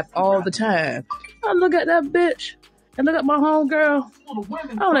Vibe all the time. I look at that bitch. And look at my homegirl.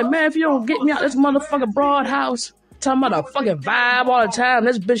 I'm like, man, if you don't get me out this motherfucking broad house, Talking about a fucking vibe all the time.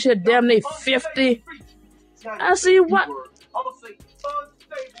 This bitch here damn near 50. I see what.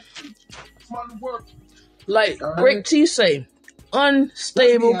 Like Grape T say,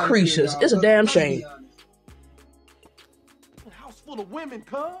 unstable creatures. It's a damn shame. House full of women,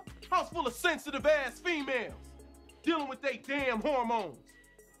 cuz. House full of sensitive ass females. Dealing with they damn hormones.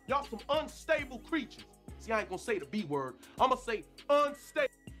 Y'all some unstable creatures. See, I ain't gonna say the B word. I'm gonna say unstable.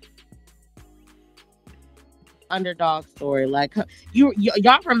 Underdog story. Like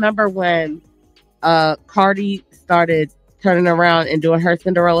y'all remember when Cardi started turning around and doing her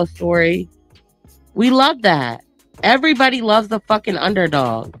Cinderella story? We love that. Everybody loves the fucking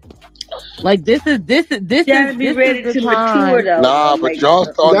underdog. Like this is be ready to mature though. Nah, but y'all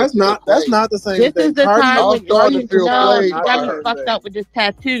started. That's not the same this thing. is the time when starting to feel played she by got me her. fucked up with this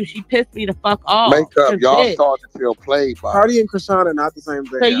tattoo. She pissed me the fuck off. Makeup, y'all Bitch. starting to feel played by her. Cardi and Chrisean are not the same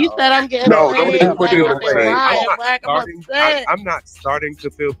thing. So you said I'm getting No, played. don't even put it in the Black, same. Black, I'm not starting to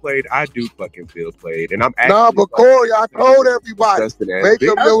feel played. I do fucking feel played, and I'm Nah, but Corey, I told everybody.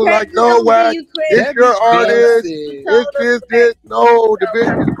 Makeup was like, no, Wack, it's your artist. It's this. No, the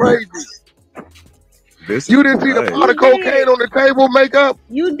bitch is crazy. You didn't see the pot of cocaine on the table, Makeup?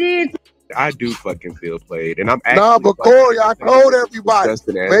 You did. I do fucking feel played, and I'm Nah, but Corey, I told everybody.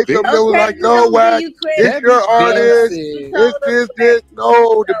 Makeup was like, no, Wack, it's your artist. It's this.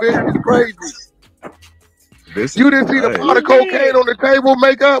 No, the bitch is crazy. You didn't see the pot of cocaine on the table,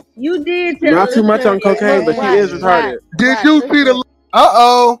 Makeup? You did. Not too much on cocaine, but she is retarded. Did you see the?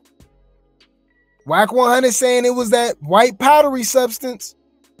 Wack 100 saying it was that white powdery substance.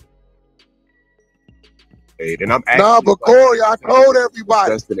 And I'm nah, but Corey, I told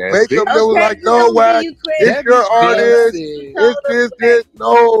everybody. Makeup was like, no, Wack, it's your artist. It's this.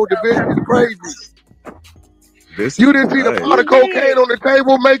 No, the bitch is crazy. You didn't see the pot of cocaine on the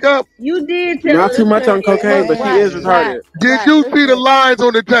table, Makeup? You did. Not too much on cocaine, but she is retarded. Did you see the lines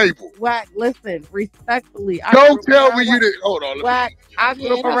on the table? Wack, listen, respectfully. Don't tell me you didn't. Hold on. Wack, I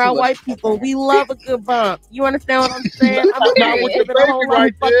grew up around white people. We love a good bump. You understand what I'm saying? I'm over here giving a whole lot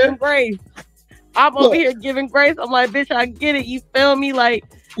of fucking grace. I'm over here giving grace. I'm like, bitch, I get it. You feel me? Like,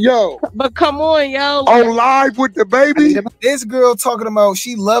 yo. But come on, yo. Like, on Live with the Baby? This girl talking about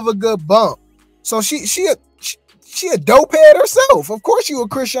she love a good bump. So she a dope head herself. Of course you a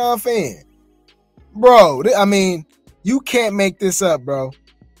Chrisean fan. Bro, I mean, you can't make this up, bro.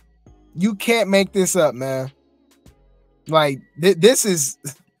 You can't make this up, man. Like, this is,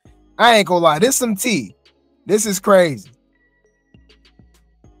 I ain't gonna lie, this some tea. This is crazy.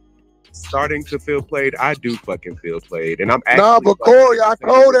 Starting to feel played. I do fucking feel played, and I'm nah, but Corey, I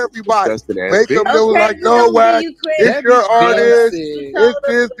told everybody. Makeup was like, no, Wack, it's your artist.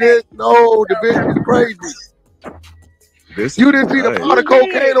 It's this. No, the bitch is crazy. You didn't see the pot of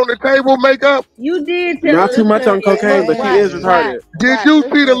cocaine on the table, Makeup? You did. Not too much on cocaine, but she is retarded. Did you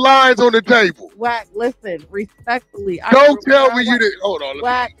see the lines on the table? Wack, listen, respectfully. Don't tell me you didn't. Hold on.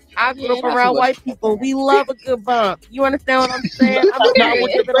 Wack, I grew up around white people. We love a good bump. You understand what I'm saying? I'm over here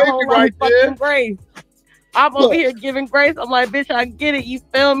giving a whole lot of fucking grace. I'm over here giving grace. I'm like, bitch, I get it. You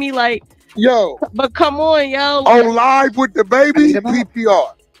feel me? Like, yo. But come on, yo. Like, on Live with the Baby,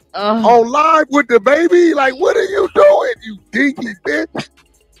 PTR. On Live with the Baby? Like, what are you doing, you dinky bitch?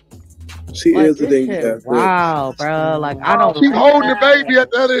 She is a dinky bitch. Wow, bro. Like, I don't. She holding the baby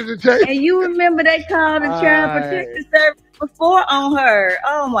at the other end of the table. And you remember they called the child protective service before on her.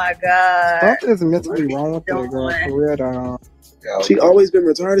 Oh my God. Something is mentally wrong with that girl, for real though. She always been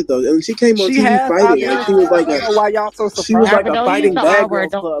retarded though. And she came on TV fighting. And she was like, why y'all so surprised? She was like a fighting bad girl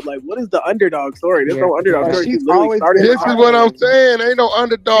club. Like, what is the underdog story? There's no underdog story. She's always this is what I'm saying. Ain't no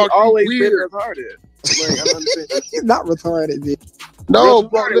underdog. She always weird. been retarded. Like, I don't understand. She's not retarded, bitch. No,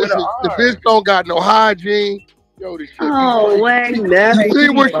 bro, listen, the bitch don't got no hygiene. Yo, this shit. Oh, wait. You see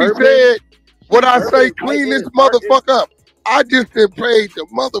what she said? What I say, clean this motherfucker up. I just did paid the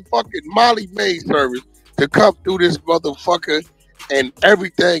motherfucking Molly maid service to come through this motherfucker and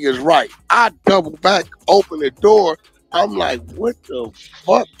everything is right. I double back, open the door. I'm like, what the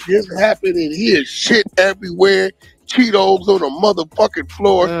fuck just happened in here? Shit everywhere. Cheetos on the motherfucking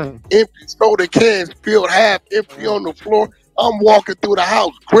floor. Empty soda cans spilled half empty on the floor. I'm walking through the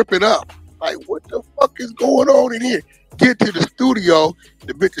house, gripping up. Like, what the fuck is going on in here? Get to the studio.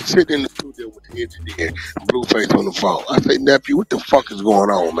 The bitch is sitting in the studio with the engineer, Blueface on the phone. I say, nephew, what the fuck is going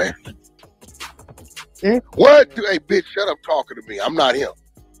on, man? What? Hey, bitch, shut up talking to me. I'm not him.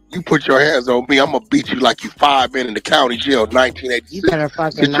 You put your hands on me, I'm going to beat you like you 5 men in the county jail, 1986. You better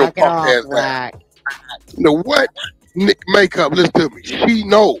fucking knock it off, Wack. No, what? Makeup, listen to me. She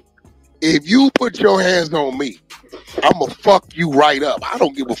know if you put your hands on me, I'm going to fuck you right up. I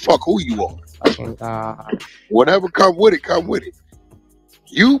don't give a fuck who you are. fucking god. Whatever come with it, come with it.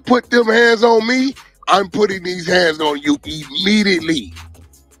 You put them hands on me, I'm putting these hands on you immediately.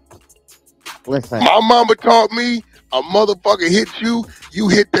 Listen. My mama taught me a motherfucker hit you, you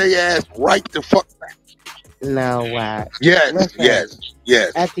hit their ass right the fuck back. No, Wack. Yes, Listen,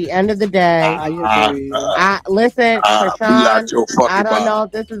 yes. At the end of the day, listen, Chrisean, I don't know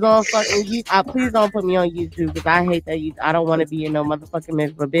if this is on fucking YouTube. Please don't put me on YouTube because I hate that I don't want to be in no motherfucking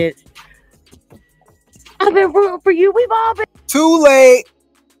mix, but bitch, I've been rooting for you. We've all been. Too late.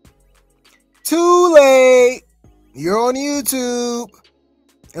 Too late. You're on YouTube.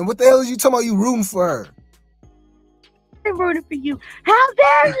 And what the hell is you talking about? You rooting for her? I've been rooting for you. How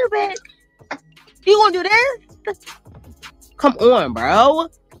dare you, bitch? You gonna do this? Come on, bro.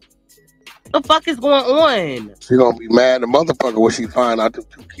 The fuck is going on? She gonna be mad the motherfucker when she find out the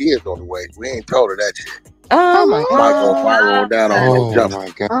 2 kids on the way. We ain't told her that shit. Oh my god. Might go viral down on jump. My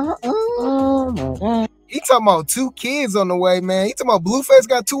god. Oh my god. He talking about 2 kids on the way, man. He talking about Blueface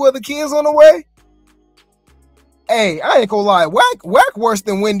got 2 other kids on the way. Hey, I ain't gonna lie. Wack worse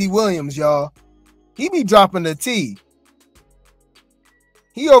than Wendy Williams, y'all. He be dropping the T.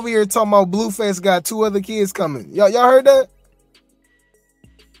 He over here talking about Blueface got 2 other kids coming. Y'all heard that?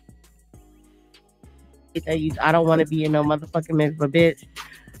 I don't want to be in no motherfucking mix, but bitch,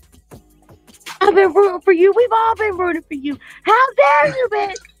 I've been rooting for you. We've all been rooting for you. How dare you,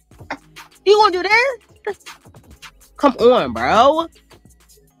 bitch? You gonna do this? Come on, bro.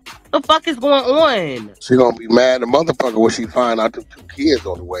 The fuck is going on? She gonna be mad the motherfucker when she find out the 2 kids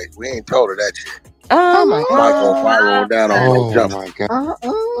on the way. We ain't told her that shit. Oh my god. Might go viral down on jump. My god.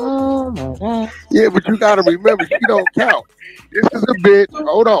 Oh my god. Yeah, but you gotta remember, she don't count. This is a bitch.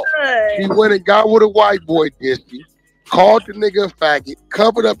 Hold on. She went and got with a white boy, did she? Called the nigga a faggot,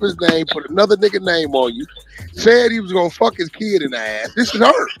 covered up his name, put another nigga name on you, said he was gonna fuck his kid in the ass. This is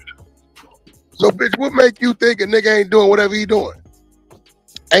her. So, bitch, what make you think a nigga ain't doing whatever he doing?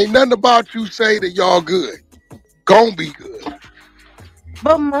 Ain't nothing about you say that y'all good. Gon' be good.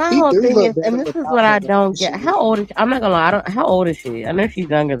 But my whole thing is, and this is what I don't get. How old is she? I'm not gonna lie. How old is she? I know she's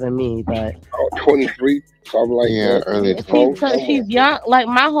younger than me, but 23, something like that. Early. She's young. Like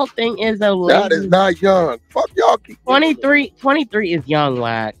my whole thing is though. That is not young. Fuck y'all. 23 is young,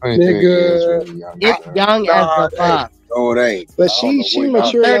 Wack. Nigga, it's young as the fuck. No, it ain't. But she mature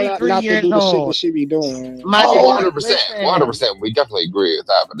not to do the shit old. that she be doing. 100%. We definitely agree with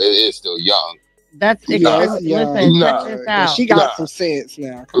that, but it is still young. That's Listen, check this out. She got some sense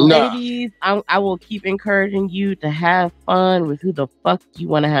now. Ladies, I will keep encouraging you to have fun with who the fuck you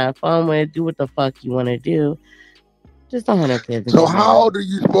want to have fun with. Do what the fuck you want to do. Just don't have no kids. So how old are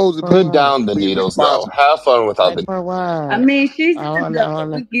you supposed to put down the needles though? Have fun without the. For what? I mean, she's an adult.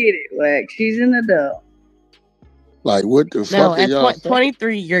 We get it, Wack. She's an adult. Like what the fuck? No, at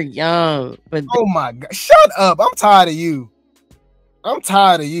 23, you're young. But oh my god, shut up! I'm tired of you.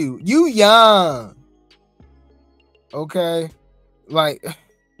 You young. Okay, like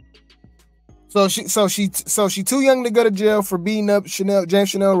so she too young to go to jail for beating up James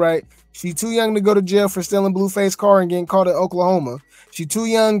Chanel, right? She too young to go to jail for stealing Blueface car and getting caught in Oklahoma. She too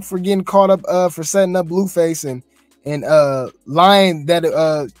young for getting caught up for setting up Blueface and lying that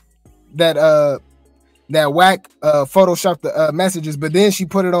Wack photoshopped the messages, but then she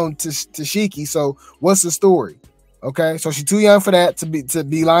put it on Tesehki. So what's the story? Okay, so she's too young for that to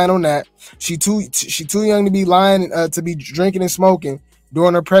be lying on that. She too young to be lying to be drinking and smoking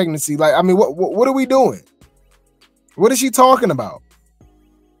during her pregnancy. Like, I mean, what are we doing? What is she talking about?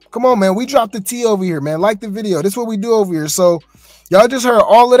 Come on, man. We dropped the T over here, man. Like the video. This is what we do over here. So y'all just heard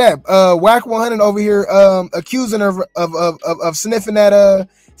all of that. Wack 100 over here accusing her of sniffing that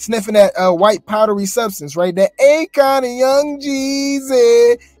white powdery substance, right? That Akon and Young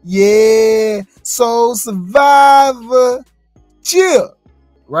Jeezy. Yeah. Soul Survivor. Chill.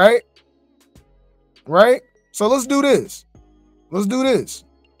 Right? So let's do this.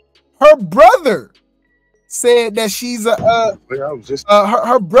 Her brother said that she's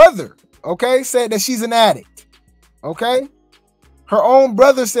her brother, okay, said that she's an addict. Okay? Her own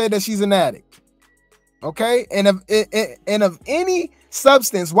brother said that she's an addict. Okay? And of any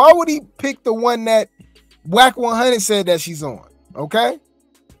substance, why would he pick the one that Wack 100 said that she's on? Okay?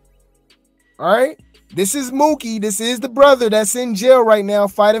 All right? This is Mookie. This is the brother that's in jail right now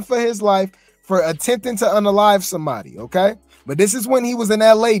fighting for his life for attempting to unalive somebody, okay? But this is when he was in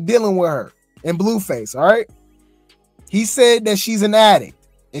LA dealing with her in Blueface, all right? He said that she's an addict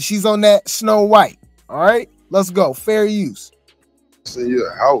and she's on that Snow White, all right? Let's go. Fair use. It's in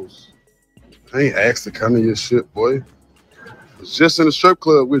your house. I ain't asked to come to your shit, boy. I was just in the strip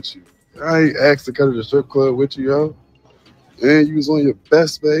club with you. I ain't asked to come to the strip club with you, yo. And you was on your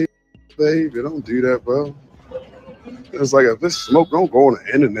best, babe. Baby, don't do that, bro. It's like if it's smoke, don't go on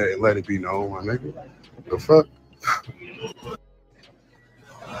the internet and let it be known, my nigga. The fuck?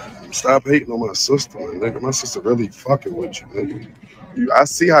 Stop hating on my sister, my nigga. My sister really fucking with you, nigga. I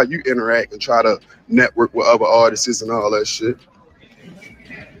see how you interact and try to network with other artists and all that shit.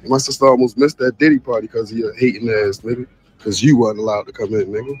 My sister almost missed that Diddy party because of your hating ass, nigga. Because you wasn't allowed to come in,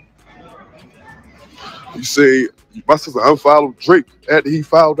 nigga. You say my sister unfollowed Drake after he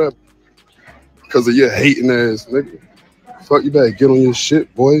fouled up because of your hating ass, nigga. Fuck, you better get on your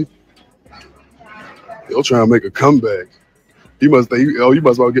shit, boy. You'll try to make a comeback. You must think, you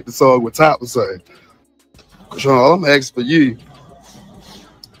must well get the song with Top or something. Sean, all I'm asking for you,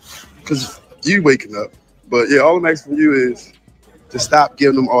 because you waking up. But yeah, all I'm asking for you is to stop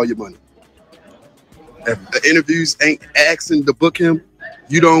giving them all your money. If the interviews ain't asking to book him,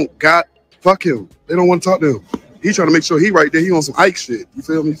 you don't got, fuck him. They don't want to talk to him. He trying to make sure he right there. He on some Ike shit. You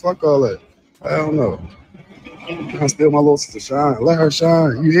feel me? Fuck all that. I don't know. I'm trying to steal my little sister shine. Let her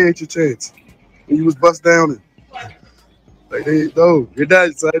shine. You had your chance. When you was bust down and like, there you go. Your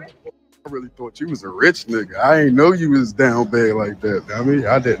dad said, I really thought you was a rich nigga. I ain't know you was down bad like that. I mean,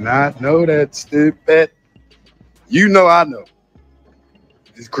 I did not know that, stupid. You know I know.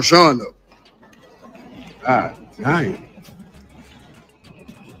 It's Chrisean know. I ain't.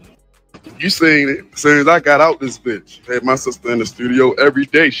 You seen it as soon as I got out this bitch. Had my sister in the studio every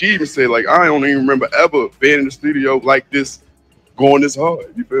day. She even said, like, I don't even remember ever being in the studio like this, going this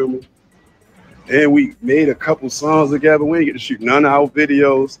hard. You feel me? And we made a couple songs together. We didn't get to shoot none of our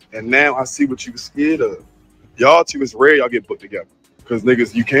videos. And now I see what you was scared of. Y'all two is rare y'all get put together. Because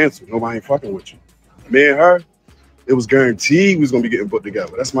niggas, you canceled. Nobody ain't fucking with you. Me and her, it was guaranteed we was going to be getting put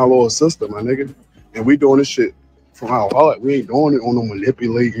together. That's my little sister, my nigga. And we doing this shit from our heart. We ain't doing it on no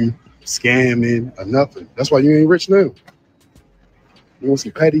manipulating, scamming, or nothing. That's why you ain't rich now. You want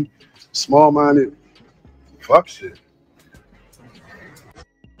some petty, small-minded, fuck shit.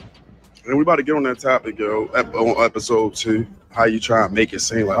 And we about to get on that topic, yo, on episode 2. How you try and make it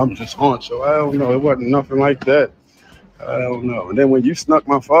seem like I'm just honcho. I don't know. It wasn't nothing like that. I don't know. And then when you snuck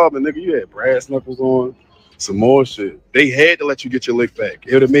my father, nigga, you had brass knuckles on, some more shit. They had to let you get your lick back.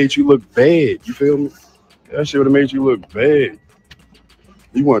 It would have made you look bad. You feel me? That shit would have made you look bad.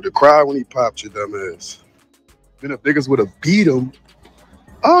 You wanted to cry when he popped your dumb ass. Then if niggas would have beat him,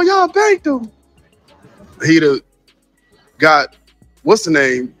 oh, y'all banked him. He'd have got, what's the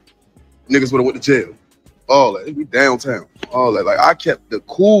name? Niggas would have went to jail. All that. We downtown. All that. Like, I kept the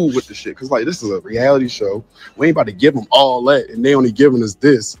cool with the shit. Because, like, this is a reality show. We ain't about to give them all that. And they only giving us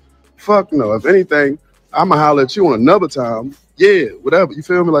this. Fuck no. If anything, I'm going to holler at you on another time. Yeah, whatever. You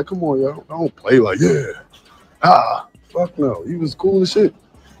feel me? Like, come on, yo. Don't play like, yeah. Fuck no. You was cool as shit.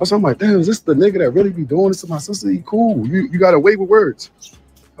 So I'm like, damn, is this the nigga that really be doing this to my sister? He cool. You got away with words.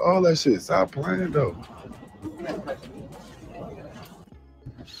 All that shit. Stop playing, though.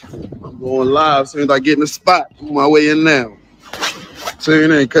 I'm going live as soon as I get in the spot. On my way in now.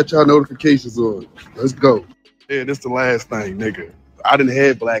 Soon ain't cut y'all notifications on. Let's go. Yeah, this the last thing, nigga. I didn't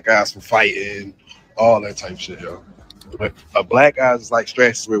have black eyes for fighting, all that type shit, yo. But a black eyes is like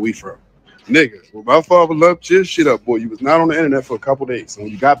Strash is where we from. Nigga, when my father loved your shit up, boy, you was not on the internet for a couple days. And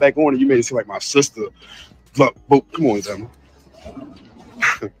when you got back on it, you made it seem like my sister. Look, come on, Emma.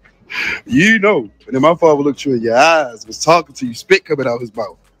 You know. And then my father looked you in your eyes, was talking to you, spit coming out his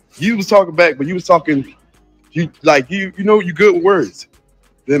mouth. You was talking back, but you was talking, you know you good with words.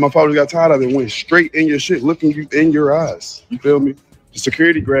 Then my father got tired of it and went straight in your shit, looking you in your eyes. You feel me? The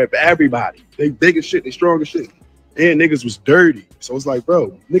security grabbed everybody. They big as shit, they strong as shit. And niggas was dirty. So it's like,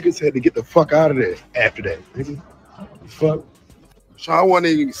 bro, niggas had to get the fuck out of there after that. Nigga. Fuck. So I wasn't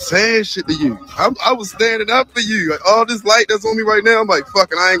even saying shit to you. I was standing up for you. Like, all this light that's on me right now, I'm like,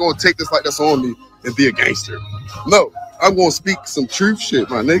 fucking, I ain't gonna take this light that's on me and be a gangster. No, I'm gonna speak some truth shit,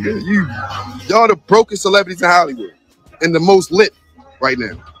 my nigga. Y'all the brokest celebrities in Hollywood and the most lit right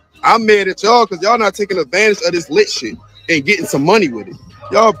now. I'm mad at y'all because y'all not taking advantage of this lit shit and getting some money with it.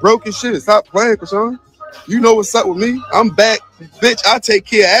 Y'all broke as shit. Stop playing, Chrisean. You know what's up with me. I'm back. Bitch, I take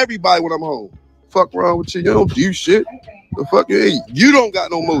care of everybody when I'm home. Fuck wrong with you. You don't do shit. The fuck you don't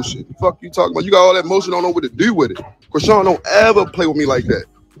got no motion. The fuck you talking about? You got all that motion, don't know what to do with it. Chrisean, don't ever play with me like that.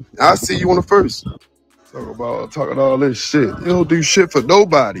 I see you on the first. Talking all this shit. You don't do shit for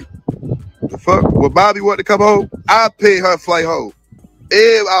nobody. The fuck? Well, Bobby wanted to come home. I pay her flight home.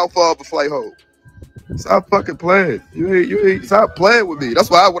 And our father flight home. Stop fucking playing. You ain't stop playing with me. That's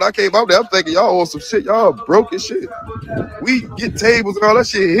why when I came out there, I'm thinking y'all on some shit. Y'all broke as shit. We get tables and all that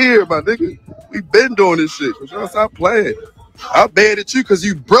shit here, my nigga. We been doing this shit. Y'all stop playing. I'm mad at you because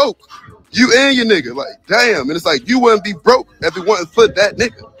you broke. You and your nigga. Like, damn. And it's like you wouldn't be broke if it wasn't for that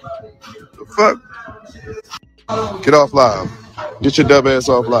nigga. The fuck? Get off live. Get your dumb ass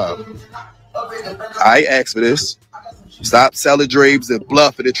off live. I asked for this. Stop selling dreams and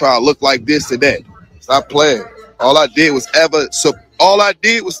bluffing and try to look like this and that. Stop playing. All I did was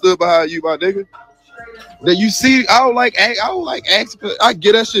stood behind you, my nigga. Then you see, I don't like asking. I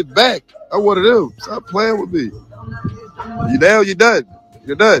get that shit back. I want to do. Stop playing with me. You down? You done?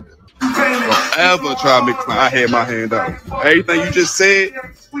 You're done. Don't ever try to make fun. I had my hand out. Everything you just said,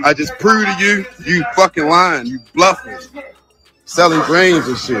 I just proved to you. You fucking lying. You bluffing. Selling dreams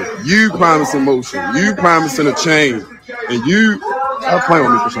and shit. You promising motion. You promising a change. And you stop playing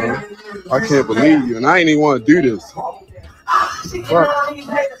with me, Chrisean. I can't believe you. And I ain't even want to do this. Fuck.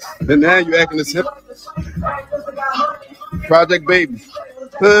 Then now you acting as hip. Project Babies.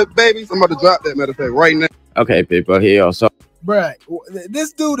 Hood Babies. I'm about to drop that, matter of fact, right now. Okay, people, here also. Bruh,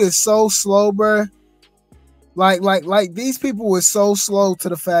 this dude is so slow, bruh. Like these people were so slow to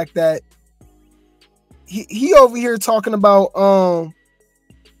the fact that he over here talking about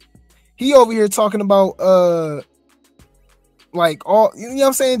like all, you know what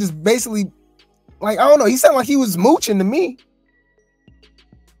I'm saying, just basically, like, I don't know, he sounded like he was mooching to me.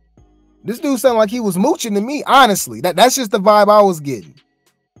 This dude sounded like he was mooching to me, honestly. That's just the vibe I was getting.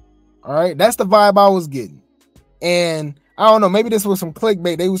 All right, that's the vibe I was getting. And I don't know, maybe this was some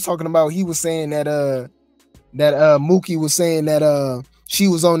clickbait. They was talking about, he was saying that Mookie was saying that she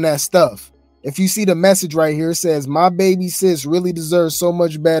was on that stuff. If you see the message right here, it says, "My baby sis really deserves so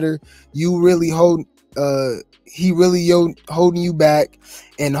much better. You really holding you back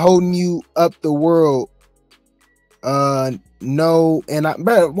and holding you up the world. No, and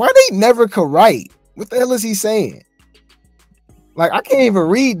why they never could write? What the hell is he saying? Like, I can't even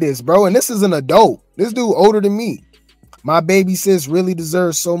read this, bro. And this is an adult. This dude older than me. My baby sis really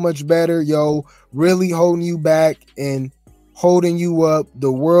deserves so much better, yo. Really holding you back and holding you up.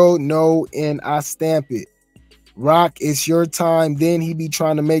 The world know, and I stamp it. Rock, it's your time." Then he be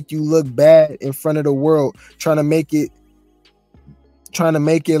trying to make you look bad in front of the world, trying to make it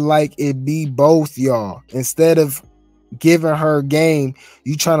like it be both y'all. Instead of giving her game,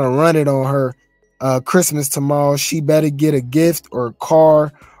 you trying to run it on her. Christmas tomorrow, she better get a gift or a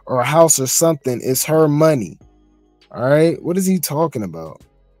car or a house or something. It's her money. All right, what is he talking about?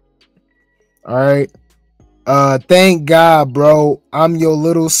 All right, thank God, bro. I'm your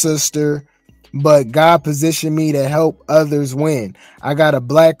little sister, but God positioned me to help others win. I got a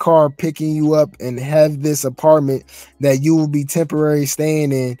black car picking you up and have this apartment that you will be temporarily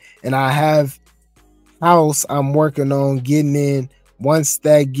staying in, and I have house I'm working on getting in. Once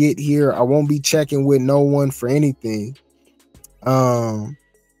that get here, I won't be checking with no one for anything.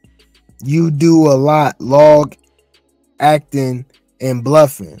 You do a lot, log, acting, and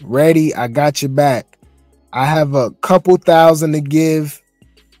bluffing. Ready? I got your back. I have a couple thousand to give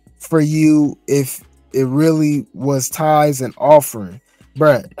for you if it really was tithes and offering.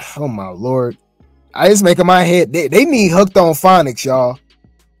 Bruh, oh my Lord. I just making my head. They need hooked on phonics, y'all.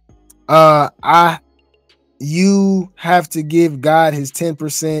 You have to give God his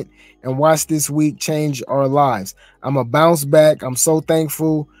 10% and watch this week change our lives. I'm a bounce back. I'm so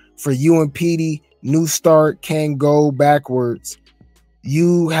thankful for you and Petey. New start, can't go backwards.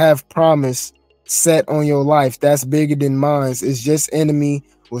 You have promise set on your life that's bigger than mine. It's just enemy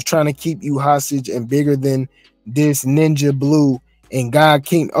was trying to keep you hostage and bigger than this ninja blue and God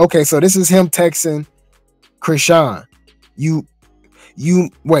King. Okay, so this is him texting Chrisean. You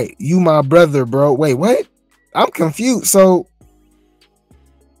wait, you my brother, bro. Wait, what? I'm confused. So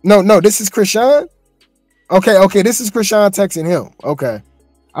no, this is Chrisean. Okay, this is Chrisean texting him. Okay,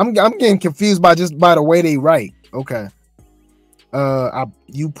 I'm getting confused by the way they write. Okay,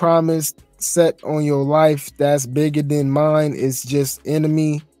 you promised set on your life that's bigger than mine. It's just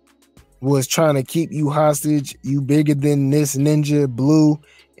enemy was trying to keep you hostage. You bigger than this ninja blue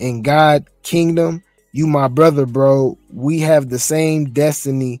and God kingdom. You my brother, bro. We have the same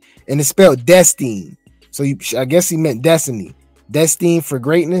destiny, and it's spelled destine. So I guess he meant destiny. Destined for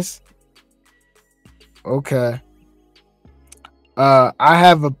greatness. Okay. I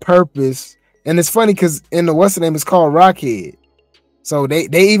have a purpose. And it's funny because in the what's the name, it's called Rockhead. So they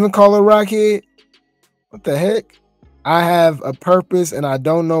even call it Rockhead. What the heck? I have a purpose and I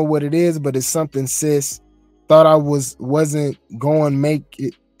don't know what it is, but it's something, sis. Thought I wasn't going to make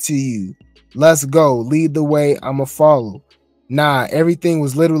it to you. Let's go. Lead the way. I'ma follow. Nah, everything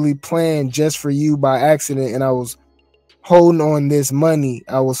was literally planned just for you by accident, and I was holding on this money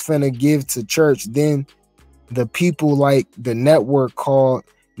I was finna give to church. Then the people like the network called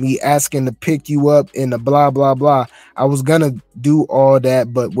me asking to pick you up in the blah blah blah. I was gonna do all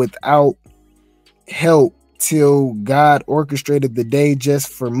that, but without help till God orchestrated the day just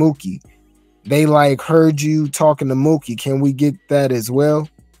for Mookie. They like heard you talking to Mookie. Can we get that as well?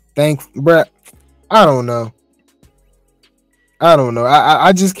 Bruh. I don't know.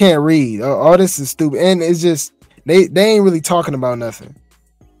 I just can't read. All this is stupid. And it's just they ain't really talking about nothing.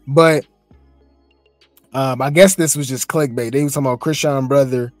 But I guess this was just clickbait. They was talking about Chrisean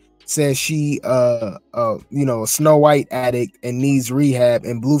brother says she a Snow White addict and needs rehab,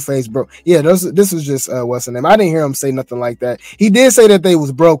 and Blueface broke. Yeah, this was just what's the name? I didn't hear him say nothing like that. He did say that they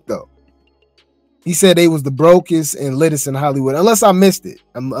was broke though. He said they was the brokest and littest in Hollywood. Unless I missed it.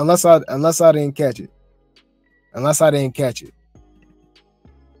 Unless I didn't catch it.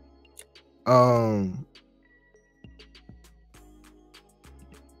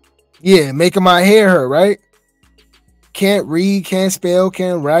 Yeah, making my hair hurt, right? Can't read, can't spell,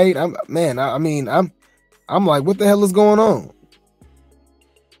 can't write. I'm like, what the hell is going on?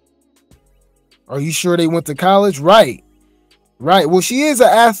 Are you sure they went to college? Right. Well, she is an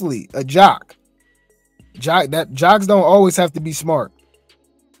athlete, a jock. Jocks don't always have to be smart.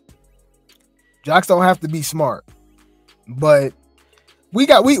 Jocks don't have to be smart. But we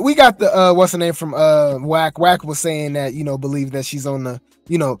got the what's the name from Wack. Wack was saying that, believe that she's on the,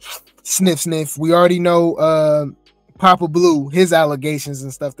 sniff. We already know Papa Blue, his allegations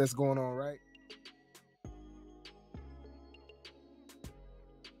and stuff that's going on, right?